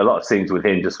of scenes with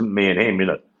him, just me and him, you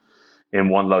know, in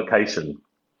one location,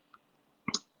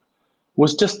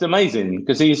 was just amazing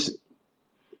because he's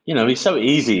so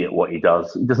easy at what he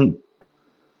does. He doesn't.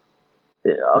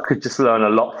 I could just learn a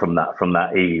lot from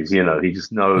that ease. You know, he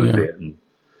just knows it, and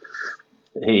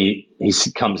he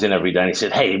comes in every day and he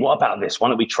said, "Hey, what about this? Why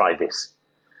don't we try this?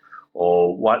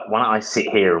 Or why don't I sit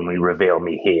here and we reveal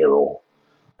me here?" Or,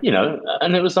 you know,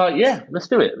 and it was like, yeah, let's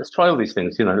do it. Let's try all these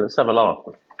things. You know, let's have a laugh.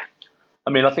 I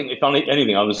mean, I think if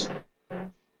anything, I was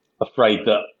afraid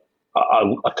that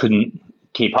I couldn't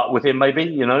keep up with him. Maybe,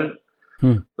 you know.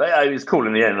 But it was cool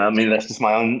in the end. I mean, that's just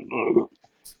my own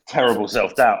terrible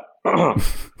self-doubt.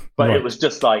 But It was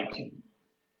just like,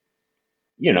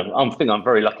 you know, I think I'm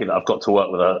very lucky that I've got to work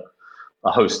with a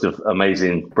host of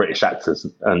amazing British actors,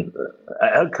 and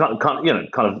kind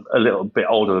of a little bit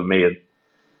older than me,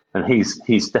 and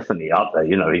he's definitely up there.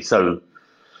 You know, he's so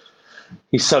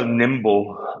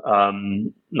nimble,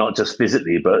 not just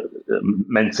physically but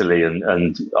mentally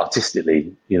and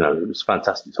artistically. You know, it was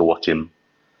fantastic to watch him.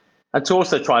 And to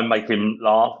also try and make him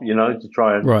laugh, you know, to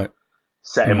try and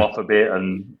set him off a bit,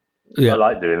 and I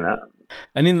like doing that.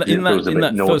 And in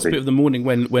that first bit of the morning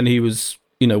when he was,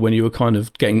 you know, when you were kind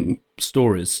of getting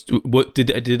stories, were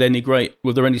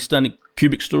there any Stanley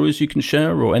Kubrick stories you can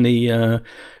share, or any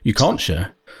you can't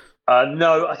share?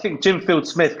 No, I think Jim Field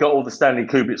Smith got all the Stanley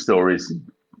Kubrick stories.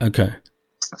 Okay.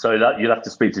 So you'd have to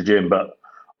speak to Jim, but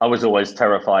I was always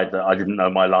terrified that I didn't know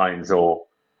my lines, or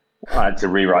I had to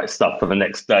rewrite stuff for the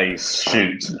next day's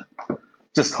shoot.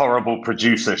 Just horrible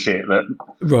producer shit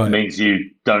that means you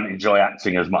don't enjoy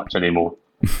acting as much anymore.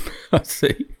 I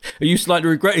see. Are you slightly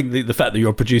regretting the fact that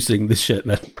you're producing this shit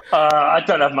then? I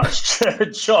don't have much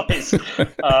choice.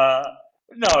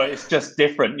 No, it's just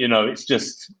different. You know, it's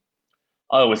just,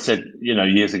 I always said, you know,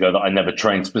 years ago that I never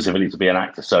trained specifically to be an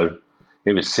actor. So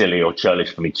it was silly or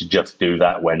churlish for me to just do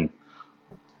that when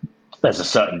there's a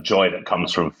certain joy that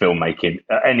comes from filmmaking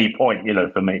at any point, you know,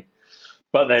 for me.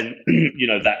 But then, you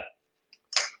know, that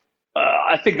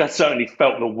I think I certainly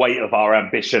felt the weight of our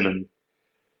ambition and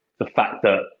the fact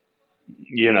that,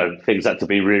 you know, things had to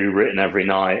be rewritten every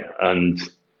night and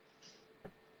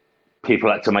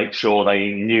people had to make sure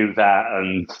they knew that,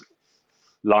 and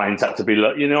lines had to be,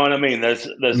 you know what I mean? There's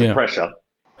a pressure.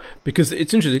 Because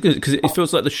it's interesting, because it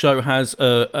feels like the show has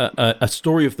a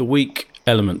story of the week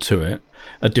element to it,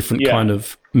 a different kind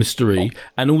of mystery,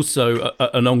 and also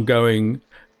an ongoing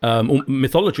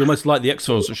mythology, almost like the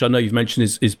X-Files, which I know you've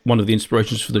mentioned is one of the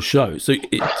inspirations for the show. So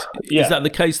is that the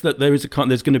case, that there's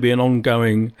going to be an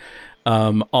ongoing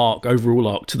overall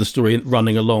arc to the story,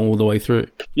 running along all the way through.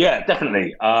 Yeah,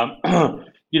 definitely.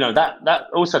 That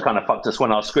also kind of fucked us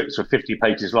when our scripts were 50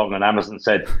 pages long and Amazon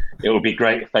said it would be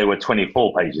great if they were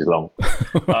 24 pages long.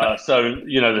 So,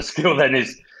 the skill then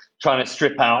is trying to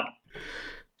strip out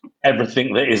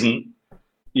everything that isn't,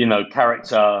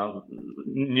 character,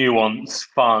 nuance,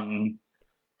 fun,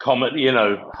 comedy,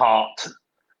 heart,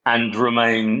 and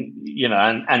remain,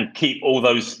 and keep all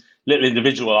those little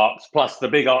individual arcs plus the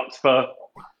big arcs for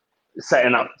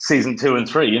setting up season 2 and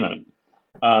 3,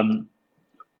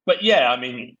 But yeah, I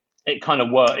mean, it kind of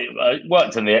worked. It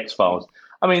worked in the X-Files.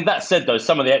 I mean, that said, though,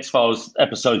 some of the X-Files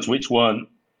episodes which weren't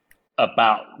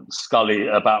about Scully,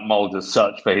 about Mulder's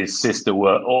search for his sister,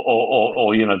 were,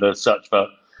 or the search for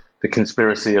the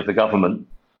conspiracy of the government.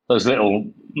 Those little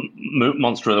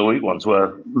Monster of the Week ones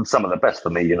were some of the best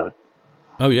for me.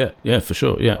 Oh yeah, for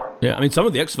sure. Yeah. I mean, some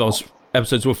of the X-Files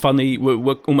episodes were funny,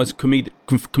 were almost completely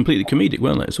comedic,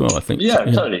 weren't they, as well, I think? Yeah,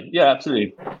 totally. Yeah,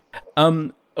 absolutely.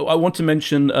 I want to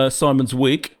mention Simon's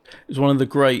wig. It's one of the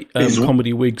great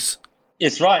comedy wigs.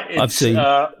 It's right. I've seen.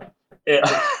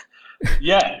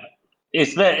 Yeah,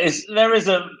 it's there. There is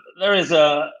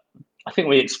a. I think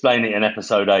we explain it in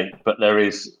episode 8, but there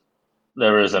is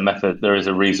a method. There is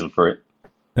a reason for it.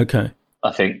 Okay. I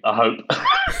hope.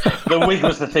 The wig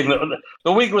was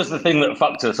the thing that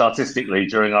fucked us artistically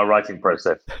during our writing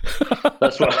process.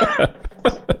 That's what.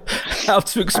 How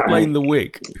to explain the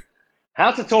wig?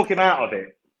 How to talk him out of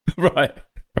it? Right.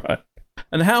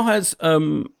 And how has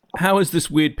this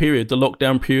weird period, the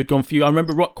lockdown period, gone for you? I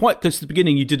remember quite close to the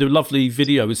beginning, you did a lovely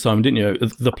video with Simon, didn't you?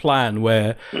 The plan,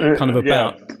 where kind of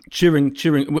about cheering,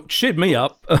 cheered me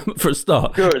up for a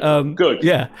start. Good.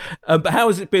 Yeah. But how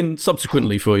has it been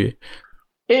subsequently for you?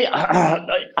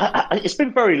 It's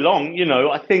been very long.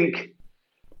 I think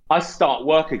I start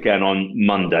work again on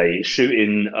Monday,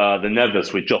 shooting The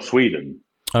Nevers with Joss Whedon.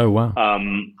 Oh, wow.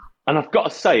 And I've got to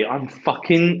say, I'm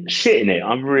fucking shitting it.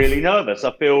 I'm really nervous.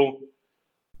 I feel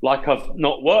like I've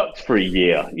not worked for a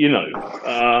year,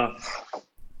 I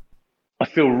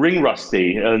feel ring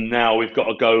rusty, and now we've got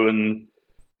to go and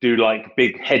do like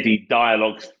big heady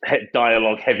dialogue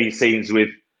heavy scenes with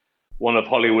one of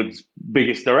Hollywood's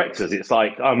biggest directors. It's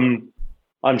like I'm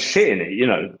shitting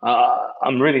it,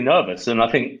 I'm really nervous, and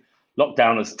I think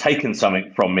lockdown has taken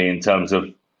something from me in terms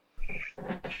of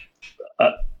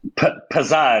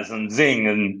pizzazz and zing,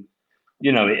 and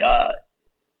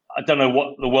I don't know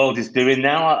what the world is doing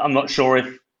now. I'm not sure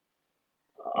if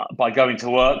by going to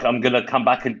work I'm going to come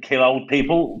back and kill old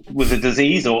people with a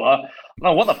disease, or I don't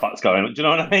know what the fuck's going on. Do you know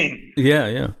what I mean?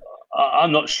 Yeah.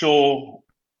 I'm not sure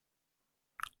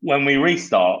when we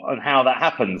restart and how that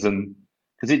happens, and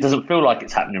because it doesn't feel like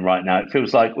it's happening right now. It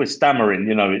feels like we're stammering.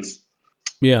 It's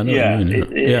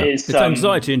it's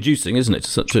anxiety inducing, isn't it?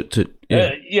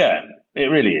 Yeah, it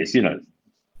really is.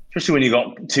 Especially when you've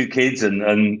got 2 kids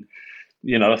and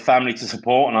a family to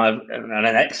support, and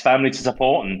an ex-family to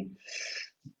support, and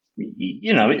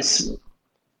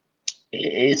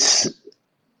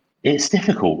it's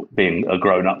difficult being a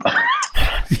grown-up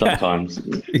sometimes.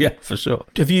 Yeah, for sure.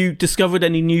 Have you discovered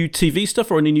any new TV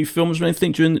stuff or any new films or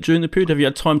anything during the period? Have you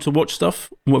had time to watch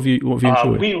stuff? What have you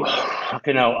enjoyed?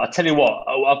 I tell you what,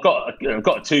 I've got a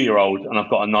 2-year-old and I've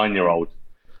got a 9-year-old.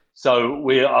 So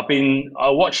I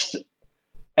watched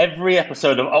every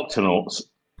episode of Octonauts.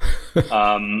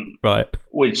 Right,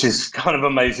 which is kind of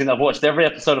amazing. I've watched every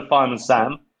episode of Fireman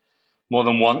Sam more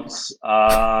than once,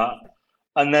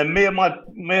 and then me and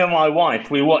my wife,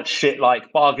 we watch shit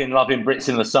like Bargain Loving Brits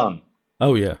in the Sun.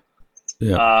 Oh yeah.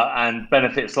 And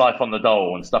Benefits Life on the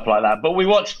Dole and stuff like that. But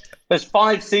there's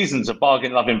 5 seasons of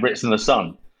Bargain Loving Brits in the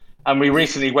Sun, and we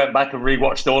recently went back and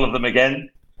rewatched all of them again.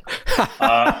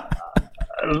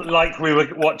 Like we were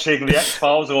watching The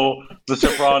X-Files or The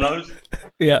Sopranos.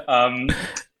 Yeah.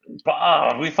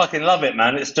 But we fucking love it,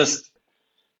 man. It's just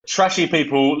trashy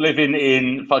people living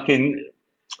in fucking,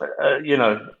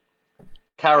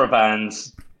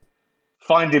 caravans,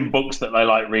 finding books that they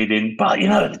like reading. But,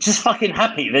 they're just fucking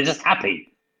happy. They're just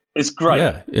happy. It's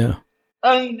great. Yeah.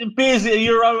 And beer's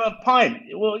 €1 a pint.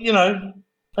 Well,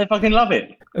 they fucking love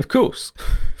it. Of course.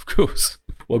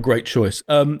 Well, great choice.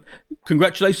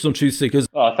 Congratulations on Truth Seekers.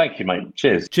 Oh, thank you, mate.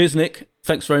 Cheers, Nick.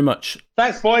 Thanks very much.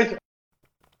 Thanks, boys.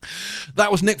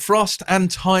 That was Nick Frost, and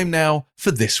time now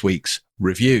for this week's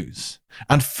reviews.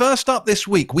 And first up this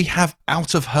week, we have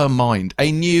Out of Her Mind,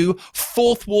 a new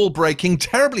fourth-wall-breaking,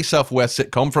 terribly self-aware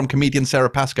sitcom from comedian Sarah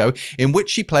Pascoe, in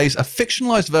which she plays a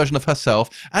fictionalized version of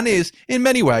herself and is, in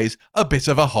many ways, a bit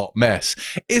of a hot mess.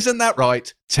 Isn't that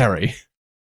right, Terry?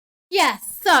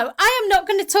 Yes, so I am not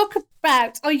going to talk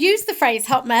about, I'll use the phrase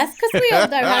hot mess because we all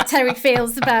know how Terry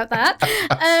feels about that.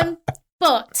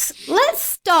 But let's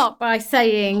start by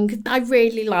saying I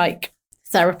really like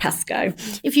Sara Pascoe.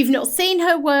 If you've not seen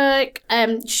her work,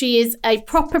 she is a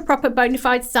proper bona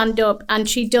fide stand-up, and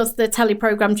she does the telly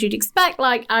programs you'd expect,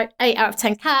 like 8 out of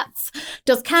 10 Cats,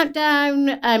 does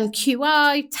Countdown,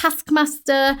 QI,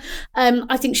 Taskmaster.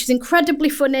 I think she's incredibly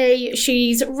funny.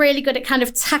 She's really good at kind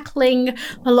of tackling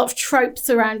a lot of tropes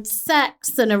around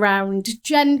sex and around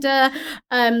gender.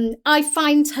 I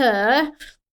find her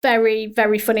very,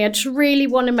 very funny. I just really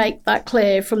want to make that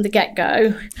clear from the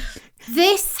get-go.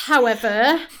 This,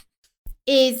 however,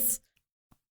 is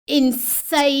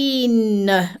insane,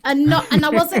 and I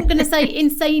wasn't going to say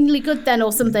insanely good then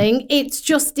or something. It's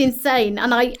just insane,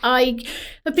 and I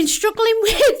have been struggling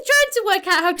with trying to work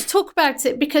out how to talk about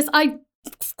it because I,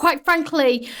 quite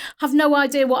frankly, have no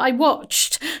idea what I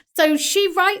watched. So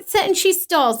she writes it and she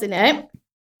stars in it.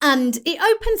 And it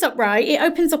opens up, right? It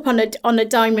opens up on a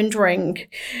diamond ring.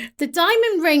 The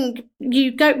diamond ring,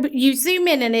 you zoom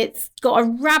in and it's got a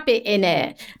rabbit in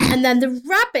it. And then the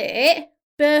rabbit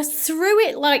bursts through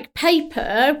it like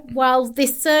paper while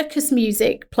this circus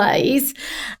music plays.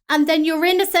 And then you're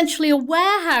in essentially a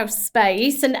warehouse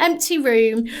space, an empty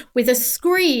room with a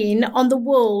screen on the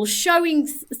wall showing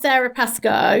Sara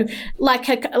Pascoe like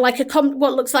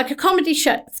what looks like a comedy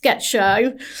sketch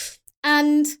show.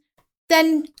 And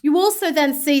then you also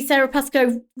then see Sara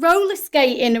Pascoe roller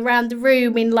skating around the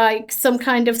room in like some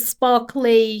kind of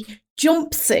sparkly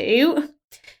jumpsuit.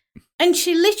 And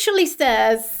she literally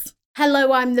says,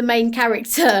 "Hello, I'm the main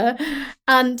character.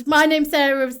 And my name's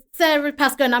Sara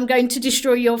Pascoe, and I'm going to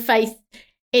destroy your faith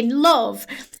in love."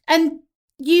 And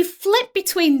you flip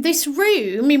between this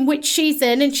room in which she's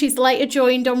in, and she's later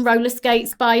joined on roller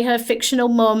skates by her fictional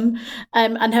mum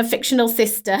and her fictional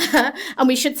sister. And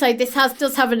we should say this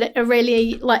does have a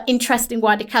really interesting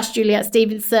wider cast: Juliette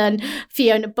Stevenson,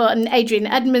 Fiona Button, Adrian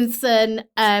Edmondson,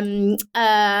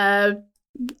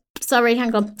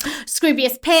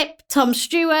 Scroobius Pip, Tom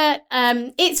Stewart.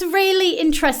 It's a really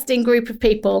interesting group of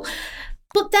people.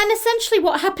 But then essentially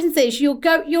what happens is you're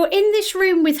in this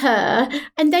room with her,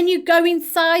 and then you go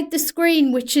inside the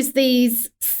screen, which is these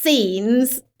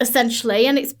scenes essentially,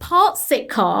 and it's part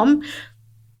sitcom,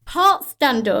 part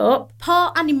stand-up,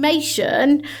 part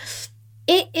animation.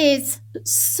 It is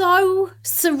so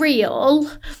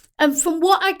surreal. And from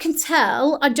what I can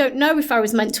tell, I don't know if I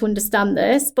was meant to understand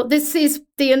this, but this is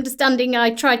the understanding I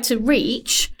tried to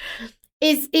reach.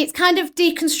 It's kind of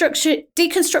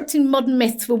deconstructing modern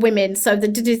myths for women. So the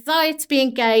desire to be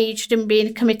engaged and be in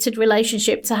a committed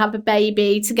relationship, to have a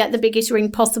baby, to get the biggest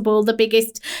ring possible, the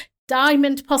biggest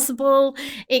diamond possible.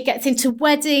 It gets into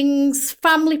weddings,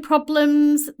 family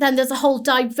problems. Then there's a whole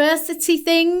diversity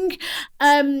thing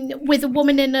with a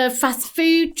woman in a fast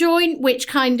food joint, which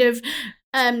kind of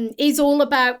is all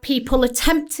about people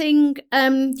attempting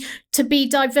to be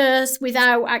diverse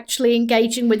without actually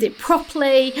engaging with it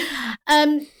properly.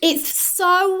 It's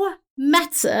so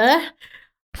meta.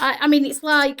 I mean, it's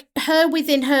like her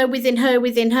within her, within her,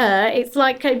 within her. It's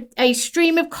like a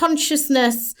stream of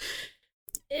consciousness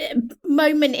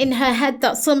moment in her head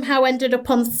that somehow ended up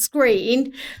on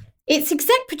screen. It's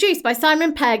exec produced by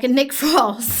Simon Pegg and Nick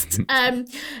Frost.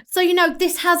 So,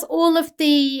 this has all of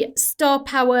the star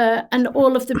power and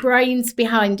all of the brains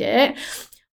behind it.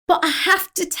 But I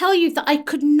have to tell you that I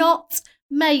could not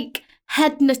make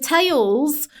head nor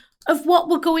tails of what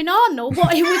were going on or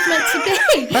what it was meant to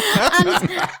be.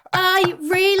 And I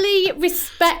really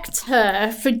respect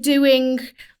her for doing...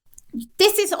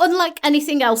 This is unlike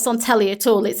anything else on telly at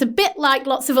all. It's a bit like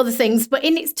lots of other things, but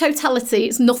in its totality,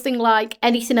 it's nothing like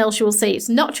anything else you will see. It's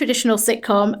not a traditional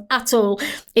sitcom at all.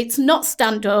 It's not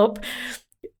stand-up,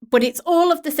 but it's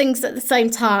all of the things at the same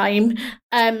time.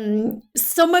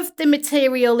 Some of the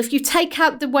material, if you take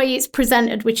out the way it's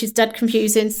presented, which is dead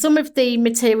confusing, some of the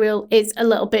material is a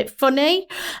little bit funny.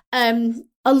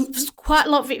 Quite a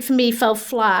lot of it for me fell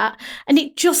flat, and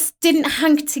it just didn't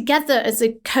hang together as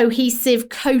a cohesive,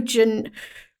 cogent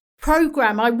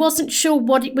program. I wasn't sure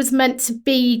what it was meant to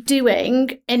be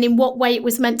doing and in what way it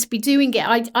was meant to be doing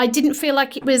it. I didn't feel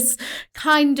like it was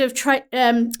kind of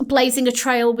blazing a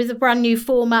trail with a brand new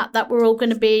format that we're all going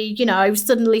to be,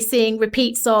 suddenly seeing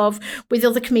repeats of with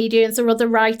other comedians or other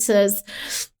writers.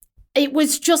 It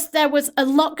was just, there was a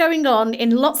lot going on in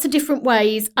lots of different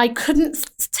ways. I couldn't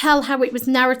tell how it was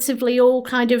narratively all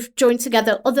kind of joined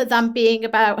together other than being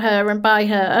about her and by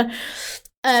her.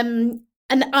 And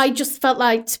I just felt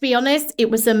like, to be honest, it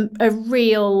was a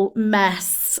real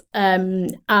mess.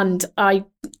 And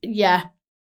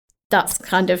that's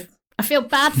kind of I feel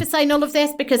bad for saying all of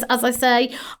this because, as I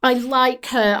say, I like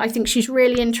her. I think she's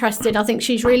really interested. I think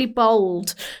she's really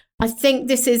bold. I think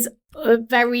this is a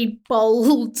very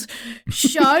bold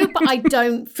show, but I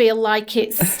don't feel like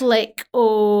it's slick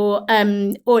or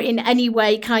in any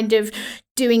way kind of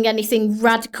doing anything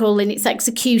radical in its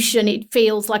execution. It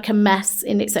feels like a mess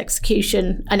in its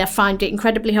execution, and I find it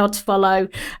incredibly hard to follow.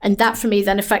 And that for me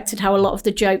then affected how a lot of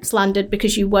the jokes landed,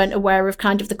 because you weren't aware of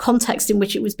kind of the context in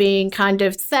which it was being kind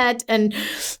of said, and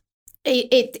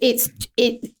it's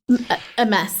a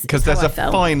mess. Because there's a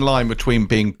fine line between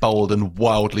being bold and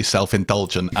wildly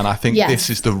self-indulgent, and I think this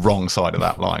is the wrong side of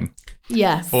that line.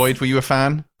 Yes. Boyd, were you a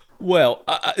fan? Well,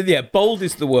 yeah, bold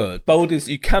is the word. Bold is,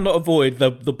 you cannot avoid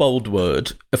the bold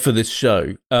word for this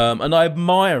show. And I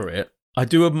admire it. I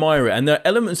do admire it. And there are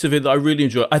elements of it that I really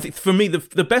enjoy. I think for me,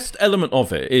 the best element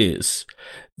of it is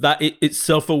that it's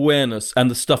self-awareness and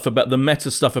the stuff about the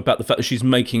meta stuff about the fact that she's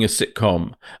making a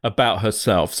sitcom about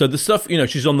herself. So the stuff,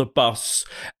 she's on the bus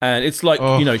and it's like,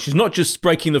 she's not just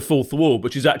breaking the fourth wall,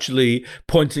 but she's actually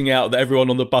pointing out that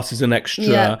everyone on the bus is an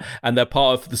extra and they're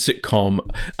part of the sitcom.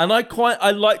 And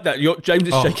I like that. James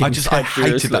is shaking his head. I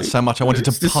hated that so much. I wanted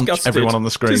to punch everyone on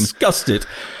the screen. Disgusted.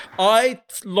 I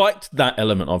liked that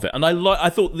element of it, and I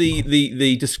thought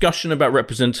the discussion about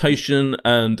representation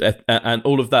and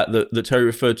all of that Terry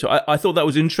referred to, I thought that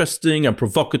was interesting and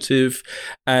provocative,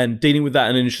 and dealing with that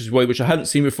in an interesting way, which I hadn't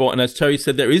seen before. And as Terry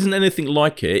said, there isn't anything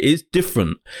like it. It is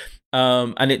different.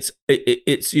 And it's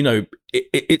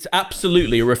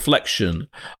absolutely a reflection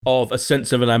of a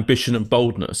sense of an ambition and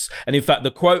boldness. And in fact,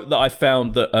 the quote that I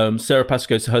found that Sarah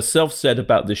Pascoe herself said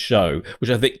about this show, which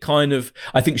I think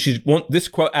she'd want this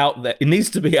quote out there, it needs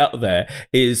to be out there,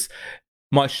 is,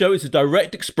 "My show is a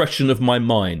direct expression of my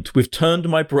mind. We've turned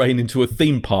my brain into a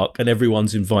theme park and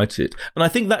everyone's invited." And I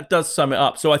think that does sum it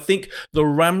up. So I think the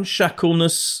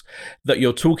ramshackleness that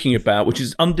you're talking about, which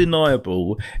is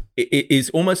undeniable, it is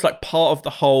almost like part of the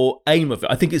whole aim of it.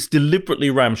 I think it's deliberately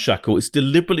ramshackle. It's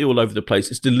deliberately all over the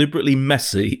place. It's deliberately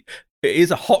messy. It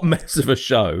is a hot mess of a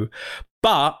show.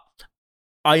 But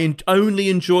I only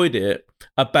enjoyed it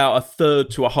about a third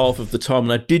to a half of the time,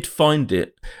 and I did find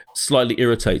it slightly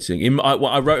irritating.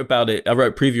 I wrote about it, I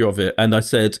wrote a preview of it, and I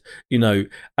said,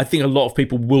 I think a lot of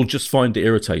people will just find it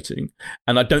irritating,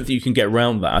 and I don't think you can get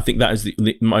around that. I think that is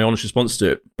my honest response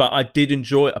to it. But I did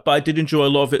enjoy it. But I did enjoy a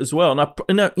lot of it as well, and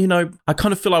I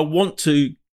kind of feel I want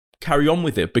to carry on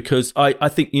with it, because I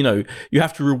think you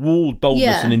have to reward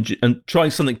boldness and trying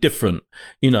something different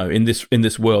in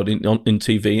this world in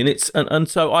TV, and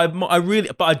so I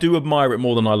really, but I do admire it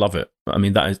more than I love it. I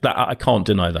mean, that I can't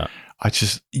deny that.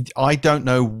 I don't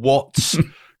know what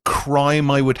crime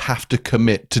I would have to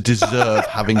commit to deserve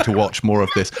having to watch more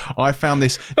of this. I found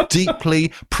this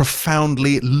deeply,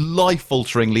 profoundly,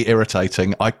 life-alteringly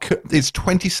irritating. It's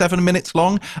 27 minutes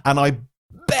long, and I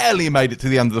barely made it to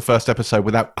the end of the first episode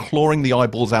without clawing the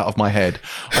eyeballs out of my head.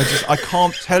 I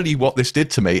can't tell you what this did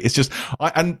to me. It's just,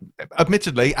 and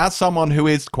admittedly, as someone who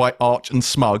is quite arch and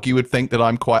smug, you would think that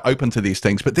I'm quite open to these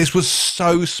things, but this was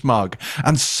so smug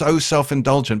and so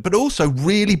self-indulgent, but also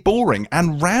really boring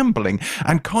and rambling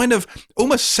and kind of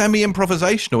almost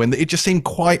semi-improvisational, in that it just seemed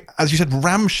quite, as you said,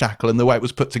 ramshackle in the way it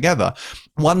was put together.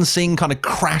 One scene kind of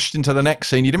crashed into the next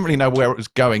scene. You didn't really know where it was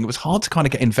going. It was hard to kind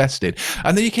of get invested.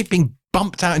 And then you keep being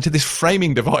bumped out into this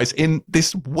framing device in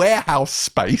this warehouse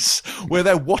space where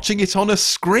they're watching it on a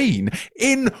screen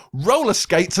in roller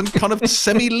skates and kind of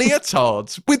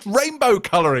semi-leotards with rainbow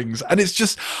colorings. And it's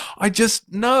just,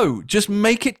 just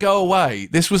make it go away.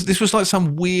 This was like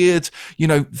some weird,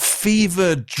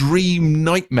 fever dream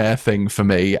nightmare thing for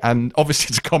me. And obviously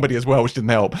it's a comedy as well, which didn't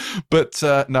help. But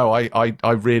no,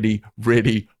 I really,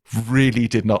 really, really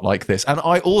did not like this. And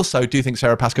I also do think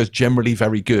Sarah Pascoe is generally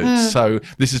very good. So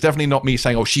this is definitely not me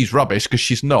saying, oh, she's rubbish, because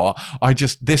she's not.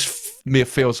 This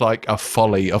feels like a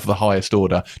folly of the highest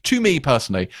order. To me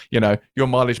personally, your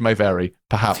mileage may vary,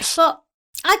 perhaps. But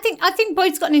I think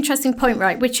Boyd's got an interesting point,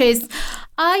 right? Which is,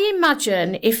 I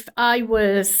imagine if I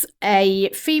was a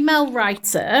female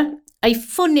writer, a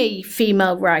funny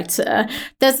female writer,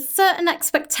 there's a certain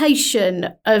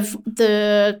expectation of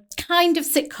the kind of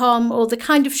sitcom or the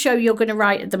kind of show you're going to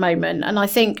write at the moment. And I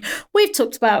think we've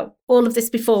talked about all of this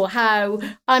before, how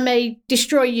I May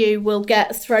Destroy You will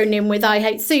get thrown in with I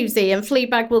Hate Susie, and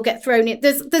Fleabag will get thrown in.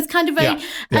 There's kind of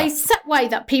a set way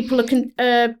that people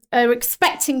are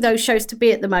expecting those shows to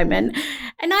be at the moment.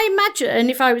 And I imagine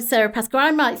if I was Sarah Pascoe,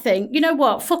 I might think, you know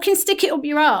what, fucking stick it up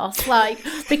your arse,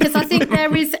 because I think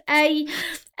there is a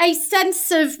a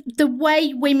sense of the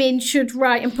way women should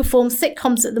write and perform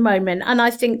sitcoms at the moment. And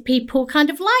I think people kind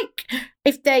of like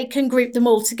if they can group them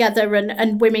all together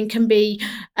and women can be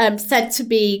said to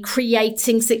be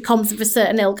creating sitcoms of a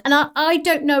certain ilk. And I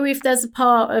don't know if there's a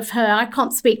part of her, I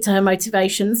can't speak to her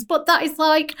motivations, but that is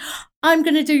like, I'm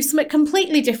going to do something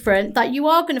completely different that you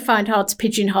are going to find hard to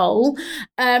pigeonhole.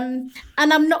 And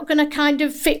I'm not going to kind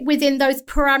of fit within those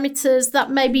parameters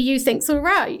that maybe you think's all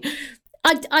right.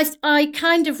 I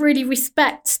kind of really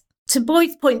respect, to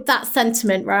Boyd's point, that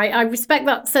sentiment, right? I respect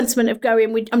that sentiment of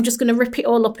going, I'm just going to rip it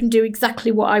all up and do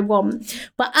exactly what I want.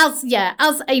 But as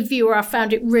a viewer, I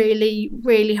found it really,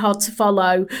 really hard to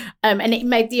follow. And it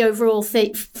made the overall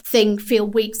thing feel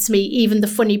weak to me, even the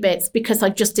funny bits, because I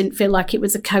just didn't feel like it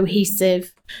was a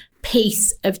cohesive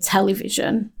piece of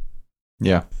television.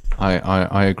 Yeah,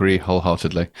 I agree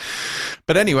wholeheartedly.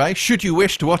 But anyway, should you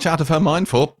wish to watch Out of Her Mind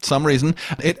for some reason,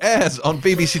 it airs on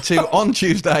BBC Two on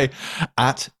Tuesday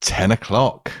at 10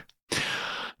 o'clock.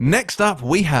 Next up,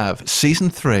 we have Season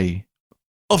 3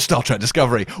 of Star Trek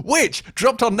Discovery, which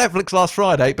dropped on Netflix last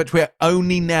Friday, but we're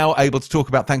only now able to talk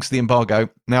about thanks to the embargo.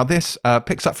 Now, this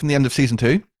picks up from the end of Season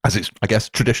 2, as it's, I guess,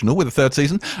 traditional with the third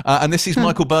season. And this sees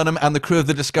Michael Burnham and the crew of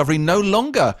the Discovery no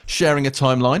longer sharing a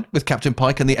timeline with Captain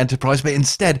Pike and the Enterprise, but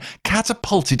instead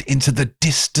catapulted into the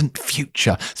distant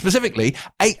future, specifically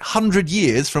 800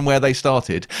 years from where they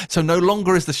started. So no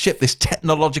longer is the ship this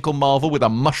technological marvel with a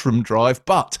mushroom drive,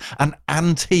 but an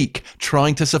antique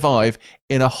trying to survive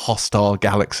in a hostile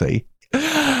galaxy.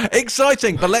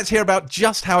 Exciting, but let's hear about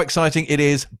just how exciting it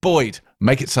is. Boyd,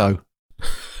 make it so.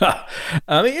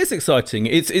 I mean, it's exciting.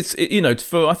 It's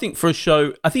I think for a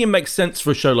show, I think it makes sense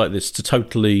for a show like this to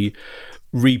totally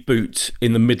reboot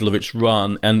in the middle of its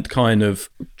run and kind of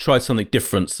try something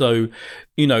different. So,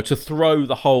 to throw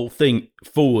the whole thing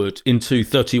forward into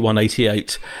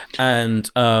 3188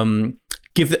 and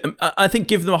give them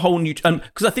a whole new,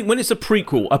 because I think when it's a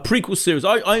prequel series,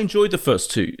 I enjoyed the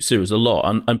first two series a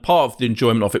lot, and part of the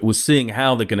enjoyment of it was seeing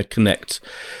how they're going to connect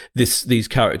these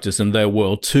characters and their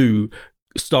world to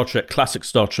Star Trek, classic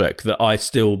Star Trek, that I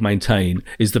still maintain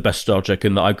is the best Star Trek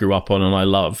and that I grew up on and I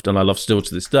loved still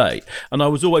to this day. And I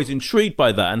was always intrigued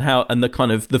by that and the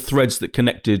kind of the threads that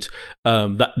connected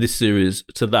that this series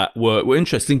to that were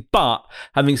interesting. But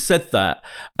having said that,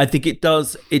 I think it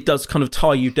does kind of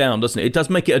tie you down, doesn't it? It does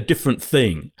make it a different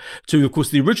thing to, of course,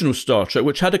 the original Star Trek,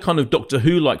 which had a kind of Doctor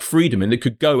Who-like freedom, and it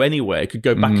could go anywhere. It could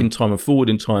go back in time and forward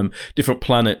in time, different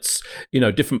planets,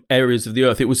 different areas of the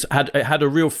Earth. It had a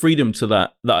real freedom to that.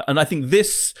 And I think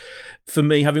this, for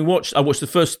me, I watched the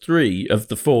first 3 of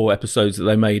the 4 episodes that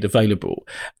they made available,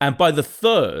 and by the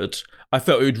third, I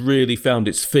felt it had really found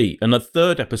its feet. And the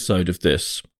third episode of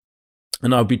this,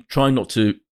 and I'll be trying not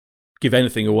to give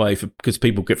anything away because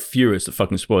people get furious at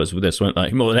fucking spoilers with this, won't they?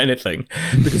 More than anything,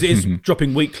 because it is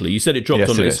dropping weekly. You said it dropped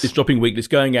it's dropping weekly. It's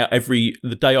going out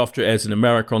the day after it airs in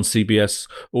America on CBS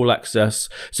All Access.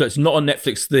 So it's not a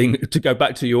Netflix thing. To go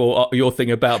back to your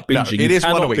thing about binging, no, it is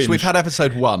one a week. So we've had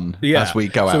episode 1 as we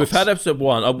go out. So we've had episode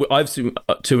 1. I've seen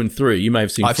 2 and 3. You may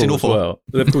have seen 4 as well.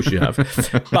 Of course you have.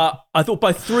 But I thought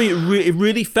by 3 it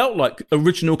really felt like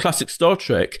original classic Star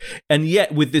Trek, and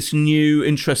yet with this new,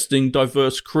 interesting,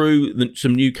 diverse crew,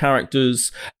 some new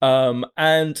characters,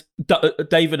 and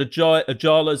David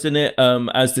Ajala's in it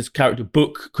as this character,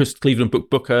 Chris Cleveland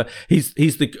Booker. He's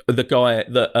the guy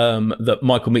that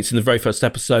Michael meets in the very first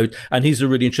episode, and he's a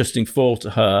really interesting foil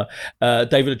to her.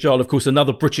 David Ajala, of course,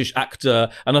 another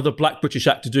black British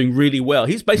actor doing really well.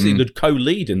 He's basically the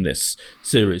co-lead in this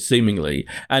series, seemingly,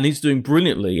 and he's doing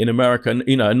brilliantly in America. And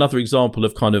another example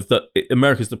of kind of that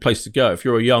America's the place to go if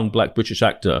you're a young black British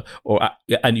actor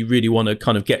and you really want to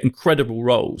kind of get incredible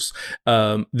roles.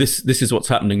 This is what's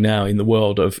happening now in the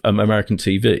world of American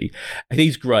TV.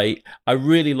 He's great. I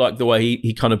really like the way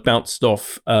he kind of bounced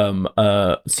off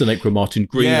Sonequa Martin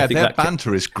Green. Yeah, I think their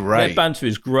banter is great. Their banter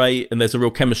is great, and there's a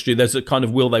real chemistry. There's a kind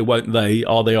of will they, won't they,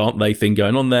 are they, aren't they thing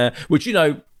going on there, which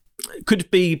could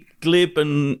be glib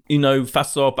and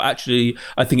facile, but actually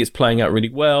I think it's playing out really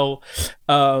well.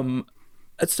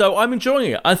 So I'm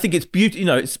enjoying it. I think it's beautiful.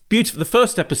 It's beautiful. The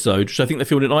first episode, which I think they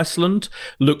filmed in Iceland,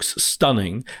 looks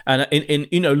stunning, and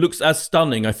looks as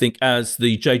stunning, I think, as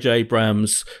the J.J.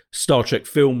 Abrams Star Trek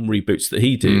film reboots that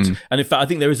he did. And in fact, I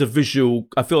think there is I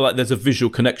feel like there's a visual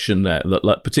connection there. That,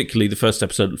 like, particularly the first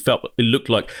episode it looked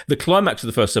like the climax of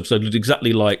the first episode looked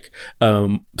exactly like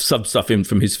some stuff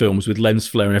from his films with lens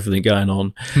flare and everything going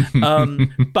on.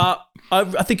 But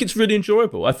I think it's really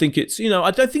enjoyable. I think it's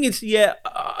I don't think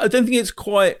it's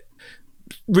quite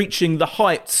reaching the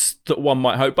heights that one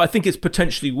might hope, but I think it's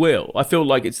potentially will. I feel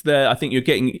like it's there. I think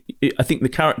the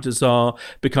characters are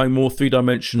becoming more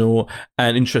three-dimensional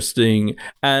and interesting,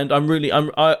 and I'm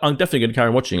definitely going to carry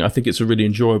on watching. I think it's a really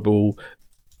enjoyable.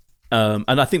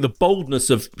 And I think the boldness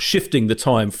of shifting the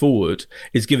time forward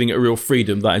is giving it a real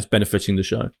freedom that is benefiting the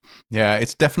show. Yeah,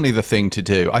 it's definitely the thing to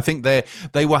do. I think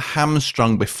they were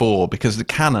hamstrung before because the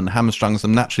canon hamstrungs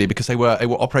them naturally because they were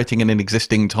operating in an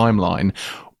existing timeline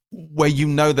where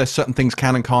there's certain things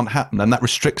can and can't happen, and that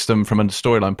restricts them from a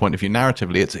storyline point of view.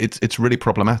 Narratively, it's really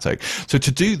problematic. So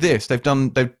to do this, they've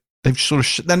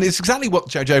sort of, and it's exactly what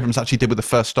J.J. Abrams actually did with the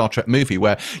first Star Trek movie,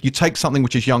 where you take something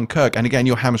which is young Kirk, and again,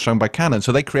 you're hamstrung by canon.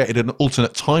 So they created an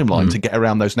alternate timeline to get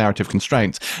around those narrative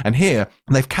constraints. And here,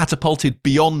 they've catapulted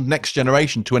beyond Next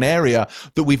Generation to an area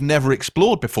that we've never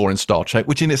explored before in Star Trek,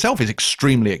 which in itself is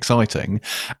extremely exciting.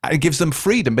 It gives them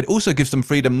freedom, but it also gives them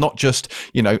freedom not just,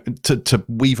 to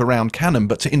weave around canon,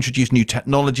 but to introduce new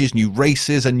technologies, new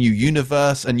races, a new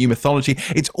universe, a new mythology.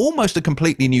 It's almost a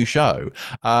completely new show.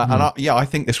 I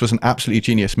think this was an absolutely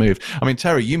genius move. I mean,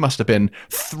 Terry, you must have been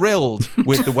thrilled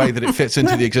with the way that it fits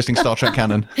into the existing Star Trek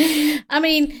canon. I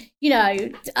mean,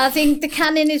 I think the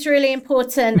canon is really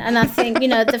important, and I think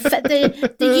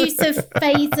the use of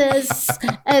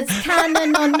phasers as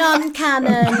canon or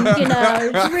non-canon,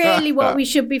 is really what we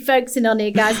should be focusing on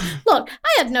here, guys. Look,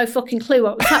 I had no fucking clue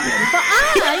what was happening,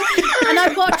 but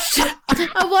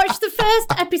I watched the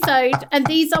first episode, and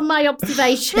these are my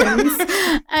observations.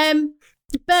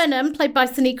 Burnham, played by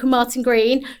Sonequa Martin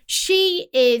Green, she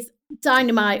is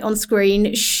dynamite on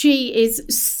screen. She is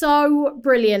so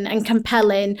brilliant and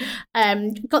compelling.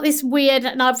 Got this weird,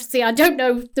 and obviously I don't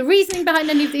know the reasoning behind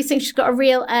any of these things. She's got a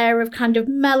real air of kind of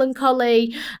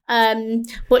melancholy,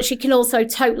 but she can also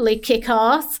totally kick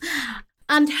ass.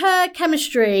 And her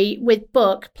chemistry with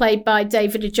Book, played by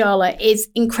David Ajala, is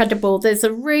incredible. There's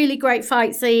a really great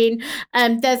fight scene.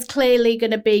 There's clearly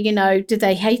going to be, do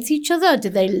they hate each other? Do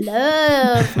they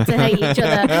love to hate each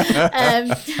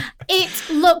other? It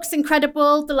looks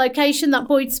incredible. The location that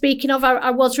Boyd's speaking of,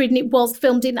 I was reading, it was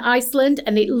filmed in Iceland,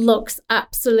 and it looks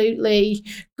absolutely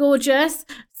gorgeous.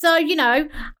 So,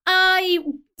 I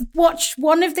watched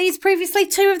one of these previously,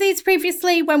 two of these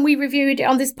previously when we reviewed it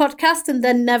on this podcast, and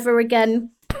then never again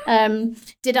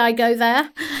did I go there.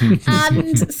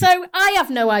 And so I have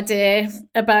no idea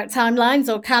about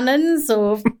timelines or canons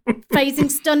or phasing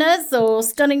stunners or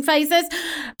stunning phasers,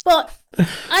 but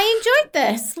I enjoyed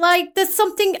this. Like,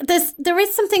 there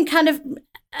is something kind of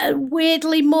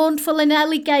weirdly mournful and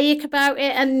elegaic about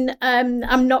it, and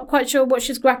I'm not quite sure what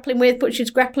she's grappling with, but she's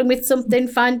grappling with something,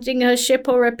 finding her ship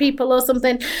or her people or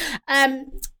something.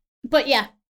 But yeah,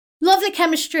 lovely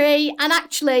chemistry. And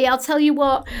actually, I'll tell you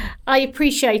what I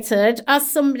appreciated as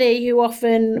somebody who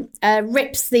often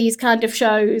rips these kind of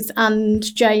shows, and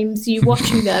James, you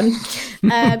watching them,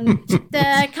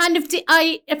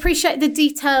 I appreciate the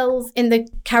details in the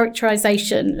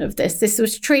characterization of this. This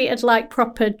was treated like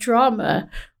proper drama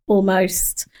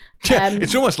almost. Yeah,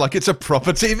 it's almost like it's a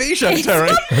proper TV show, Terry.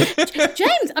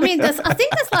 James, I mean, I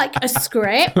think there's like a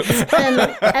script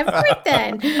and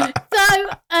everything. So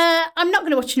I'm not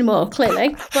going to watch anymore,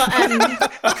 clearly.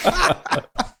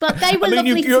 But they were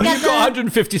lovely together. You've got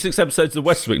 156 episodes of The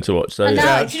West Wing to watch. So I know,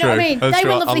 yeah, do you know what I mean?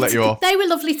 They were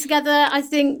lovely together. I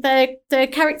think the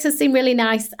characters seem really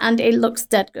nice, and it looks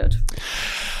dead good.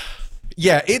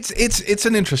 Yeah, it's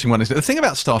an interesting one, isn't it? The thing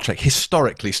about Star Trek,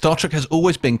 historically, Star Trek has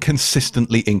always been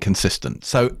consistently inconsistent.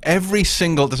 So every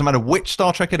single, doesn't matter which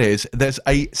Star Trek it is, there's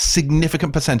a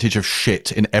significant percentage of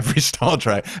shit in every Star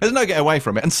Trek. There's no get away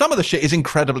from it. And some of the shit is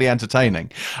incredibly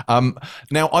entertaining.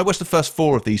 Now, I watched the first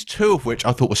 4 of these, 2 of which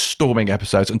I thought were storming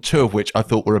episodes, and 2 of which I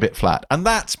thought were a bit flat. And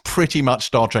that's pretty much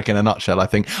Star Trek in a nutshell, I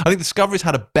think. I think Discovery's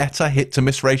had a better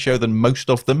hit-to-miss ratio than most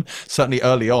of them. Certainly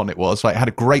early on it was. Like, it had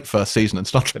a great first season, and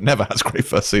Star Trek never has great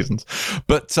first seasons.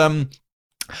 But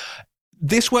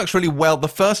this works really well. The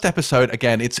first episode,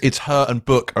 again, it's her and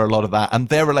Book are a lot of that, and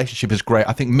their relationship is great.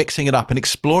 I think mixing it up and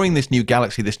exploring this new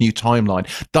galaxy, this new timeline,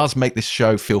 does make this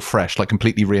show feel fresh, like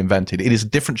completely reinvented. It is a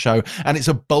different show, and it's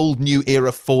a bold new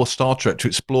era for Star Trek to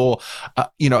explore, a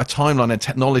timeline and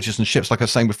technologies and ships, like I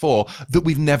was saying before, that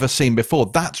we've never seen before.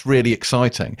 That's really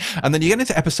exciting. And then you get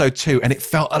into episode 2, and it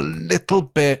felt a little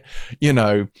bit,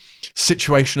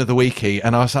 situation of the weeky,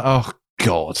 and I was like, oh,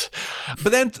 God.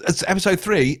 But then episode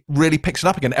 3 really picks it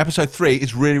up again. Episode 3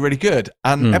 is really, really good.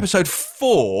 And episode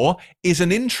 4 is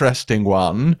an interesting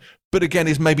one, but again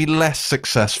is maybe less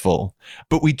successful.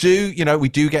 But we do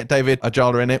get David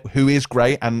Ajala in it, who is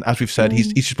great. And as we've said,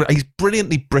 he's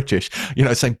brilliantly British,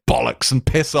 saying bollocks and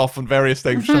piss off and various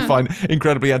things, which I find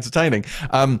incredibly entertaining.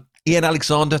 Ian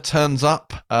Alexander turns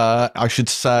up, I should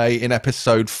say, in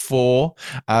episode 4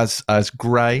 as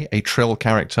Grey, a Trill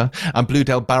character. And Blue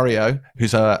Del Barrio,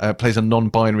 who's plays a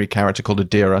non-binary character called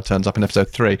Adira, turns up in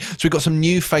episode 3. So we've got some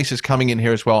new faces coming in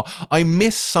here as well. I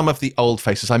miss some of the old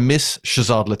faces. I miss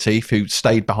Shazad Latif, who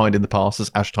stayed behind in the past as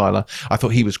Ash Tyler. I thought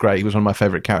he was great. He was one of my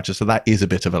favourite characters, so that is a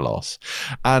bit of a loss.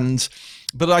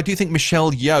 But I do think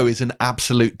Michelle Yeoh is an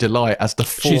absolute delight as the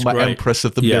former Empress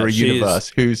of the Mirror Universe,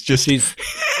 who's just...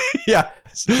 yeah,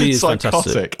 she is psychotic.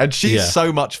 Fantastic. And she's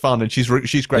so much fun, and she's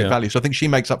great value. So I think she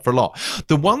makes up for a lot.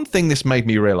 The one thing this made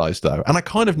me realise, though, and I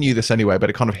kind of knew this anyway, but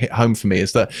it kind of hit home for me,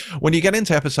 is that when you get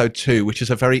into episode 2, which is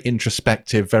a very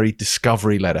introspective, very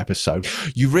discovery-led episode,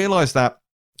 you realise that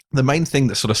the main thing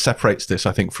that sort of separates this,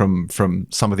 I think, from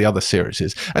some of the other series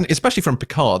is, and especially from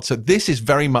Picard, so this is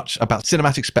very much about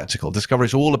cinematic spectacle. Discovery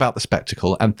is all about the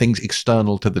spectacle and things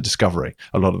external to the discovery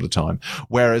a lot of the time,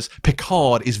 whereas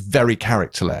Picard is very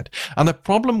character-led. And the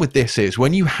problem with this is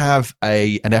when you have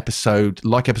an episode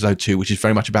like episode 2, which is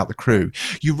very much about the crew,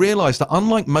 you realise that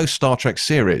unlike most Star Trek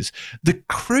series, the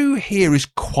crew here is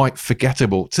quite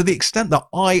forgettable to the extent that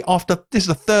after this is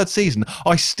the 3rd season,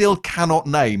 I still cannot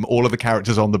name all of the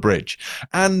characters on the bridge.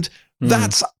 And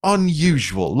that's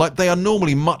unusual. Like, they are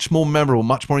normally much more memorable,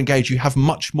 much more engaged. You have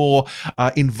much more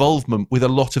involvement with a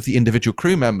lot of the individual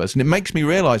crew members. And it makes me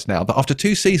realise now that after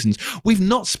 2 seasons, we've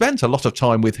not spent a lot of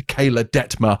time with Kayla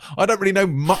Detmer. I don't really know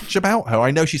much about her. I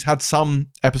know she's had some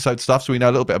episode stuff, so we know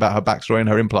a little bit about her backstory and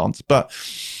her implants. But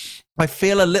I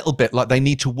feel a little bit like they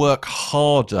need to work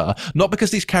harder, not because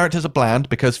these characters are bland,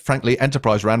 because frankly,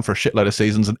 Enterprise ran for a shitload of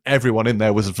seasons and everyone in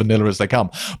there was as vanilla as they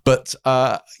come. But,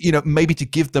 maybe to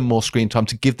give them more screen time,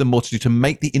 to give them more to do, to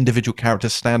make the individual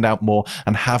characters stand out more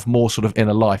and have more sort of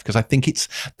inner life. Because I think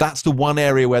that's the one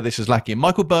area where this is lacking.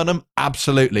 Michael Burnham,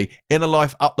 absolutely. Inner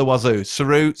life up the wazoo.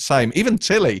 Saru, same. Even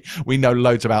Tilly, we know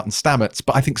loads about, and Stamets.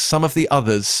 But I think some of the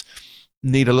others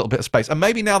need a little bit of space. And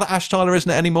maybe now that Ash Tyler isn't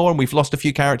it anymore and we've lost a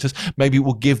few characters, maybe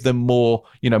we'll give them more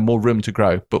room to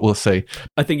grow, but we'll see.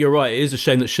 I think you're right. It is a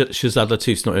shame that Shazad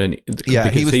Latif's not in it. Yeah,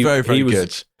 he was very, very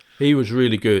good. He was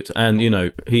really good, and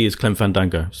he is Clem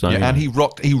Fandango. So and he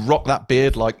rocked that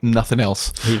beard like nothing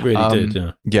else. He really did.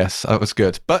 Yeah. Yes, that was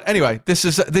good. But anyway, this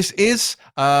is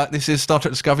Star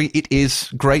Trek Discovery. It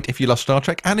is great if you love Star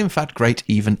Trek, and in fact, great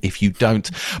even if you don't.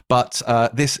 But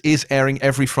this is airing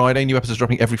every Friday. New episodes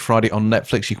dropping every Friday on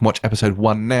Netflix. You can watch episode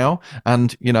 1 now,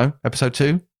 and episode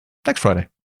 2 next Friday.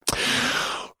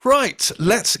 Right,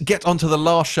 let's get on to the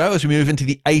last show as we move into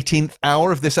the 18th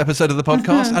hour of this episode of the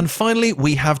podcast. And finally,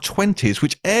 we have 20s,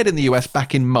 which aired in the US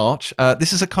back in March.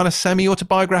 This is a kind of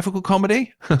semi-autobiographical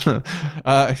comedy.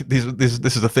 This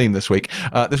is the theme this week.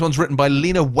 This one's written by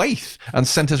Lena Waithe and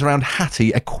centres around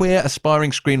Hattie, a queer aspiring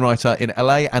screenwriter in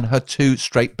LA, and her 2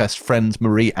 straight best friends,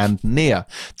 Marie and Nia.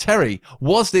 Terry,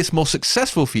 was this more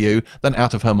successful for you than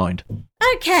Out of Her Mind?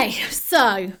 Okay,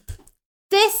 so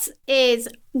this is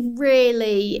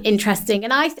really interesting,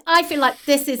 and I feel like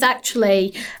this is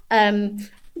actually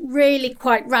really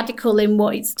quite radical in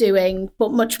what it's doing,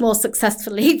 but much more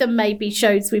successfully than maybe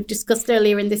shows we've discussed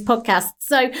earlier in this podcast.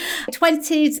 So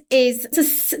 20s is a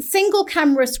single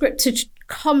camera scripted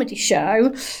comedy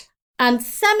show, and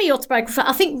semi-autobiographical,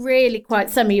 I think really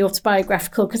quite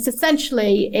semi-autobiographical, because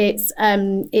essentially it's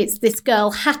this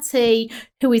girl, Hattie,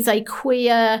 who is a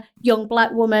queer young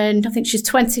black woman. I think she's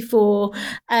 24.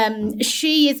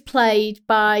 She is played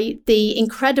by the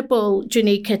incredible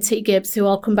Janika T. Gibbs, who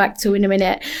I'll come back to in a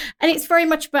minute. And it's very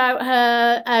much about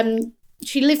her.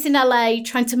 She lives in LA,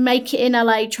 trying to make it in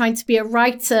LA, trying to be a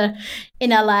writer in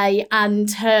LA,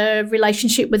 and her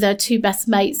relationship with her 2 best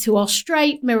mates who are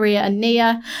straight, Maria and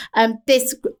Nia.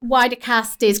 This wider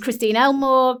cast is Christine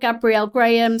Elmore, Gabrielle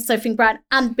Graham, Sophie Brown,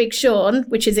 and Big Sean,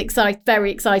 which is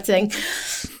very exciting.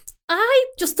 I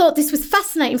just thought this was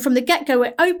fascinating from the get-go.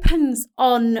 It opens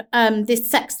on this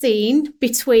sex scene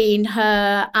between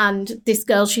her and this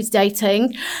girl she's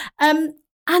dating.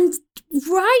 And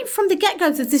right from the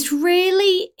get-go, there's this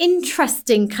really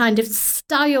interesting kind of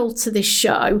style to this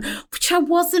show, which I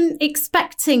wasn't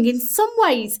expecting. In some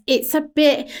ways, it looks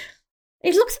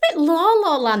a bit La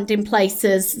La Land in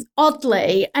places,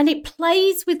 oddly, and it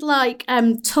plays with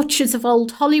touches of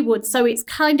old Hollywood. So it's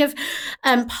kind of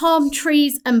palm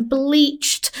trees and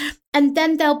bleached And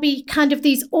then there'll be kind of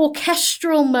these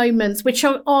orchestral moments, which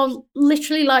are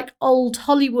literally like old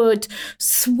Hollywood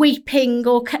sweeping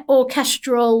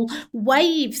orchestral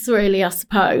waves, really, I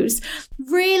suppose.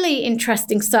 Really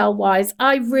interesting style-wise.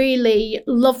 I really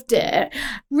loved it.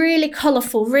 Really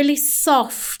colourful, really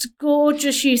soft,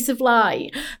 gorgeous use of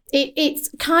light. It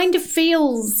kind of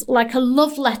feels like a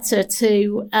love letter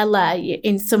to LA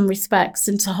in some respects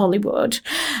and to Hollywood.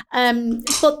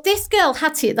 But this girl,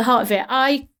 Hattie, at the heart of it,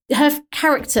 her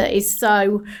character is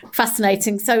so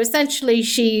fascinating. So essentially,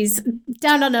 she's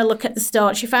down on her luck at the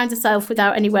start. She found herself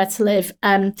without anywhere to live,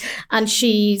 and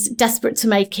she's desperate to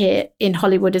make it in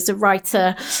Hollywood as a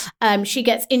writer. She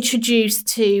gets introduced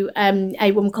to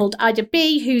a woman called Ida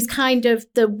B, who's kind of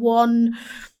the one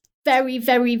very,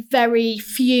 very, very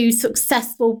few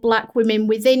successful Black women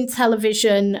within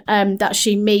television that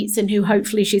she meets, and who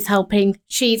hopefully she's hoping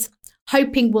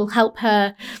will help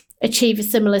her achieve a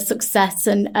similar success.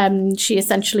 And she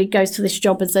essentially goes for this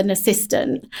job as an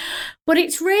assistant. But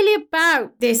it's really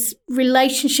about this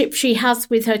relationship she has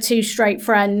with her two straight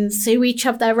friends, who each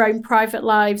have their own private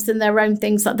lives and their own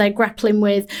things that they're grappling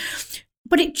with.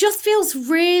 But it just feels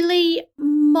really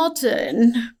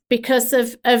modern because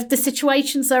of the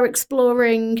situations they're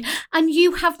exploring. And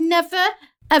you have never,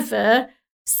 ever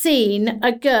seen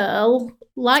a girl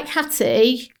like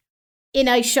Hattie in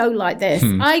a show like this.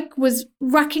 I was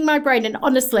racking my brain, and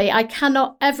honestly, I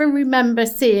cannot ever remember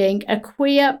seeing a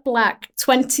queer, Black,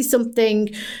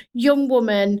 20-something young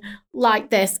woman like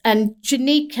this. And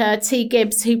Janika T.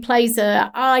 Gibbs, who plays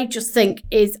her, I just think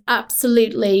is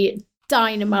absolutely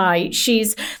dynamite.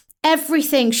 She's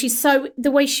everything.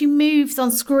 The way she moves on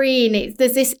screen,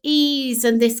 there's this ease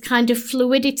and this kind of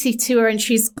fluidity to her, and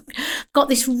she's got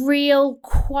this real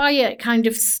quiet kind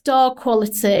of star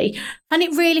quality. And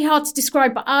it's really hard to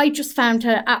describe, but I just found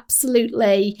her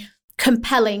absolutely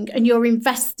compelling, and you're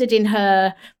invested in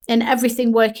her and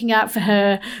everything working out for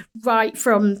her right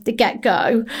from the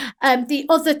get-go. The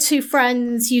other two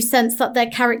friends, you sense that their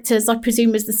characters, I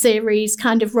presume as the series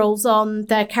kind of rolls on,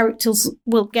 their characters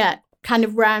will get kind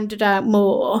of rounded out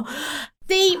more.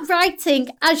 The writing,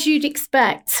 as you'd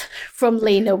expect from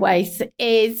Lena Waithe,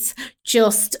 is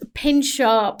just pin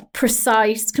sharp,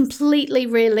 precise, completely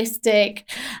realistic.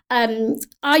 There's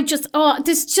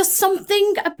just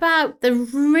something about the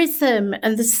rhythm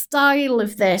and the style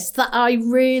of this that I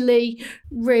really,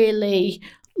 really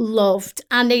loved.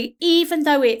 And even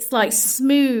though it's like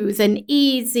smooth and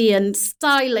easy and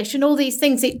stylish and all these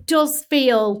things, it does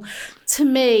feel to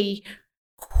me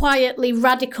quietly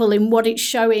radical in what it's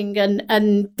showing,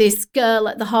 and this girl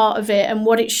at the heart of it, and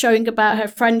what it's showing about her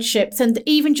friendships, and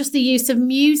even just the use of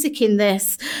music in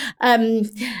this.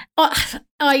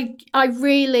 I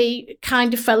really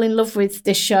kind of fell in love with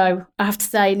this show, I have to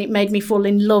say, and it made me fall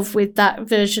in love with that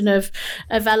version of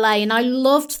LA. And I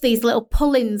loved these little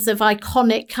pull-ins of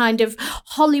iconic kind of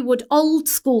Hollywood old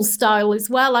school style as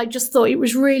well. I just thought it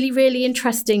was really, really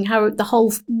interesting how the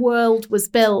whole world was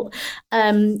built.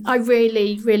 I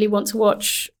really, really want to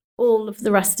watch all of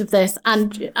the rest of this.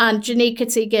 And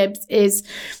Janika T. Gibbs is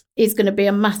going to be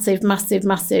a massive, massive,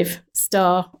 massive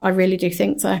star. I really do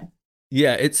think so.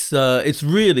 Yeah, it's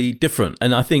really different,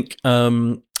 and I think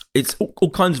it's all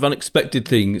kinds of unexpected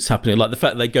things happening, like the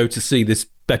fact they go to see this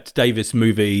Bette Davis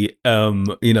movie,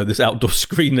 this outdoor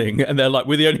screening, and they're like,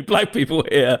 we're the only Black people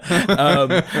here.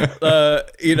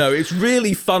 It's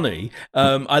really funny.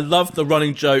 I love the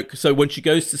running joke. So when she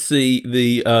goes to see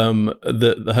the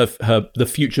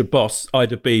future boss,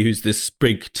 Ida B, who's this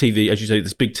big TV, as you say,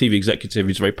 this big TV executive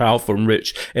who's very powerful and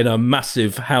rich in a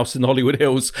massive house in Hollywood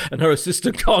Hills, and her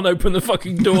assistant can't open the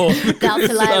fucking door. That's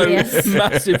hilarious.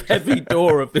 Massive heavy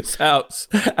door of this house.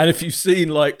 And if you've seen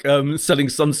like Selling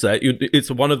Sunset,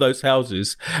 it's one of those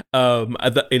houses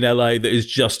in LA that is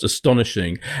just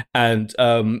astonishing. And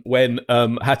when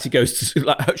Hattie goes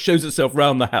to shows herself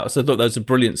around the house, I thought that was a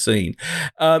brilliant scene.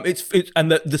 And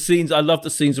the scenes, I love the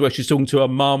scenes where she's talking to her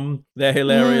mum. They're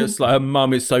hilarious. Like her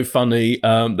mum is so funny.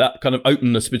 That kind of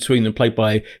openness between them, played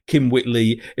by Kim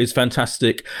Whitley, is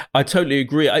fantastic. I totally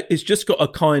agree. It's just got a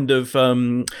kind of,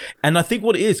 and I think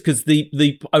what it is, because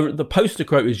the poster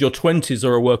quote is "Your 20s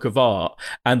are a work of art,"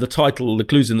 and the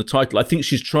clues in the title, I think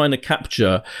she's trying to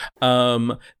capture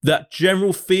that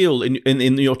general feel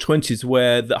in your 20s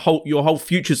where your whole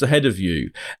future's ahead of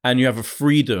you, and you have a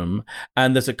freedom,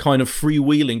 and there's a kind of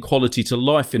freewheeling quality to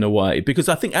life in a way. Because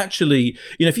I think actually,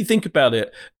 if you think about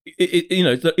it,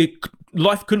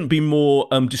 life couldn't be more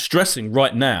distressing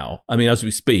right now. I mean, as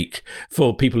we speak,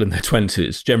 for people in their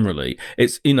 20s generally,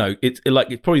 it's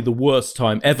probably the worst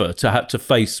time ever to have to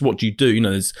face what you do.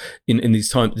 There's in these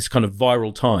times, this kind of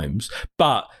viral times.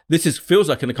 But this feels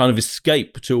like a kind of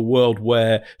escape to a world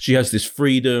where she has this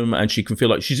freedom and she can feel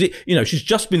like she's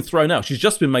just been thrown out. She's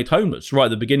just been made homeless right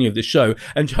at the beginning of this show,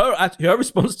 and her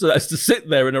response to that is to sit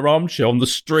there in her armchair on the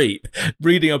street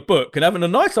reading a book and having a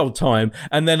nice old time.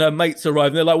 And then her mates arrive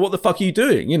and they're like, "What the fuck are you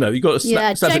doing?" You got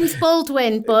to James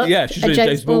Baldwin book. Yeah, she's doing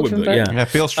James Baldwin book. Yeah,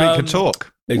 Beale Street can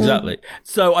talk. Exactly.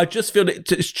 So I just feel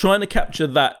it's trying to capture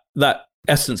that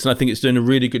essence, and I think it's doing a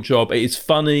really good job. It's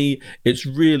funny, it's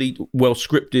really well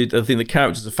scripted. I think the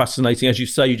characters are fascinating. As you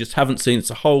say, you just haven't seen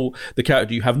the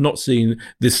character. You have not seen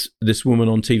this woman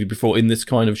on TV before in this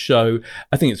kind of show.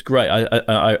 I think it's great.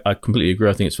 I completely agree.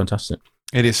 I think it's fantastic.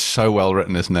 It is so well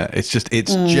written, isn't it?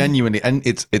 It's genuinely, and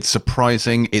it's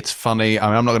surprising. It's funny. I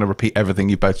mean, I'm not going to repeat everything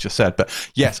you both just said, but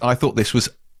yes, I thought this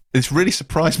really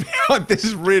surprised me. This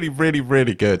is really, really,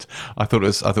 really good. I thought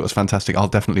it was fantastic. I'll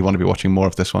definitely want to be watching more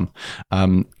of this one,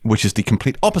 which is the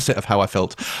complete opposite of how I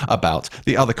felt about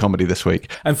the other comedy this week.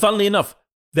 And funnily enough,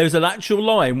 there's an actual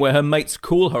line where her mates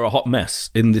call her a hot mess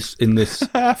in this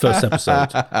first episode.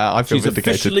 I feel She's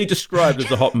vindicated. officially described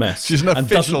as a hot mess. She's an official and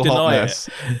doesn't hot deny mess.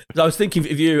 it. I was thinking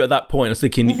of you at that point. I was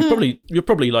thinking you're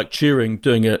probably like cheering,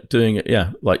 doing it.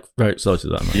 Yeah, like very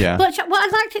excited about that. Yeah. But I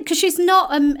liked it because she's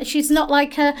not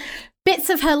like a.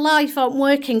 Bits of her life aren't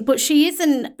working, but she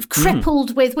isn't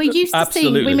crippled with. We're used to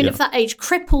seeing women of that age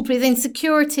crippled with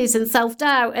insecurities and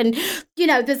self-doubt, and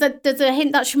there's a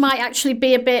hint that she might actually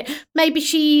be a bit. Maybe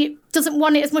she doesn't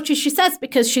want it as much as she says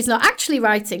because she's not actually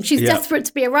writing. She's desperate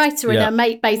to be a writer, and her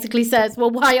mate basically says, "Well,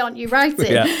 why aren't you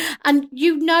writing?" And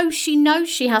she knows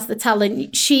she has the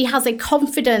talent. She has a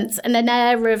confidence and an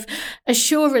air of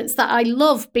assurance that I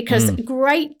love because a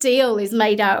great deal is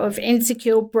made out of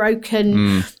insecure,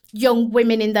 broken. Young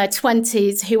women in their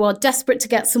 20s who are desperate to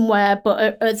get somewhere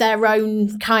but are their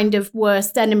own kind of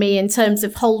worst enemy in terms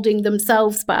of holding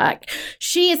themselves back.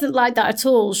 She isn't like that at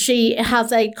all. She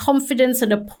has a confidence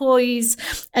and a poise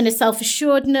and a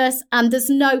self-assuredness, and there's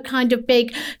no kind of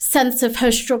big sense of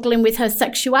her struggling with her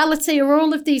sexuality or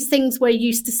all of these things we're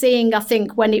used to seeing, I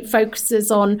think, when it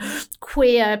focuses on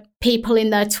queer people in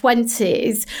their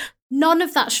 20s. None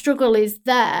of that struggle is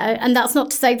there, and that's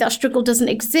not to say that struggle doesn't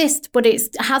exist, but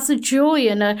it has a joy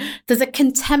and there's a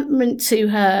contentment to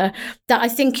her that I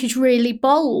think is really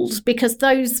bold, because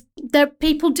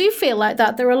people do feel like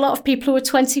that. There are a lot of people who are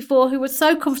 24 who are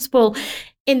so comfortable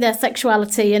in their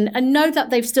sexuality and know that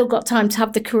they've still got time to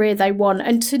have the career they want,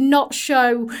 and to not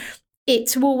show it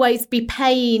to always be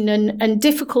pain and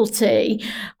difficulty,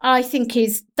 I think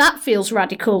that feels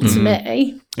radical to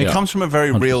me. It comes from a very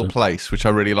 100%. real place, which I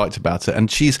really liked about it. And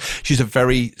she's a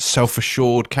very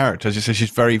self-assured character. As you say,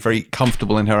 she's very, very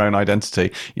comfortable in her own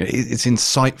identity. It's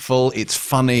insightful. It's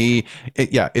funny.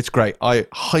 It's great. I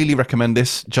highly recommend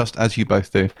this, just as you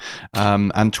both do.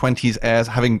 And 20s airs,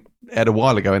 having aired a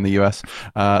while ago in the US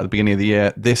at the beginning of the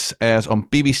year. This airs on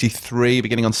BBC Three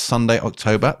beginning on Sunday,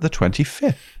 October the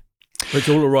 25th. It's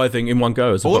all arriving in one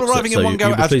go. As all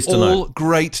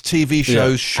great TV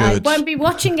shows should. I won't be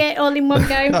watching it all in one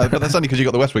go. No, but that's only because you've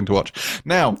got the West Wing to watch.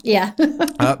 Now,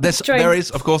 there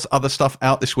is, of course, other stuff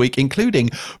out this week,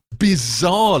 including,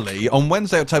 bizarrely, on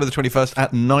Wednesday, October the 21st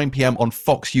at 9 p.m. on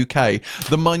Fox UK,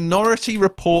 the Minority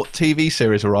Report TV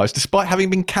series arrives, despite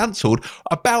having been cancelled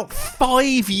about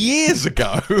 5 years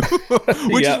ago,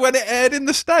 which is when it aired in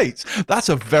the States. That's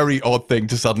a very odd thing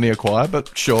to suddenly acquire,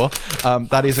 but sure.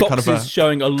 That is Fox a kind of is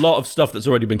showing a lot of stuff that's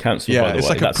already been cancelled, by the way. It's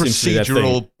like a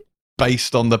procedural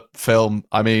based on the film.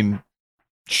 I mean,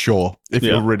 sure. If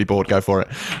you're really bored, go for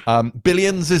it.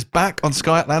 Billions is back on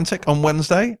Sky Atlantic on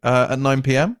Wednesday at 9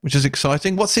 p.m, which is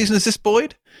exciting. What season is this,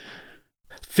 Boyd?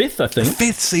 5th, I think.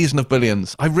 5th season of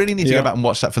Billions. I really need to go back and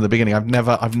watch that from the beginning.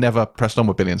 I've never pressed on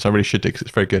with Billions. I really should do, because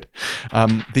it's very good.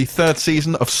 The 3rd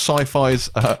season of Sci-Fi's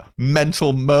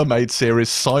mental mermaid series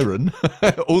Siren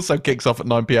also kicks off at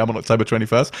 9 p.m. on October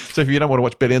 21st. So if you don't want to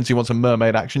watch Billions, you want some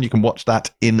mermaid action, you can watch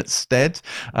that instead.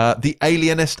 The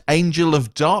Alienist Angel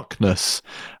of Darkness.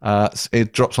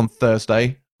 It drops on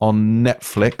Thursday on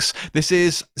Netflix. This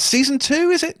is season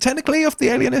 2, is it, technically, of The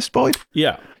Alienist, Boyd?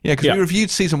 Yeah. Yeah, because we reviewed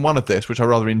season 1 of this, which I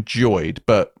rather enjoyed,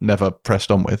 but never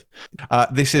pressed on with.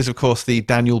 This is, of course, the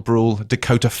Daniel Bruhl,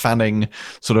 Dakota Fanning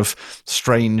sort of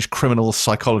strange criminal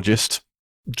psychologist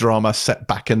drama set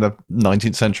back in the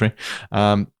 19th century.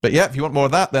 But yeah, if you want more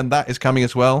of that, then that is coming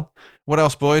as well. What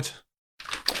else, Boyd?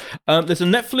 There's a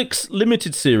Netflix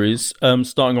limited series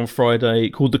starting on Friday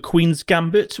called The Queen's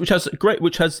Gambit, which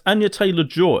has Anya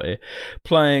Taylor-Joy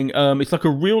playing. It's like a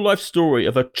real life story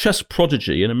of a chess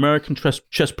prodigy, an American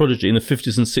chess prodigy in the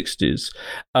 50s and 60s.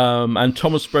 And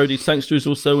Thomas Brodie Sangster is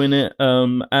also in it,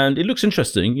 and it looks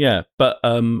interesting. Yeah, but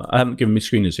I haven't given me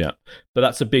screeners yet. But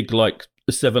that's a big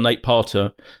 7-8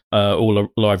 parter, all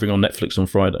arriving on Netflix on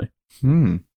Friday.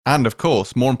 And of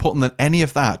course, more important than any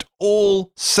of that,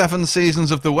 all 7 seasons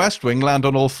of The West Wing land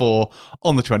on All 4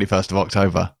 on the 21st of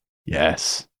October.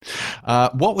 Yes.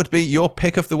 What would be your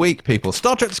pick of the week, people?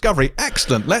 Star Trek Discovery,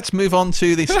 excellent. Let's move on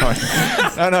to the... Sorry.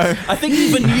 No. I think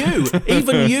even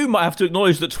you might have to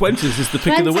acknowledge that 20s is the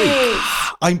pick of the week.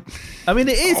 I mean,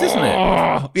 it is, isn't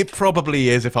it? It probably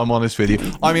is, if I'm honest with you.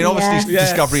 I mean, obviously,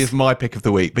 Discovery is my pick of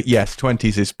the week, but yes,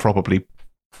 20s is probably...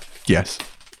 Yes.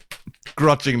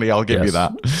 Grudgingly, I'll give you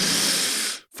that.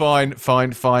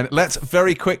 Fine. Let's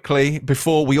very quickly,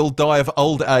 before we all die of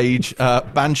old age,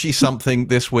 Banshee something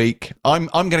this week. I'm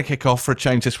going to kick off for a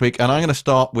change this week, and I'm going to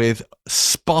start with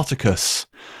Spartacus.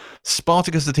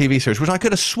 Spartacus, the TV series, which I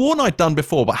could have sworn I'd done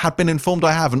before, but had been informed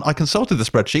I haven't. I consulted the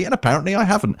spreadsheet, and apparently I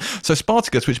haven't. So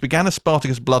Spartacus, which began as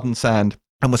Spartacus Blood and Sand,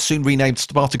 and was soon renamed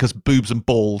Spartacus Boobs and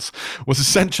Balls, was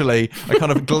essentially a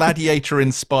kind of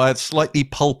gladiator-inspired, slightly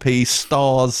pulpy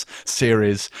Stars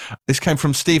series. This came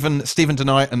from Stephen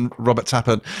DeKnight and Robert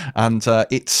Tapert, and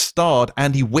it starred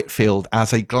Andy Whitfield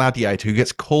as a gladiator who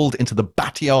gets called into the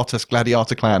Batiatus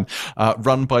gladiator clan,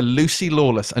 run by Lucy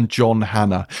Lawless and John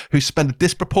Hannah, who spend a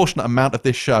disproportionate amount of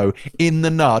this show in the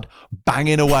nud,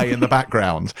 banging away in the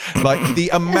background. Like, the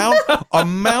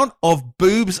amount of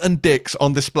boobs and dicks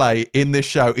on display in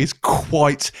this show is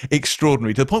quite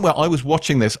extraordinary, to the point where I was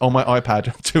watching this on my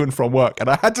iPad to and from work, and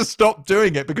I had to stop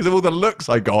doing it because of all the looks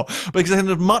I got, because they had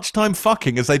as much time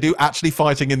fucking as they do actually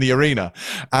fighting in the arena.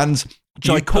 And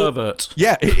Jai pervert.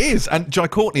 Yeah, it is. And Jai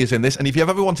Courtney is in this. And if you've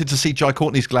ever wanted to see Jai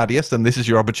Courtney's Gladius, then this is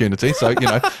your opportunity. So,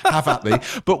 have at thee.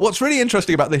 But what's really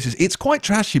interesting about this is it's quite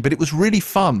trashy, but it was really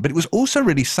fun. But it was also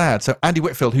really sad. So Andy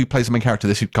Whitfield, who plays the main character,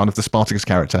 this is kind of the Spartacus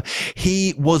character,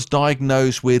 he was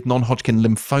diagnosed with non-Hodgkin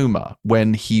lymphoma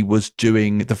when he was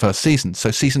doing the first season. So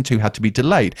season 2 had to be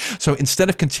delayed. So instead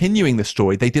of continuing the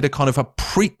story, they did a kind of a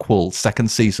prequel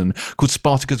second season called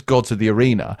Spartacus Gods of the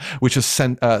Arena, which was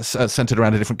centered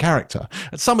around a different character.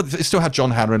 And some of it still had John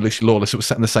Hannah and Lucy Lawless. It was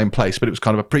set in the same place, but it was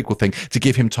kind of a prequel thing to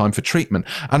give him time for treatment.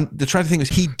 And the tragic thing is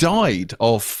he died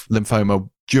of lymphoma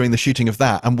during the shooting of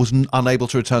that and was unable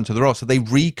to return to the role. So they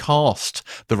recast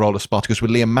the role of Spartacus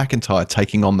with Liam McIntyre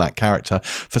taking on that character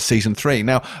for season 3.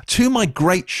 Now, to my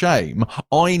great shame,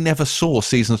 I never saw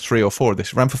seasons 3 or 4 of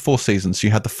this. It ran for 4 seasons.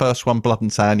 You had the first one, Blood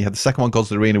and Sand. You had the second one,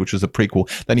 Gods of the Arena, which was a prequel.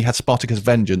 Then you had Spartacus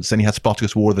Vengeance. Then you had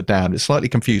Spartacus War of the Damned. It's slightly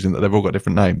confusing that they've all got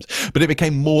different names. But it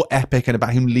became more epic and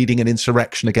about him leading an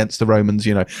insurrection against the Romans,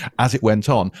 as it went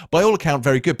on. By all accounts,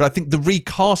 very good. But I think the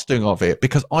recasting of it,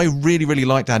 because I really, really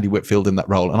liked Andy Whitfield in that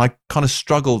role, and I kind of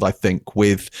struggled, I think,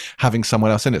 with having someone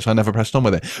else in it, so I never pressed on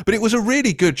with it. But it was a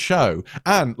really good show.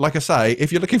 And like I say,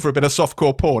 if you're looking for a bit of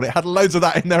softcore porn, it had loads of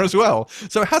that in there as well.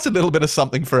 So it has a little bit of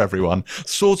something for everyone.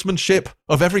 Swordsmanship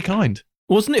of every kind.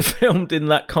 Wasn't it filmed in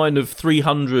that kind of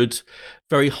 300,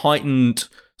 very heightened,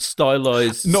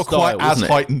 stylized Not style, quite as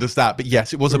heightened as that, but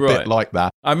yes, it was a bit like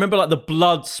that. I remember the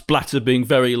blood splatter being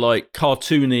very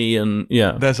cartoony, and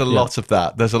there's a lot of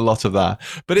that.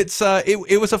 But it's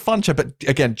it was a fun show. But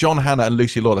again, John Hannah and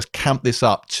Lucy Lawless camped this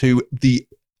up to the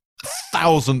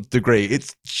 1000th degree.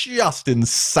 It's just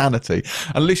insanity.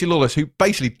 And Lucy Lawless, who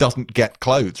basically doesn't get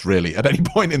clothes really at any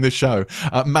point in the show.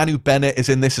 Manu Bennett is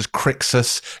in this as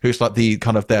Crixus, who's like the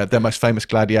kind of their most famous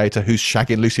gladiator, who's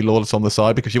shagging Lucy Lawless on the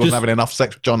side because she wasn't having enough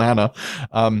sex with John Hannah.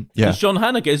 Does John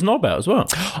Hannah get his knob out as well?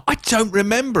 I don't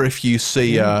remember if you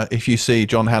see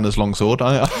John Hannah's longsword.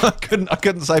 I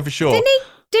couldn't say for sure.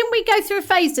 Didn't we go through a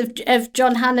phase of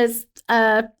John Hannah's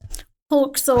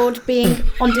Hawk sword being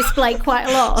on display quite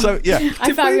a lot? So yeah,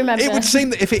 if I remember, it would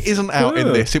seem that if it isn't out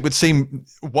in this, it would seem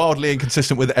wildly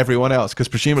inconsistent with everyone else, because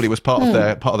presumably it was part of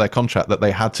their contract that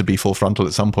they had to be full frontal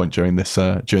at some point during this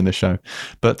show.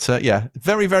 But yeah,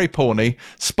 very, very porny.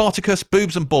 Spartacus,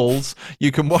 Boobs and Balls.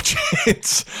 You can watch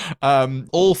it.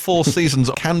 All 4 seasons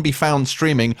can be found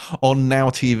streaming on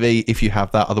Now TV if you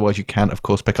have that. Otherwise, you can, of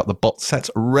course, pick up the box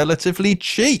sets relatively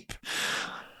cheap.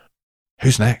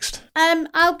 Who's next?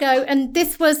 I'll go, and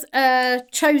this was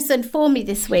chosen for me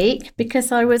this week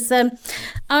because I was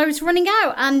running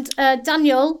out, and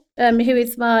Daniel, who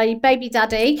is my baby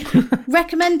daddy,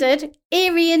 recommended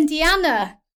Erie,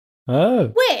 Indiana. Oh,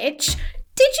 which,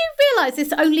 did you realise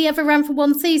this only ever ran for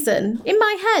 1 season? In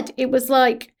my head, it was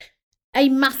like a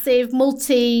massive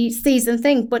multi-season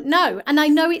thing, but no. And I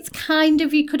know it's kind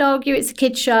of, you could argue it's a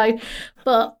kid's show,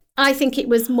 but I think it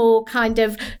was more kind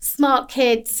of smart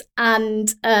kids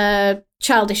and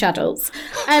childish adults.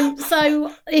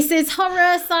 So this is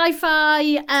horror,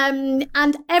 sci-fi,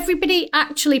 and everybody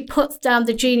actually puts down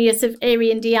the genius of Erie,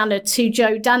 Indiana to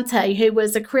Joe Dante, who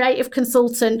was a creative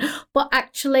consultant, but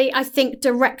actually I think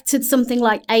directed something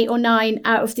like 8 or 9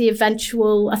 out of the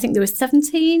eventual, I think there were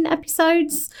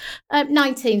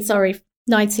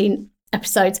 19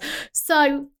 episodes.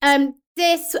 So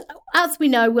this, as we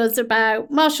know, was about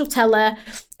Marshall Teller,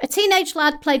 a teenage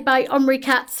lad played by Omri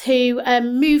Katz, who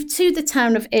moved to the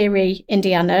town of Erie,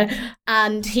 Indiana,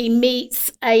 and he meets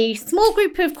a small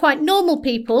group of quite normal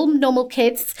people, normal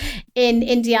kids in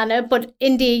Indiana, but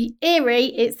Erie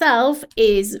itself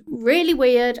is really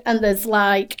weird, and there's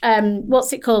like,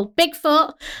 what's it called?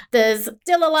 Bigfoot. There's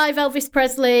still alive Elvis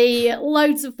Presley,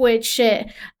 loads of weird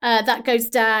shit that goes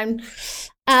down.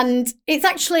 And it's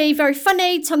actually very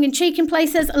funny, tongue-in-cheek in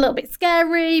places, a little bit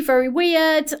scary, very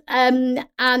weird. And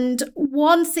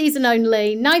one season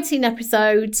only, 19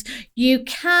 episodes. You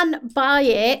can buy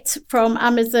it from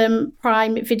Amazon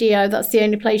Prime Video. That's the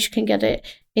only place you can get it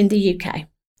in the UK.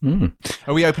 Mm.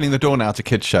 Are we opening the door now to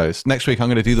kids' shows? Next week I'm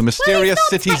going to do the Mysterious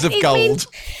Cities of Gold.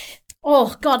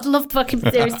 Oh, God, loved fucking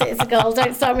Mysterious Cities of Gold.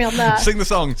 Don't start me on that. Sing the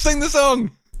song. Sing the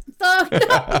song. So,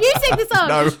 you sing the song.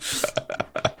 No.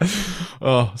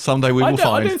 Oh, someday we will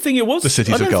find. I don't think it was. The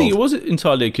Cities of Gold. I don't think it was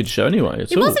entirely a kids' show anyway.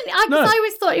 It wasn't. I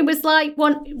always thought it was like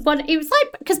one. It was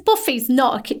like, because Buffy's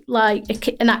not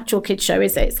an actual kids' show,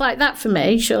 is it? It's like that for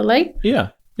me, surely. Yeah.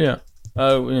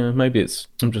 Oh, yeah. Maybe it's.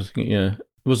 I'm just thinking. Yeah.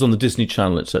 It was on the Disney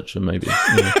Channel, etc. Maybe.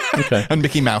 Yeah. Okay. And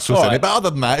Mickey Mouse was in it, but other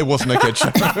than that, it wasn't a kids'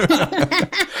 show.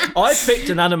 I picked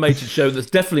an animated show that's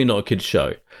definitely not a kids'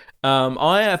 show.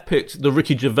 I have picked The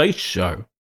Ricky Gervais Show,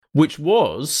 which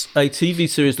was a TV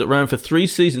series that ran for 3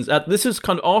 seasons. This is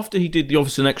kind of after he did The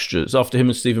Office and Extras, after him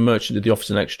and Stephen Merchant did The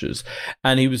Office and Extras.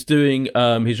 And he was doing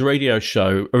his radio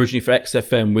show, originally for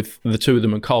XFM, with the two of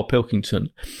them and Carl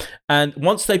Pilkington. And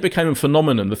once they became a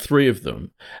phenomenon, the 3 of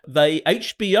them,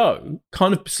 HBO,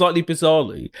 kind of slightly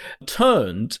bizarrely,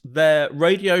 turned their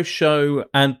radio show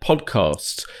and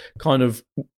podcast kind of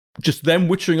just them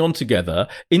wittering on together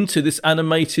into this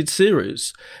animated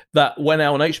series that went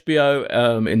out on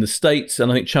HBO in the States, and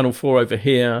I think Channel 4 over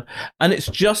here. And it's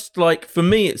just like, for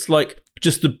me, it's like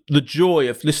just the joy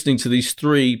of listening to these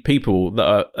 3 people that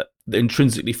are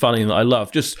intrinsically funny and that I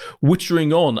love, just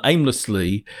wittering on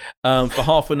aimlessly for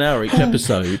half an hour each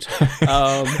episode.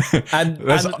 And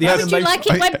the would you like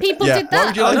it when people did that? Why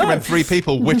would you like it when 3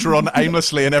 people witter on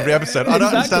aimlessly in every episode? I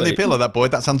don't understand the appeal of that,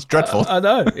 Boyd. That sounds dreadful. I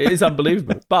know. It is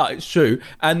unbelievable, but it's true.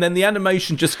 And then the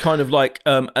animation just kind of like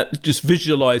just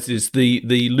visualizes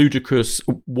the ludicrous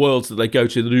worlds that they go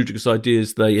to, the ludicrous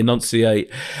ideas they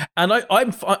enunciate. And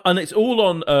and it's all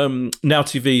on Now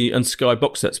TV and Sky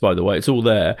box sets, by the way. It's all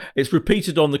there. It's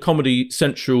repeated on the Comedy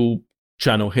Central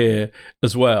channel here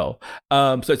as well.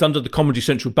 So it's under the Comedy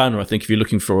Central banner, I think, if you're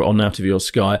looking for it on Now TV or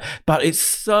Sky. But it's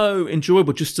so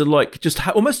enjoyable just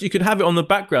to almost you could have it on the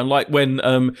background, like when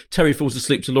Terry falls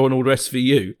asleep to Law and Order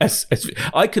SVU.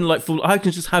 I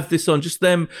can just have this on, just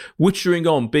them wittering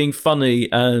on, being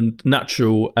funny and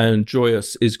natural and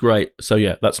joyous is great. So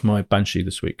yeah, that's my Banshee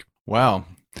this week. Wow.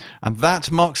 And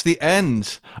that marks the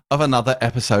end of another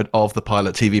episode of the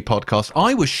Pilot TV podcast.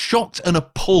 I was shocked and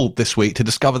appalled this week to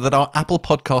discover that our Apple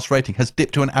Podcast rating has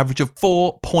dipped to an average of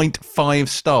 4.5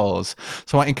 stars.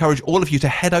 So I encourage all of you to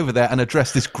head over there and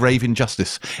address this grave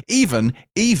injustice, even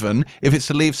if it's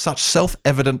to leave such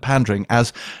self-evident pandering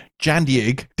as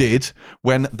Jandyig did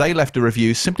when they left a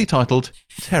review simply titled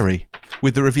Terry,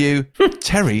 with the review,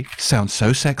 Terry sounds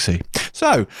so sexy.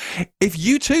 So, if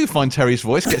you too find Terry's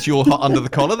voice gets you all hot under the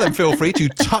collar, then feel free to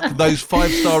tuck those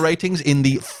 5-star ratings in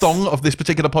the thong of this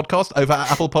particular podcast over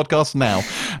at Apple Podcasts now.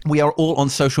 We are all on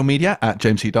social media at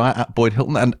James C. Dyer, at Boyd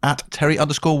Hilton, and at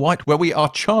Terry_White, where we are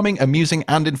charming, amusing,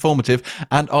 and informative,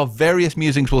 and our various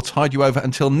musings will tide you over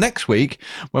until next week,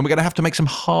 when we're going to have to make some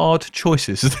hard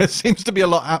choices. There seems to be a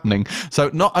lot happening. So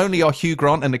not only are Hugh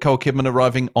Grant and Nicole Kidman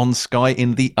arriving on Sky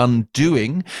in The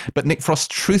Undoing, but Nick Frost's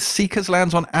Truth Seekers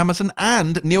lands on Amazon,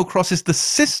 and Neil Cross's The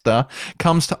Sister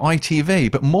comes to ITV.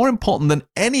 But more important than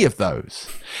any of those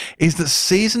is that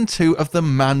season 2 of The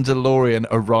Mandalorian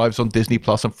arrives on Disney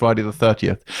Plus on Friday the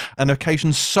 30th, an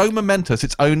occasion so momentous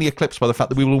it's only eclipsed by the fact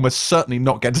that we will almost certainly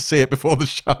not get to see it before the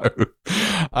show.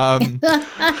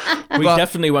 We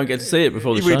definitely won't get to see it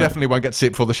before the show. We definitely won't get to see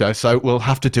it before the show, so we'll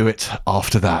have to do it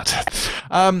after that.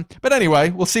 But anyway,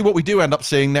 we'll see what we do end up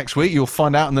seeing next week. You'll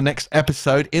find out in the next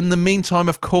episode. In the meantime,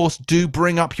 of course, do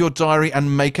bring up your diary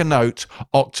and make a note.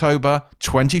 October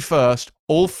 21st,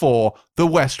 all for The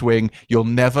West Wing. You'll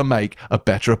never make a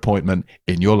better appointment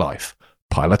in your life.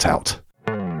 Pilot out.